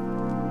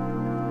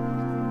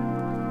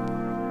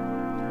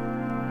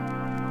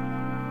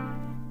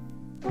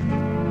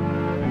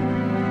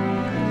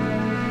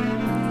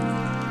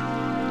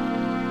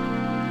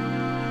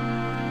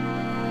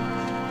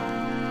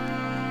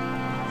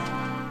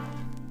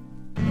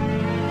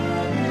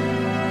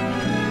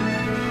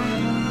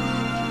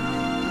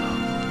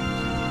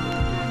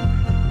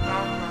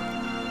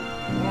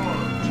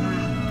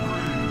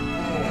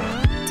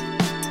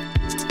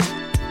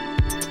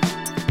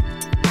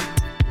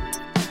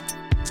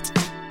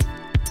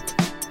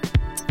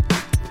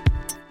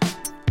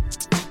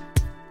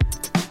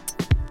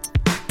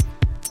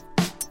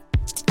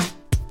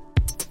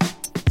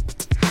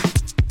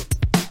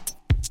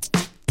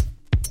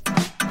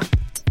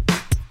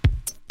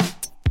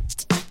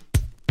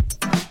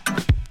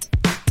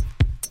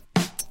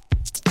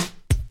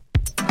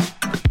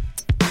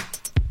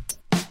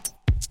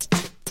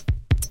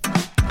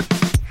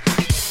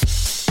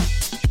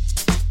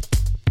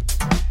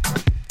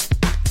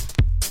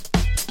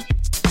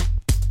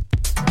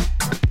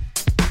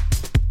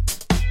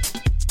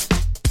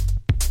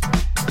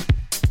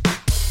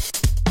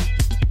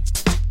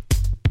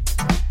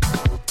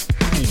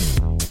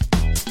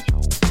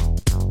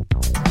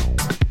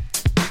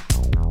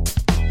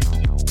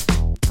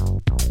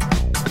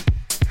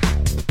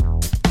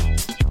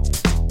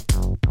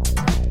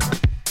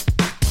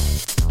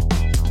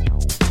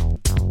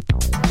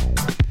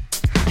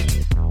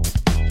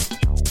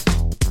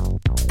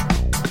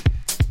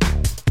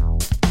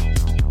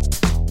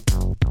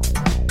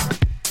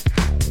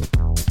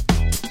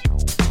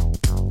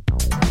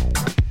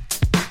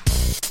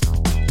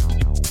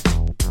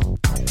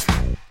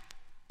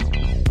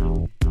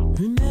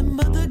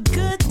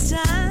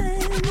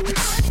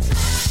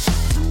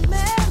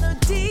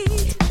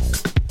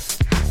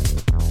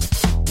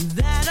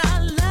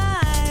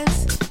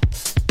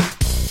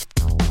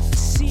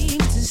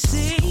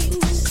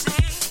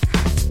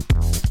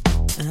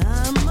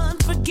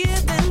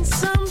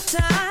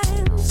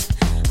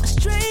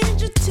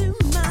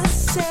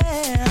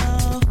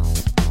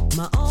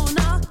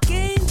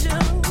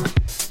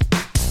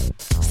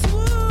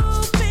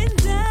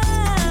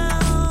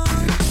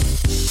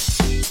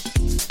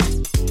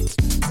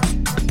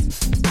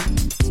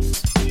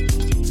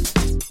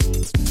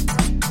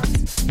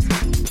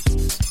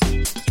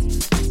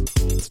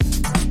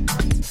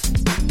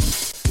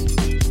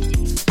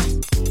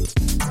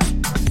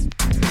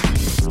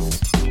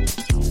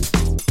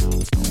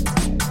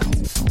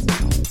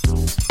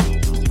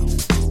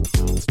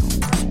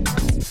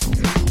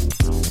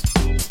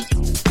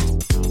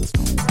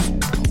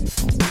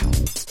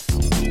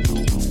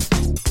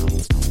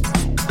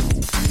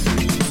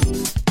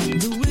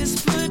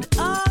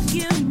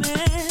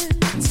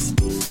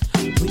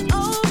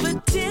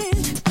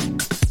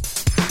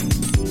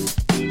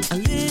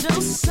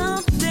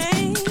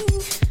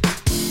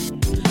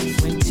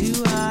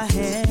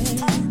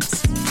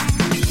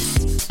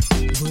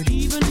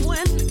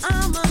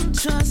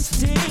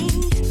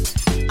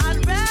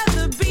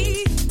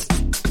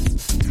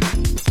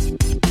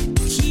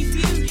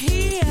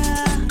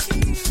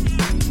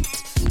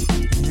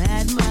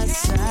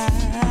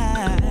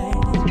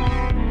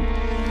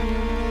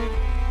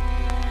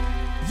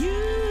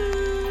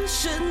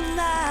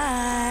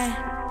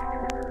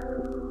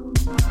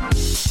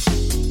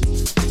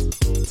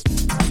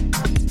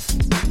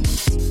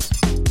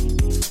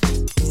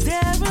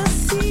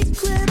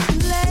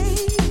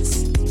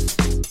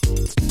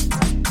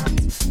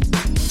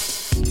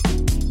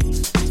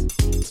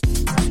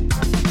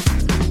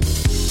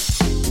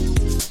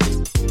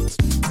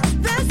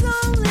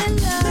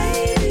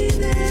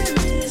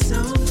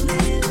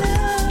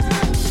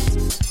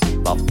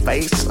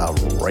 Face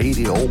of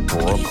Radio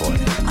Brooklyn.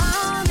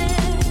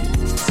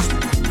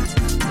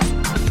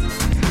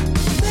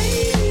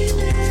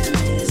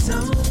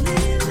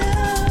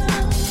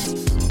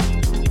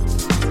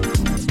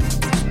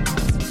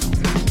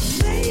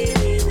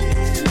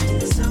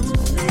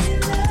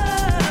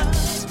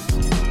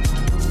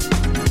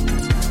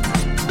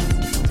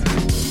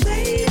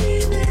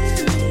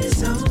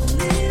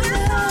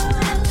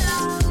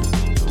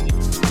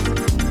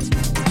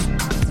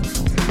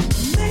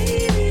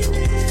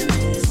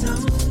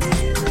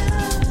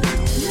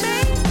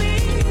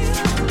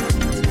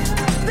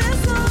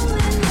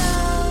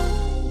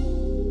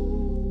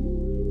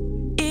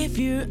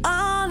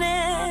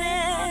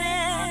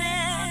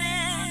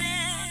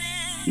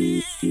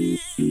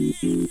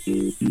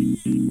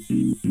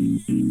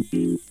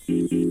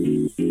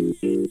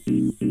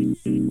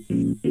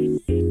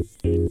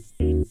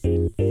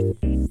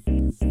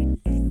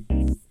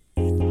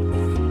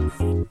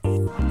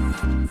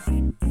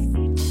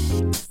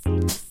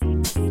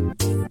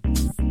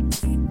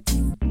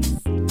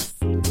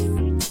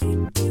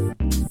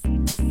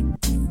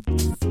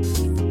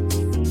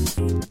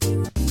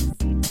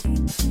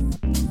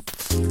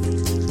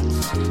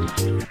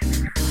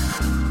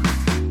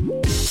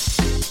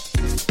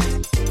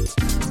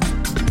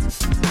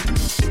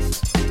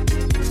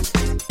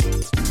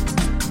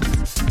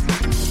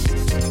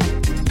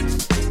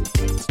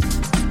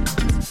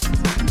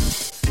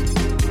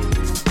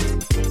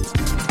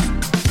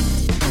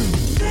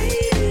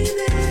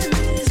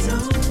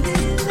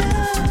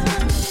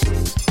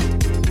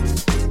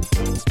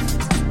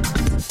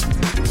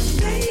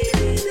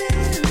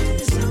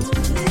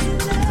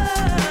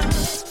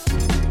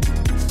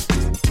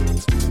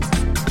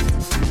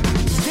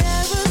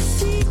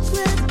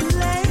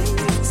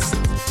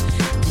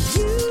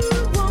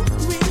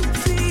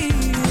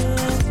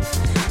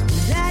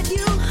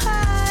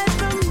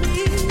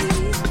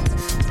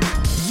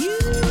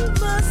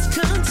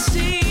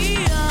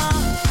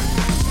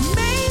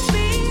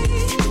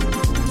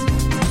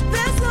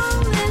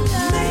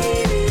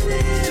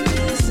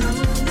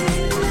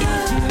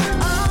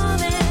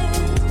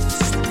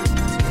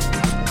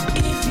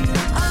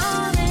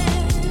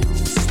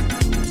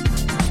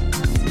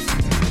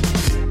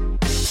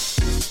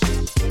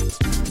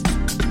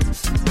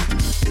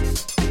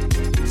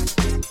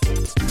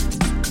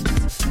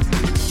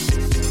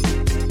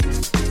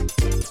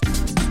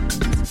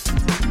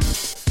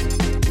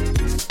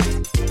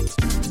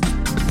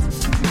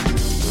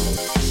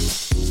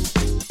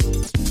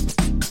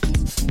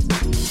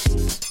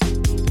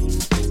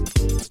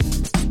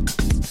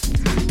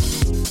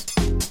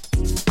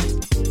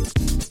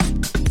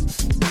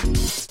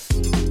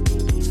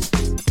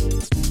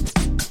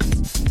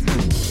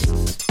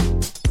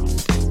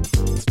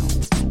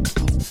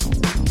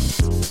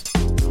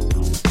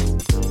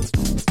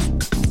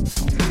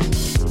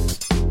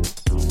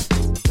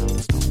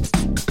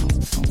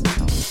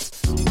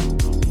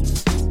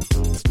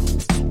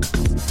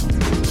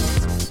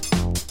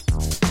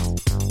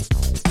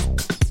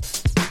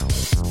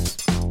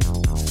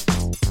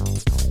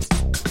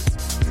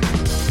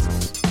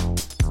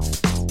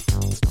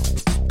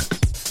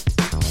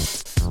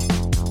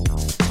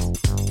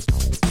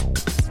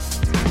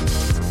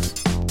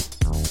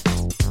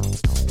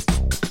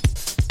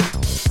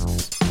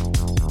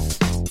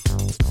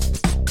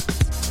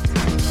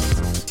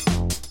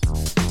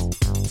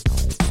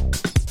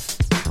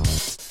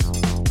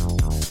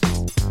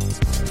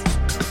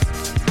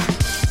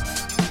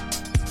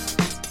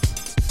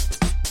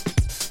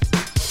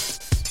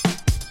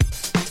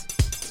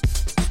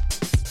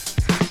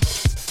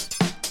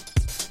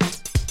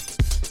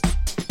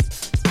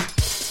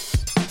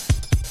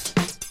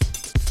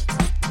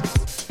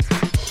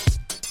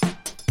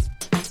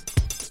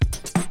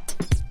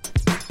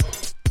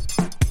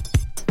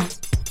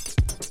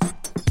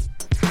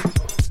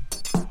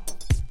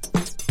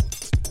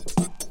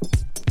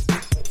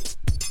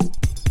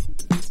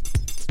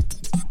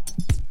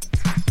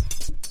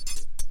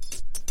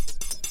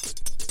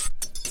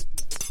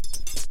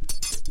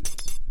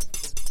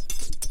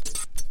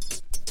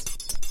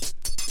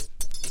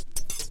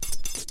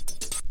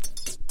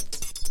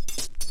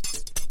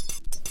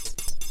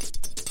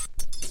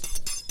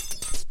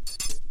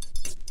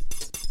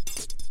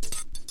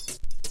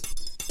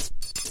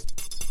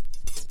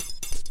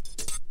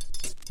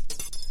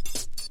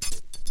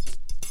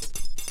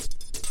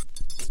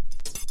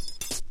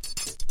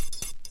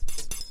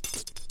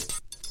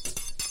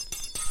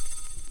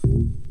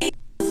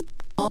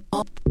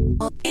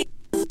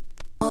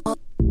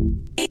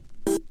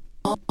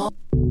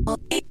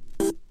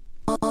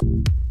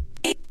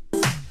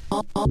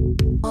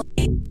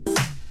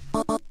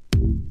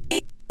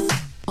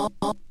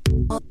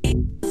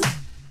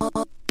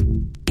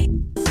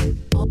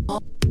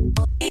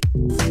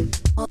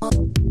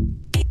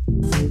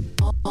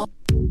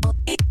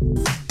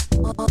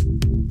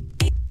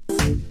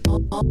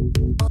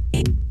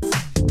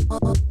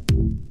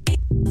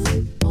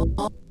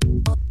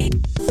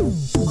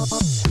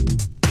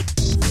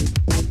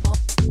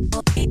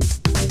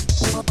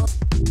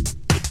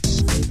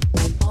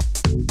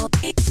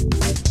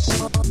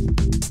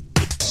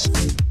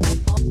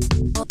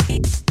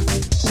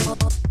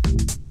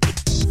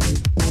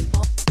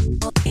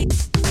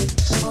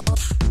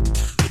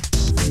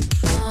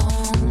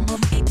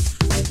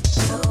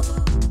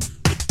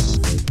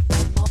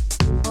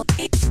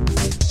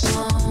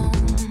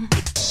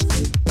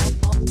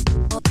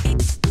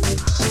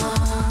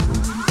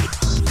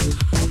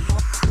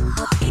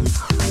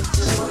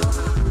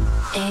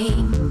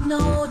 Ain't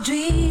no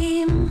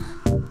dream,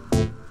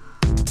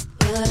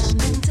 but a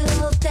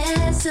mental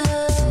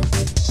desert,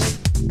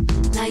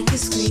 like a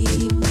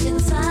scream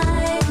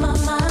inside my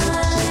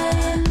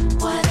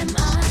mind. What am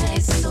I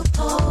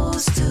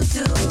supposed to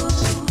do?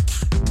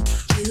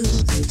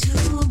 Used to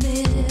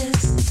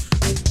miss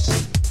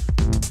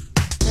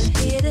the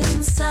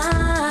hidden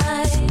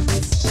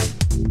signs.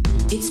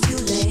 It's too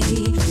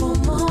late for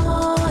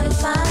more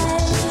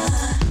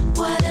advice.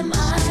 What am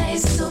I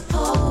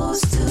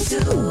supposed to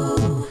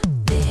do?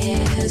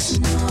 There's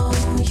no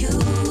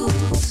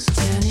use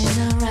turning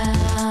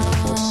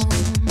around.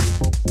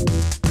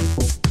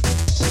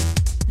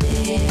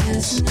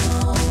 There's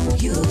no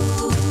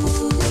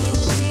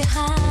use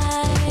behind.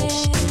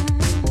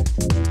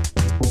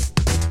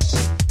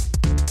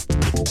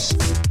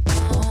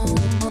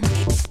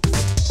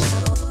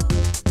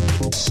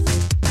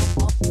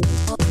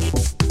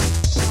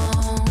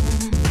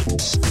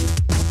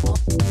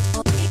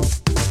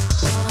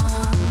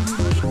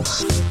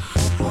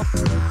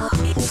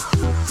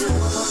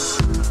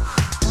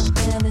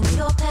 Abandon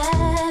your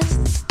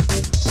past.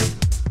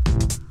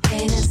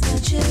 Pain has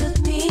nurtured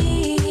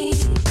me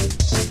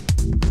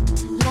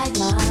like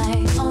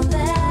my own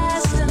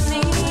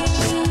destiny.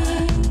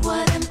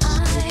 What am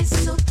I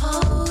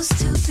supposed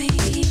to be?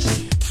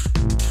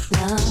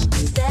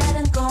 Love's dead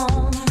and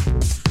gone.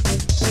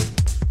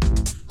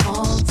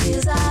 All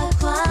tears I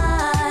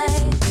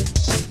cried.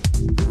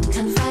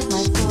 Can't fight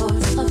my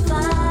thoughts of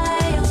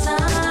firefly.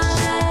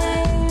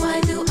 Why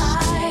do I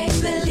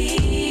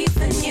believe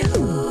in you?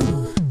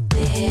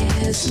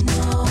 There's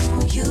no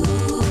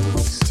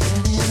use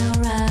turning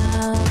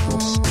around.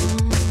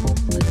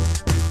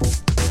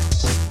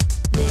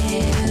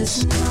 There's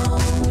no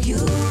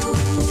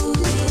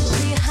use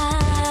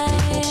behind.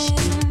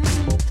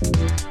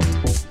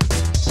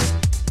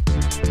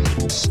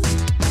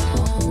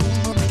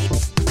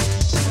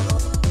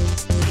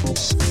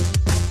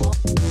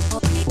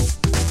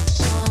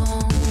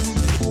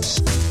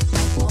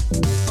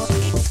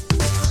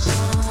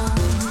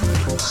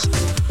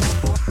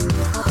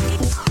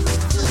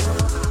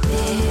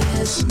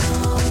 There's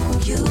no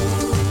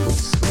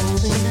use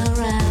moving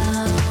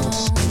around.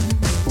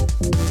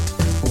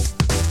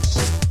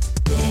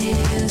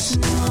 There's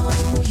no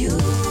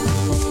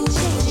use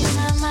changing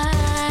my mind.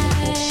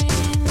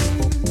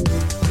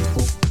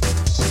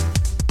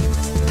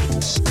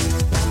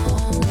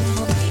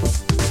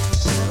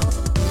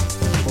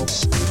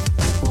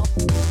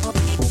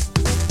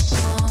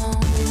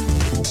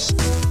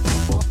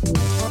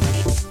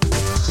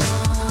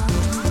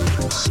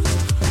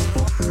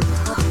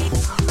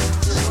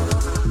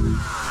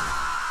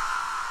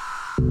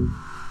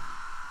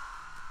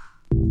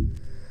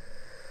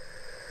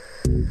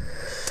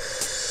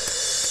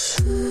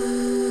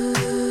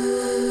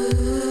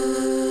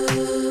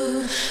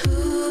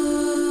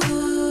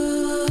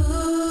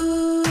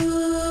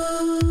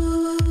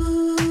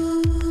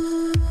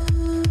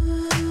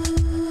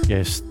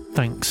 Yes,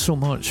 thanks so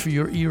much for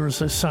your ears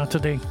this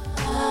Saturday.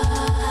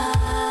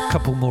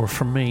 Couple more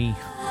from me.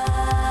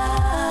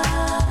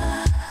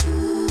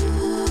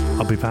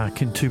 I'll be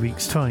back in 2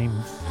 weeks' time.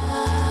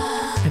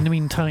 In the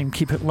meantime,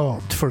 keep it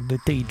locked for the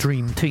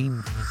Daydream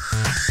Team.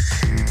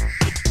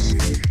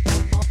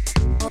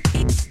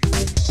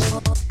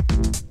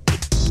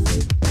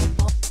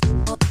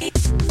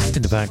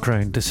 In the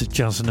background, this is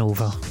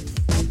Jazzanova.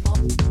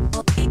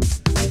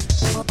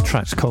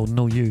 Track's called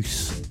No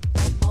Use.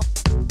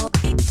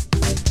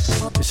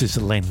 This is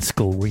a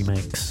Lensko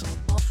remix.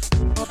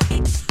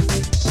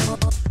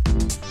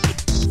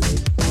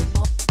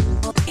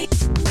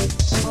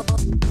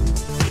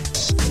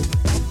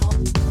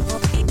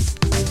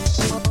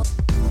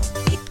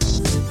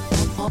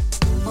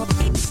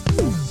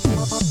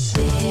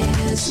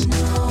 There's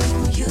no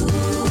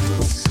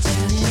use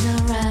turning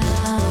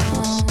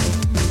around.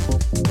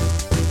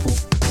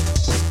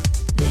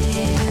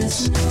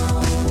 There's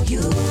no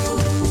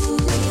use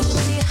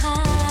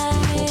behind.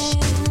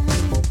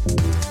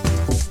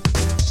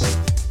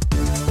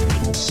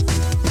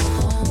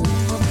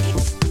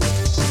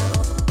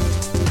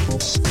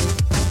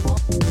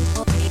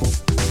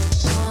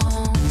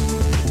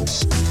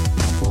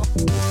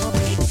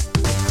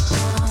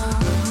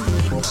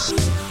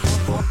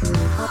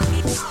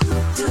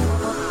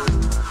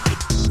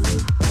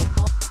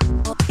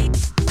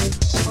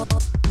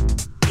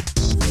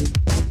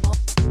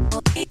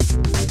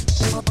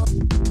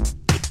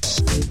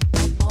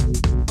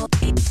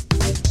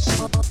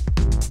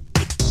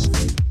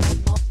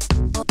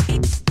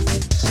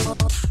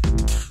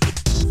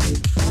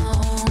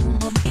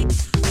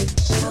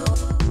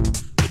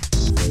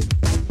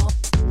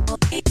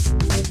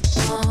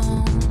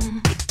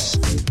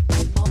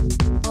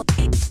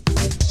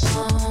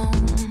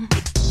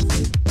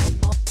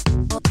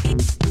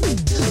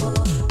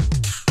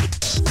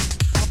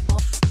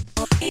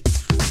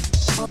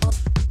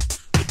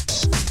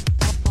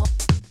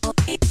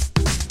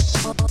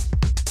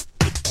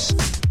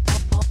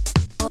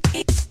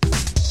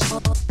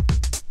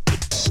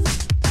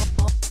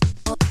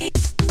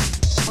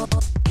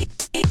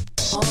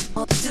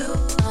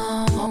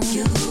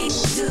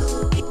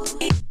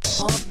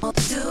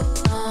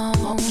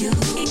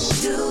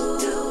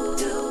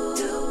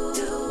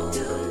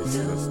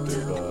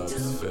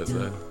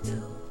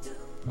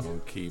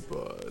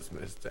 was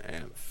Mr.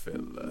 Amp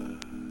Fiddler,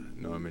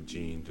 Norma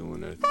Jean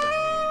doing her thing.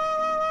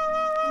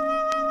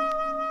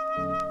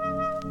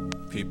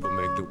 People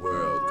make the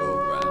world go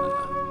round,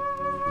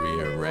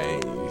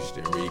 rearranged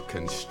and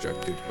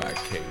reconstructed by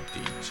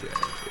KDJ.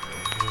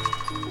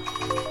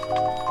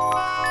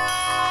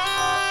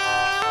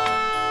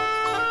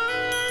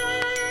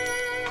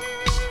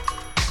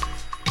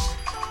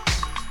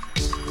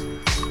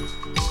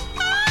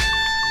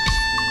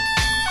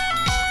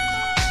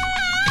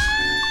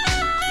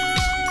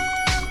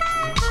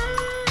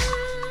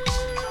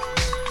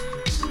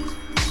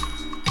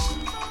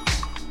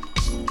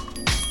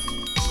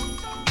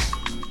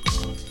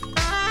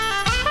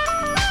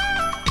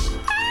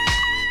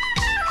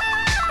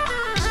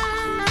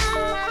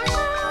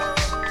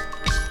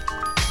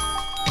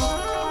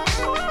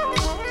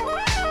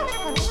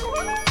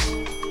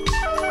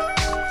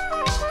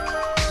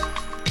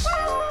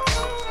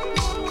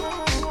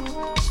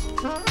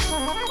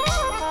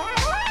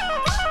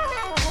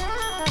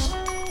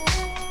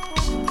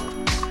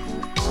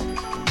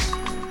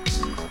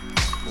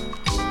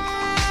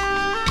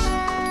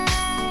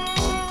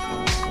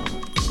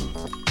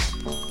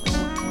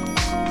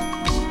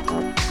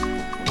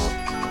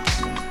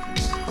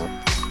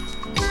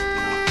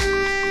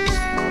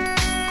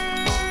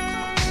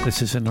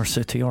 This is Inner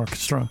City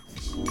Orchestra.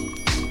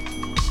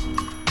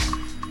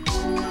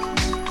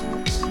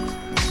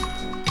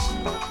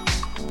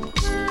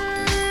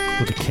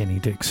 With a Kenny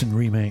Dixon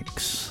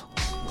remix.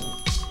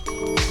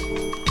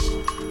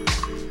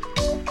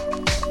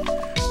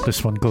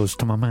 This one goes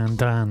to my man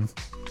Dan.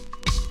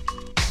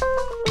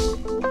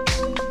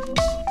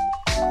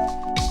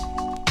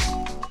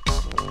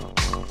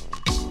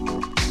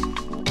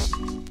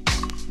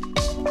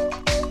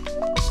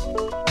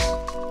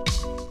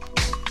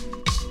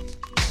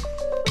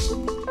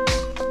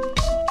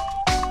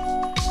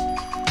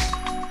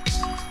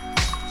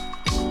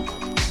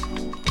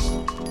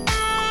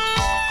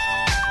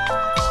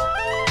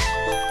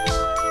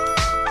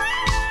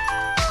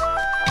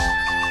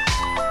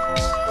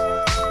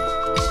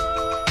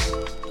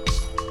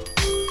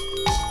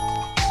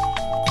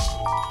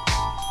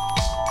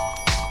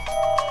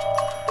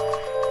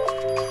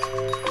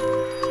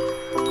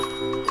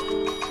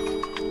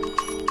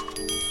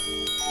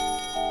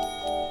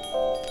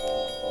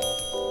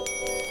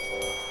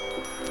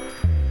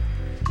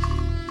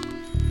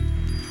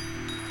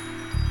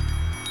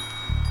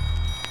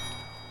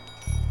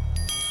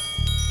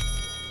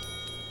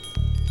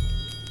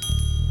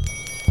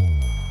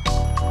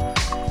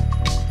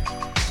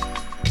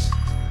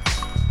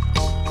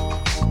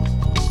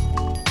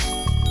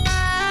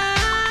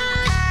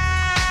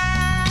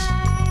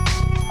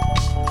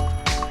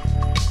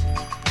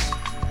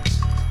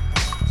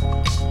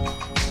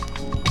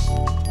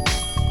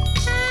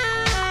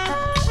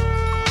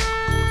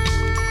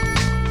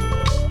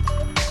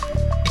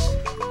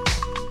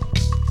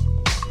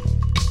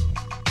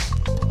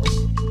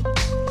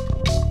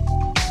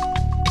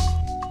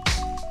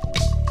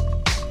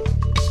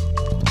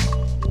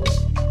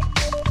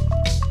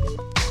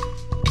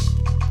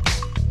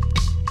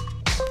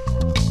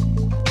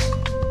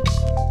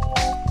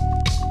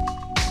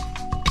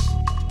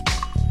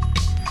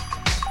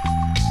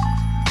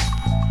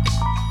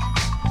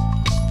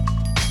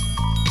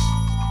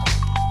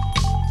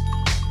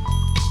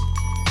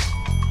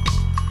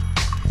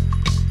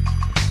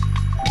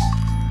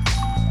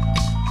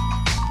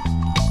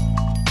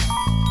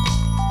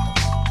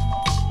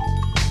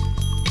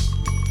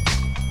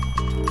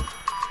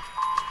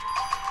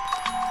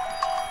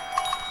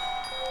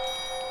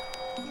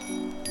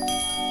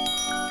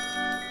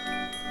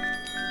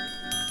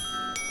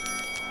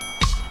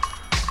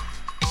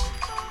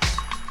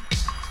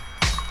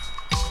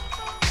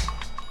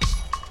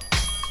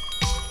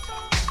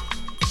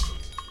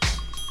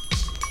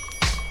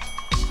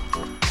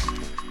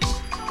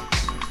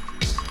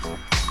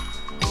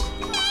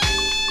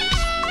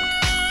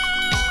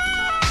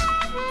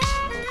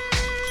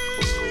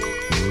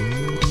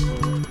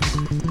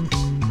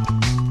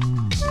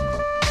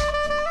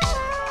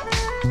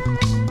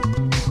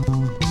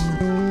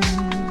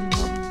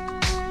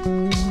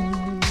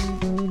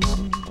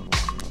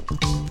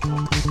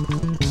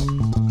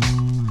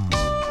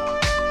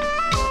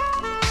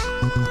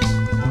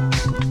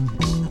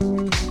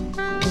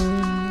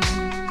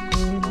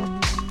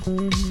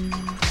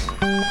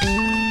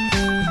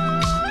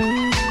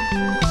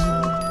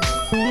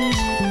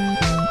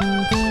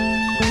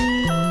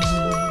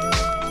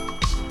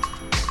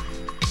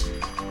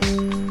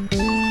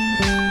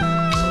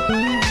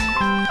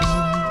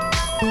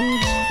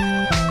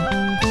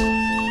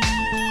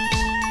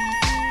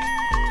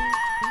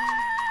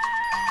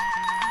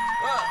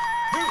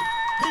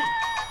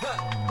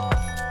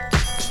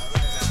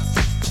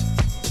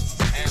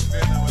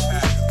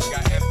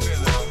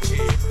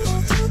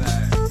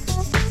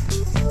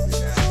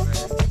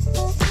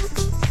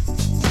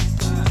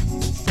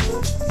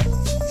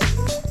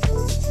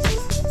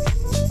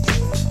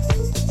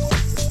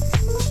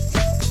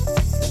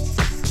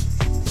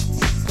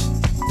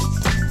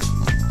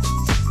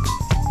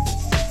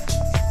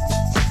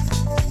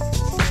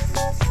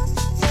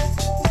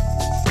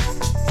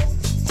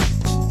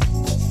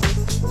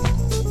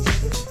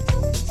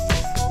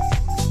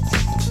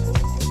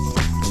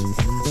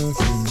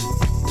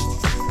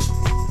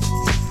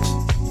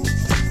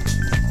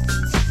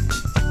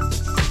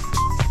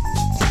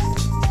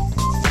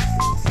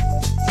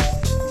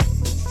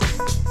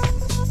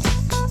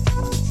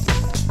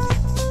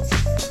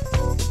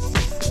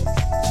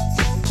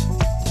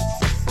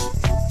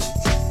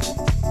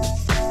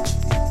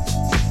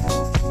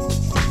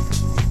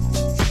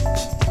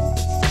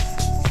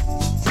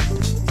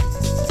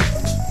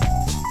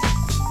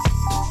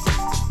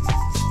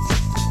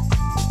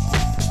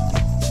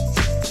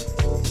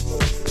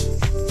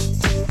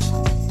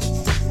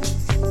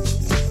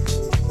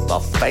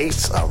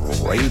 face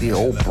of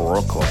Radio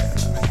Brooklyn.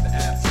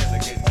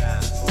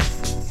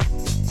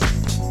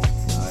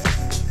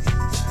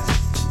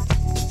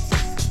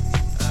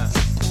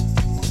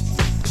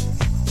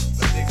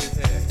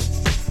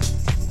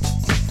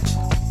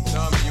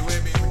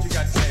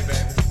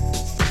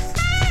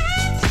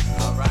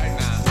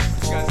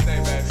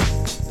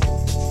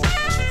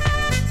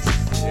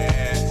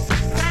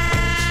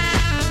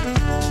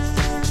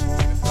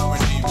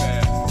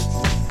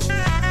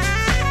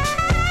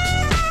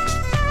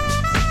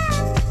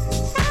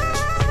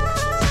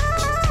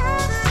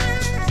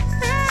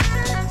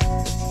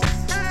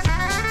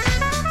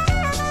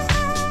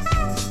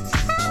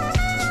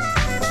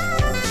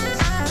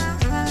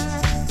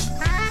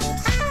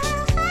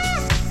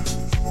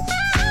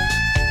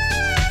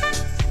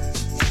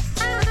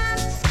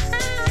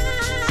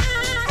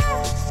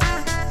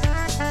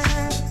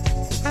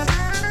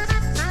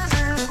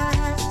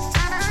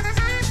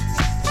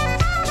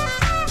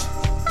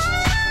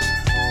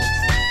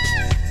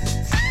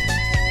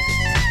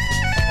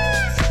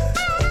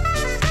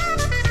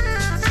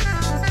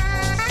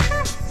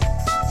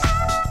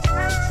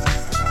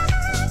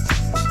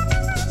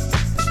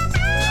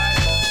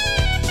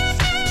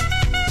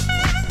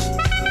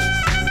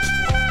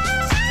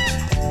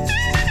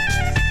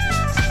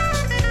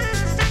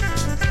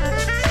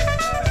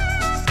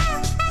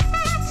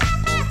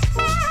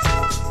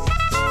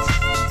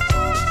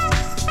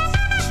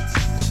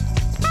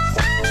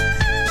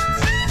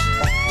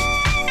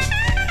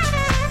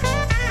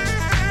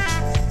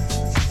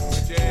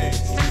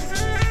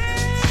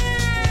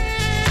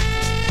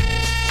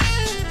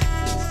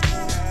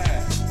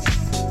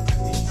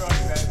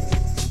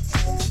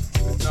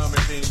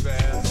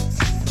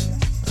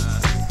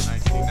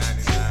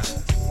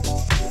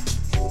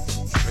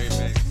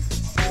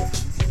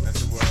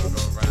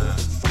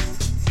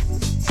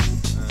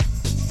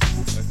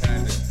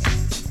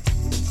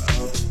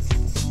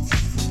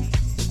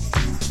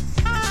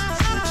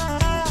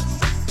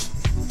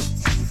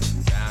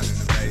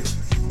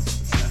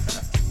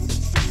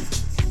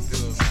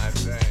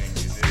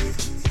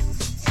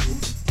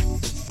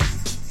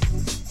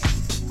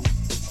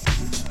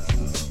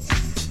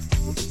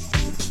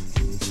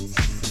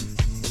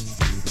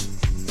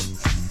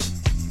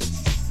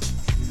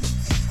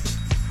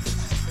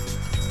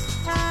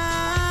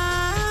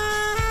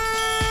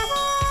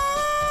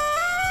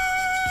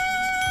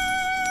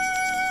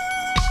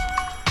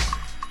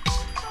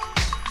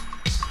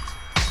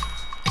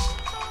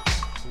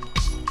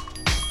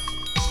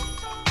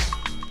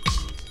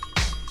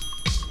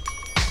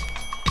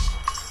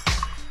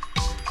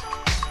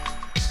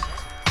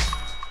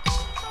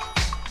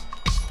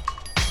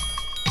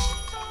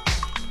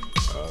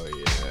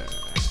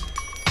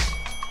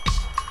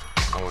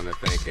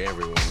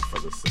 Everyone for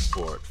the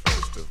support,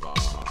 first of all.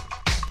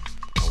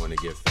 I want to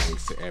give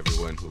thanks to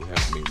everyone who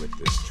helped me with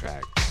this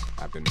track.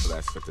 I've been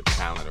blessed with the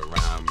talent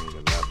around me,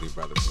 the lovely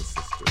brothers and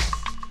sisters.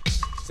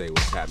 Say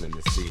what's happening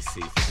to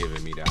CC for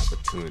giving me the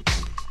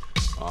opportunity.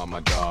 All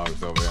my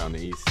dogs over on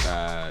the east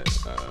side,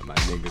 my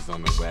niggas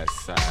on the west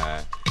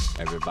side,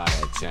 everybody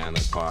at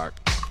Chandler Park,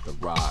 The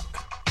Rock,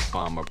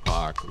 Palmer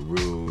Park,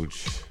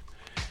 Rouge,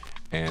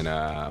 and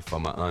for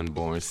my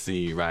unborn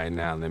seed right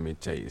now, let me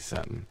tell you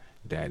something.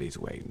 Daddy's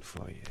waiting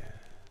for you.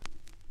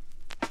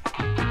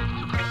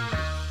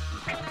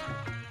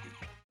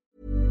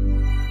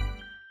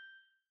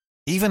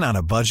 Even on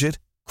a budget,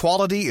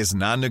 quality is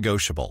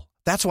non-negotiable.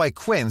 That's why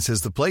Quince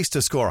is the place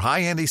to score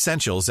high-end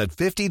essentials at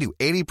 50 to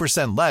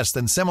 80% less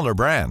than similar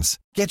brands.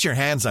 Get your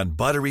hands on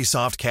buttery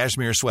soft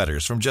cashmere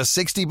sweaters from just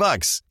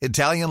 $60,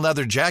 Italian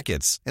leather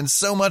jackets, and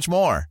so much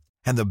more.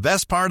 And the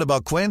best part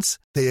about Quince,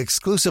 they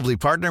exclusively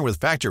partner with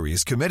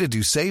factories committed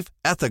to safe,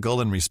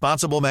 ethical, and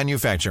responsible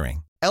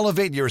manufacturing.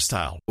 Elevate your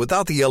style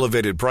without the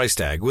elevated price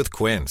tag with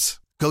Quince.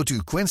 Go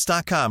to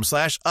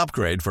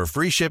quince.com/upgrade for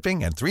free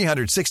shipping and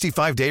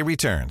 365-day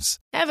returns.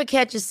 Ever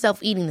catch yourself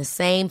eating the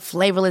same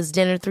flavorless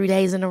dinner 3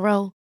 days in a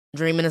row?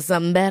 Dreaming of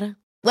something better?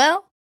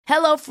 Well,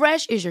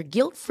 HelloFresh is your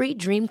guilt-free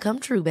dream come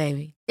true,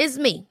 baby. It's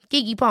me,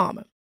 Keke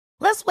Palmer.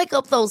 Let's wake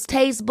up those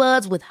taste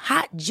buds with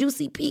hot,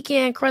 juicy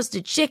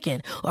pecan-crusted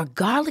chicken or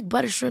garlic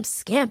butter shrimp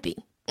scampi.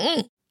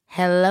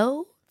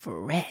 Hello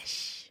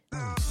Fresh.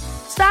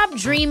 Stop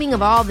dreaming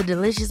of all the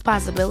delicious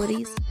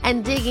possibilities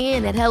and dig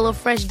in at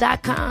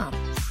HelloFresh.com.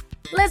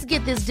 Let's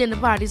get this dinner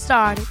party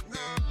started.